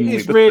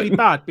is really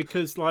bad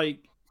because, like,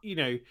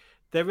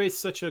 there is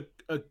such a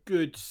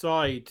good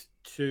side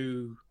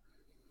to,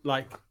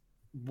 like,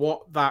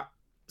 what that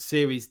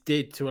series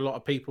did to a lot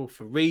of people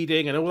for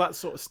reading and all that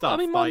sort of stuff. I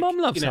mean, my mum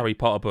loves Harry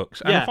Potter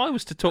books, and if I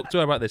was to talk to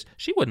her about this,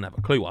 she wouldn't have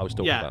a clue what I was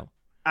talking about.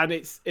 And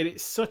it's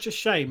such a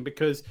shame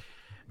because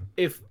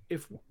if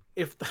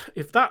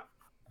that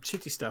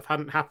shitty stuff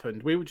hadn't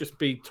happened, we would just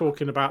be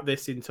talking about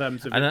this in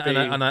terms of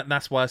and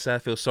that's why I say I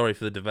feel sorry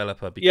for the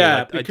developer,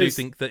 because I do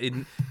think that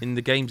in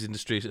the games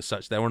industry as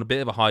such, they're on a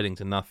bit of a hiding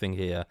to nothing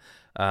here.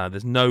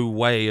 There's no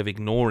way of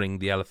ignoring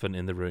the elephant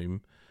in the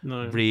room.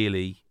 No,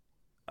 really.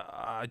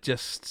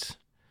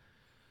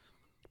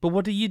 But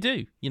what do you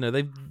do?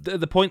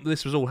 The point that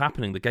this was all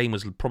happening, the game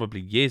was probably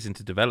years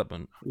into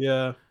development.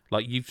 Yeah.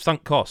 Like, you've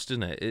sunk cost,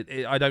 isn't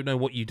it? I don't know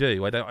what you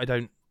do. I don't.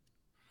 I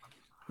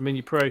mean,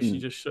 you pray she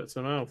just shuts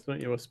her mouth, don't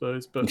you? I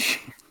suppose, but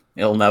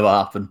it'll never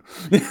happen.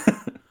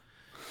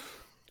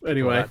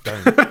 Anyway,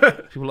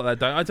 people like that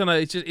don't. I don't know.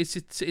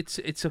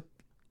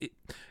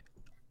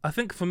 I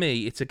think for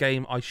me, it's a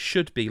game I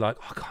should be like,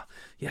 oh God,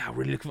 yeah, I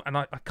really look for, and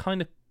I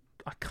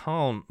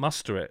can't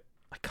muster it.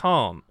 I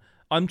can't.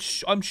 I'm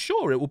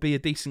sure it will be a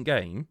decent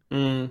game,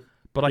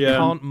 but I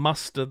can't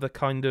muster the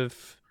kind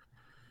of.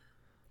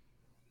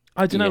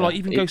 I don't know, like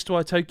even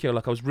Ghostwire Tokyo.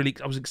 Like I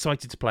was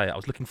excited to play it. I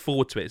was looking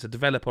forward to it. It's a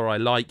developer I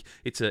like.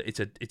 It's a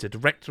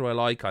director I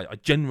like. I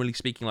generally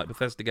speaking like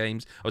Bethesda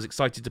games. I was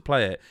excited to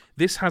play it.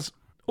 This has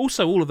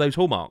also all of those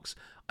hallmarks.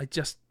 I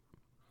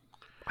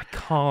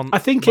can't. I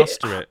think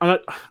muster it.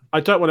 I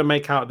don't want to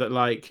make out that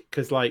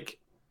because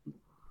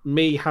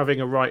me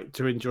having a right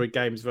to enjoy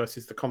games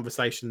versus the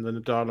conversation and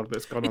the dialogue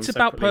that's gone on. It's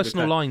about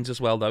personal lines as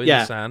well, though. In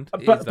the sand,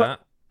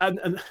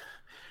 and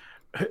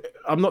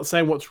I'm not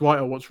saying what's right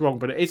or what's wrong,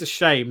 but it is a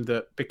shame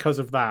that because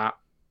of that,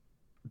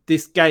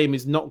 this game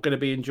is not going to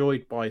be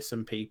enjoyed by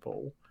some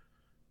people.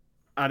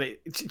 And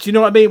do you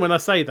know what I mean when I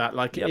say that?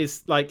 Like, it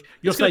is like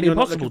you're saying it's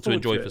impossible to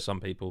enjoy for some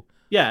people.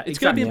 Yeah, it's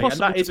going to be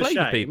impossible to play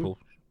for people.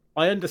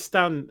 I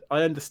understand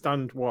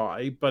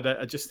why, but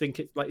I just think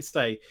it, like you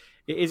say,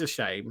 it is a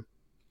shame.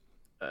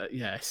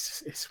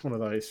 It's one of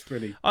those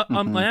really. I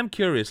am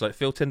curious. Like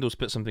Phil Tyndall's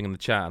put something in the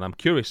chat, and I'm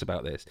curious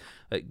about this.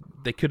 Like,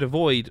 they could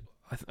avoid.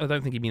 I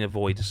don't think you mean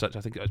avoid as such.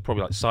 I think it's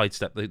probably like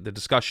sidestep the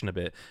discussion a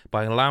bit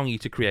by allowing you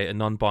to create a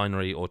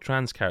non-binary or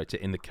trans character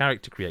in the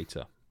character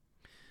creator.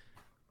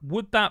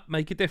 Would that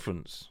make a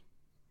difference?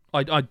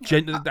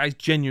 That is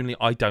genuinely,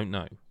 I don't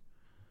know.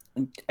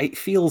 It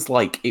feels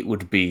like it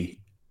would be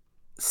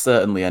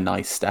certainly a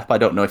nice step. I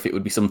don't know if it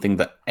would be something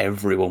that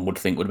everyone would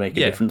think would make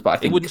a difference, but I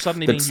think it wouldn't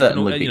suddenly there'd mean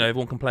certainly be...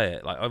 everyone can play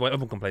it. Like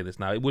everyone can play this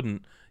now. It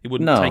wouldn't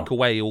No. take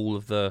away all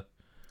of the...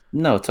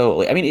 No,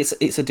 totally. I mean,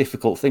 it's a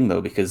difficult thing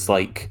though, because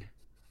like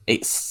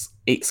it's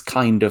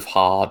kind of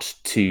hard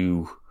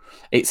to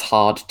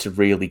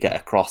really get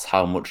across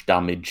how much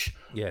damage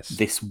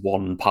this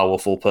one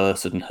powerful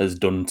person has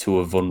done to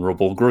a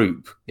vulnerable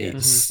group.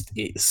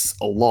 It's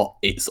a lot.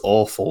 It's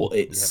awful.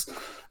 It's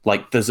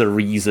like there's a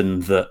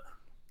reason that,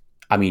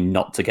 I mean,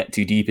 not to get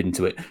too deep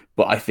into it,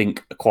 but I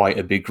think quite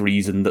a big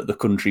reason that the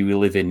country we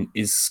live in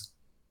is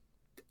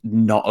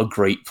not a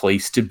great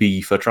place to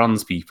be for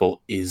trans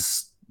people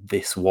is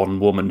this one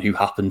woman who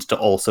happens to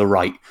also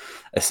write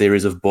a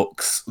series of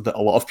books that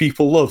a lot of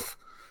people love.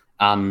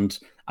 And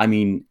I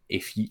mean,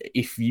 if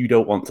you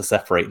don't want to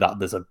separate that,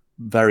 there's a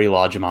very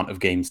large amount of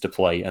games to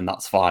play, and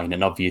that's fine.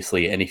 And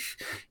obviously, and if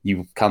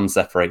you can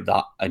separate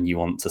that and you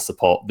want to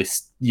support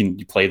this,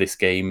 you play this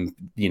game,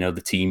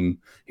 the team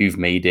who've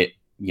made it,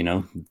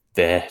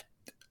 their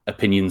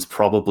opinions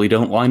probably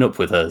don't line up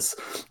with hers,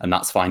 and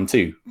that's fine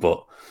too.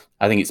 But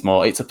I think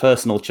it's a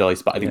personal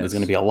choice, but I think there's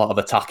going to be a lot of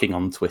attacking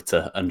on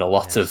Twitter and a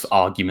lot of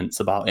arguments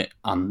about it,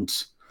 and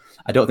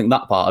I don't think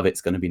that part of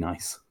it's going to be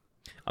nice.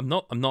 I'm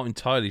not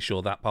entirely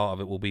sure that part of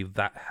it will be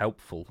that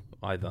helpful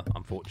either,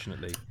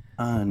 unfortunately.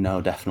 No,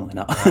 definitely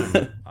not.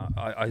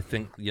 I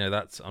think,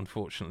 that's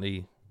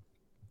unfortunately,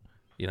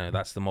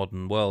 that's the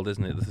modern world,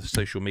 isn't it? The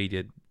social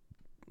media,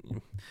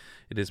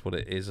 it is what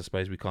it is. I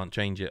suppose we can't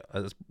change it.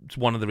 It's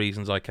one of the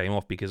reasons I came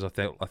off, because I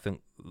think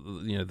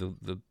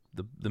the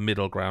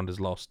middle ground is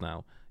lost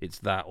now. It's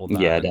that or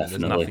that. Yeah, and definitely.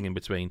 There's nothing in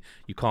between.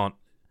 You can't.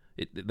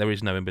 There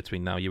is no in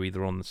between now. You're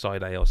either on the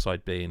side A or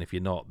side B, and if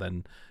you're not,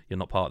 then you're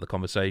not part of the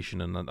conversation.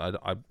 And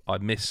I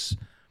miss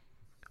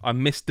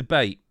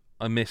debate.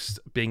 I miss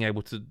being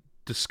able to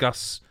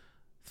discuss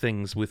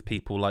things with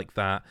people like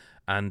that.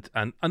 And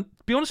to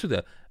be honest with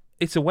you,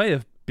 it's a way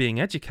of being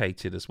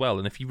educated as well.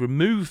 And if you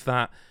remove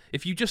that,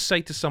 if you just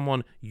say to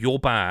someone you're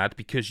bad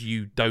because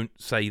you don't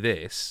say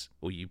this,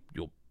 or you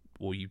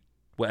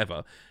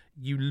whatever,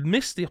 you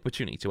miss the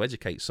opportunity to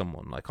educate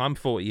someone. Like, I'm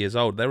 40 years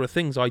old. There are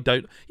things I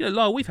don't...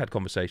 Lyle, we've had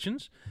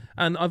conversations,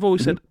 and I've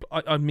always said,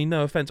 I mean,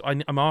 no offence,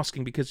 I'm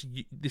asking because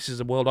this is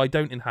a world I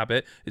don't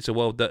inhabit. It's a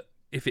world that,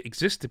 if it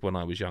existed when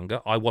I was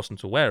younger, I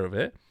wasn't aware of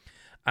it.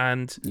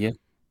 And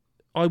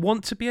I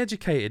want to be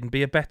educated and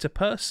be a better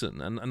person.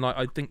 And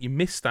I think you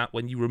miss that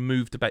when you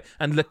remove debate.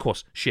 And, of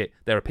course,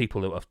 there are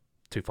people who are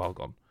too far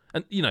gone.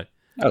 And,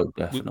 Oh,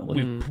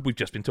 definitely. We've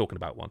just been talking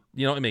about one.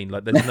 You know what I mean?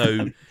 Like,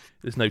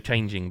 there's no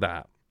changing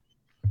that.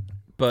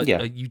 But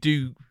you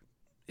do.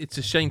 It's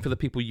a shame for the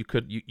people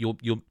people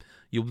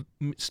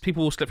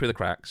will slip through the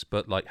cracks.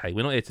 But like, hey,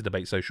 we're not here to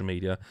debate social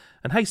media.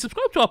 And hey,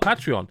 subscribe to our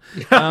Patreon.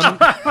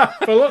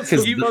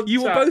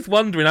 You were both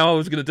wondering how I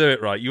was going to do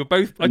it, right? You were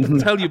both. I can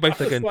tell you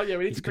both again.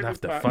 He's going to have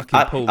to fucking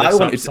pull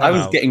this up. I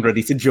was getting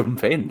ready to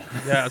jump in.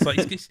 Yeah, it's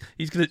like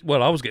he's going to.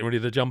 Well, I was getting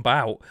ready to jump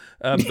out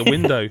the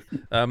window.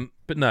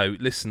 But no,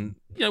 listen.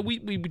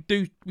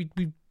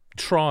 We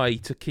try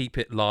to keep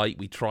it light.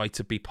 We try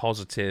to be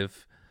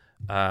positive.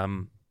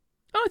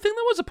 I think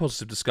there was a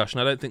positive discussion.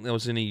 I don't think there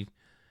was any.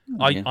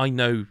 I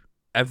know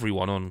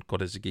everyone on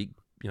God is a Geek.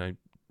 Like,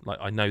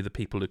 I know the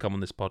people who come on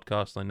this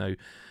podcast. I know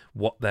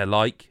what they're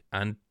like,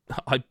 and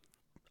I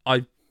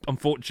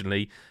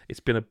unfortunately, it's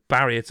been a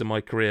barrier to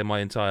my career my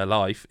entire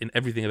life in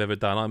everything I've ever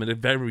done. I'm a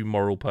very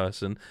moral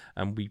person,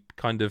 and we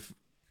kind of.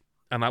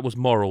 And that was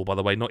moral, by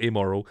the way, not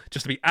immoral.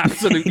 Just to be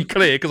absolutely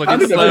clear, because I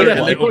did slur it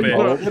a little bit.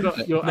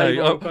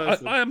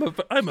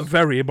 I'm a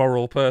very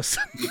immoral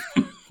person.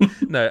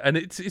 No, and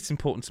it's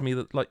important to me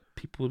that, like,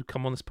 people who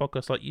come on this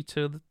podcast, like you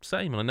two, are the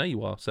same, and I know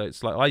you are. So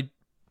it's like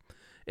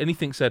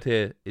anything said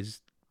here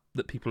is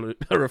that people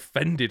are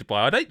offended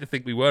by. I'd hate to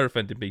think we were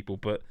offending people,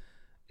 but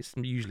it's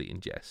usually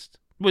in jest.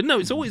 Well, no,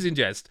 it's always in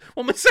jest.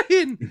 What am I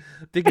saying?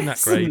 Digging that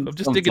grave. I'm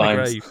just digging a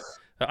grave.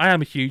 I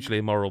am a hugely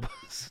immoral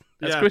person,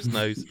 as Chris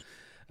knows.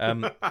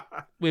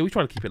 We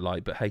try to keep it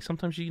light, but hey,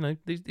 sometimes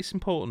it's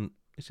important.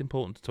 It's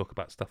important to talk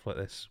about stuff like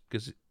this,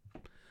 because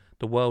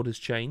the world has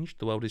changed.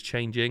 The world is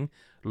changing.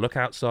 Look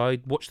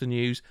outside. Watch the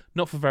news.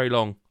 Not for very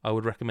long. I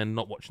would recommend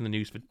not watching the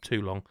news for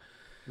too long,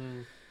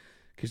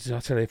 because I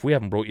tell you, if we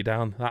haven't brought you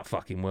down, that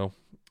fucking will.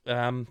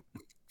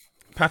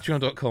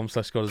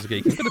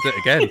 Patreon.com/GodIsAGeek. I'm going to do it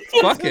again.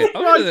 Fuck it.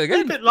 I'm going to do it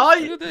again. Keep it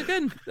light. I'm going to do it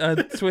again.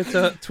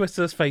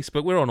 Twitter,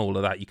 Facebook. We're on all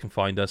of that. You can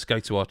find us. Go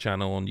to our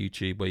channel on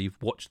YouTube where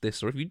you've watched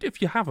this, or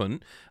if you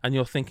haven't, and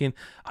you're thinking,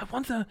 I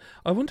wonder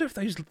if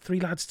those three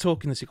lads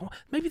talking this.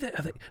 Maybe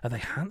are they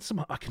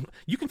handsome?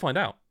 You can find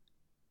out.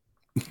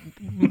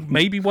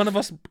 Maybe one of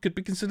us could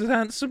be considered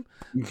handsome.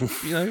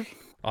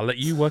 I'll let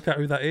you work out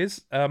who that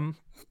is.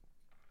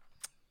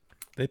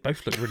 They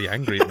both look really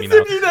angry at me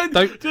now.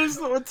 Don't just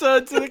sort of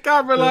turn to the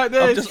camera like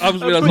this. I've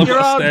got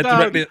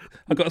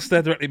to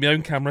stare directly at my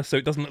own camera, so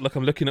it doesn't look like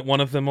I'm looking at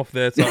one of them off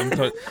there. So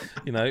that's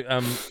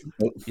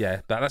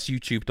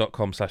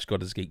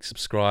YouTube.com/GodIsGeek.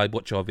 Subscribe,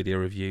 watch our video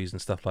reviews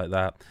and stuff like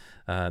that.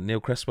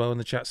 Neil Cresswell in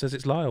the chat says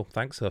it's Lyle.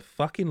 Thanks a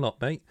fucking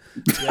lot, mate.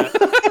 Yeah.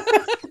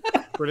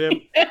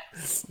 Brilliant.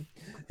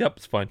 Yep,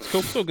 it's fine.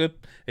 Cool, it's all good.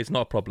 It's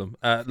not a problem.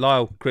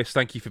 Lyle, Chris,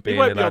 thank you for being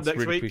won't here, be on lads. next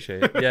Really week.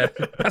 appreciate it.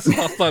 Yeah, that's the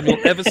last time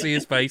you'll ever see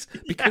his face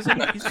because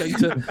he's going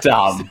to.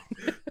 Damn.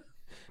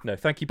 No,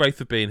 thank you both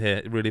for being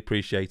here. Really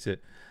appreciate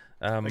it.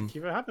 Thank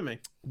you for having me.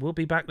 We'll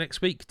be back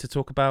next week to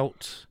talk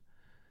about.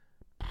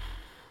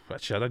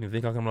 Actually, I don't even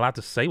think I'm allowed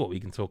to say what we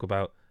can talk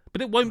about.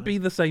 But it won't be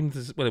the same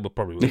as... Well, it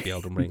probably will be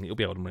Elden Ring. It'll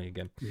be Elden Ring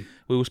again. We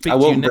will speak to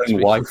you next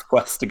week. I won't bring Wife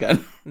Quest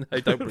again. No,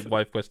 don't bring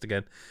Wife Quest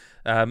again.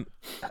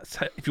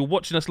 If you're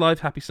watching us live,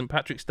 happy St.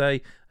 Patrick's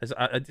Day. Is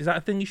that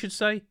a thing you should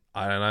say?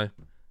 I don't know.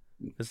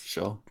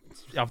 Sure.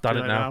 I've done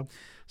it now.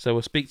 So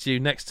we'll speak to you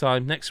next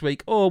time, next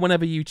week, or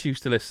whenever you choose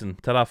to listen.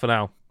 Ta-ra for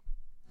now.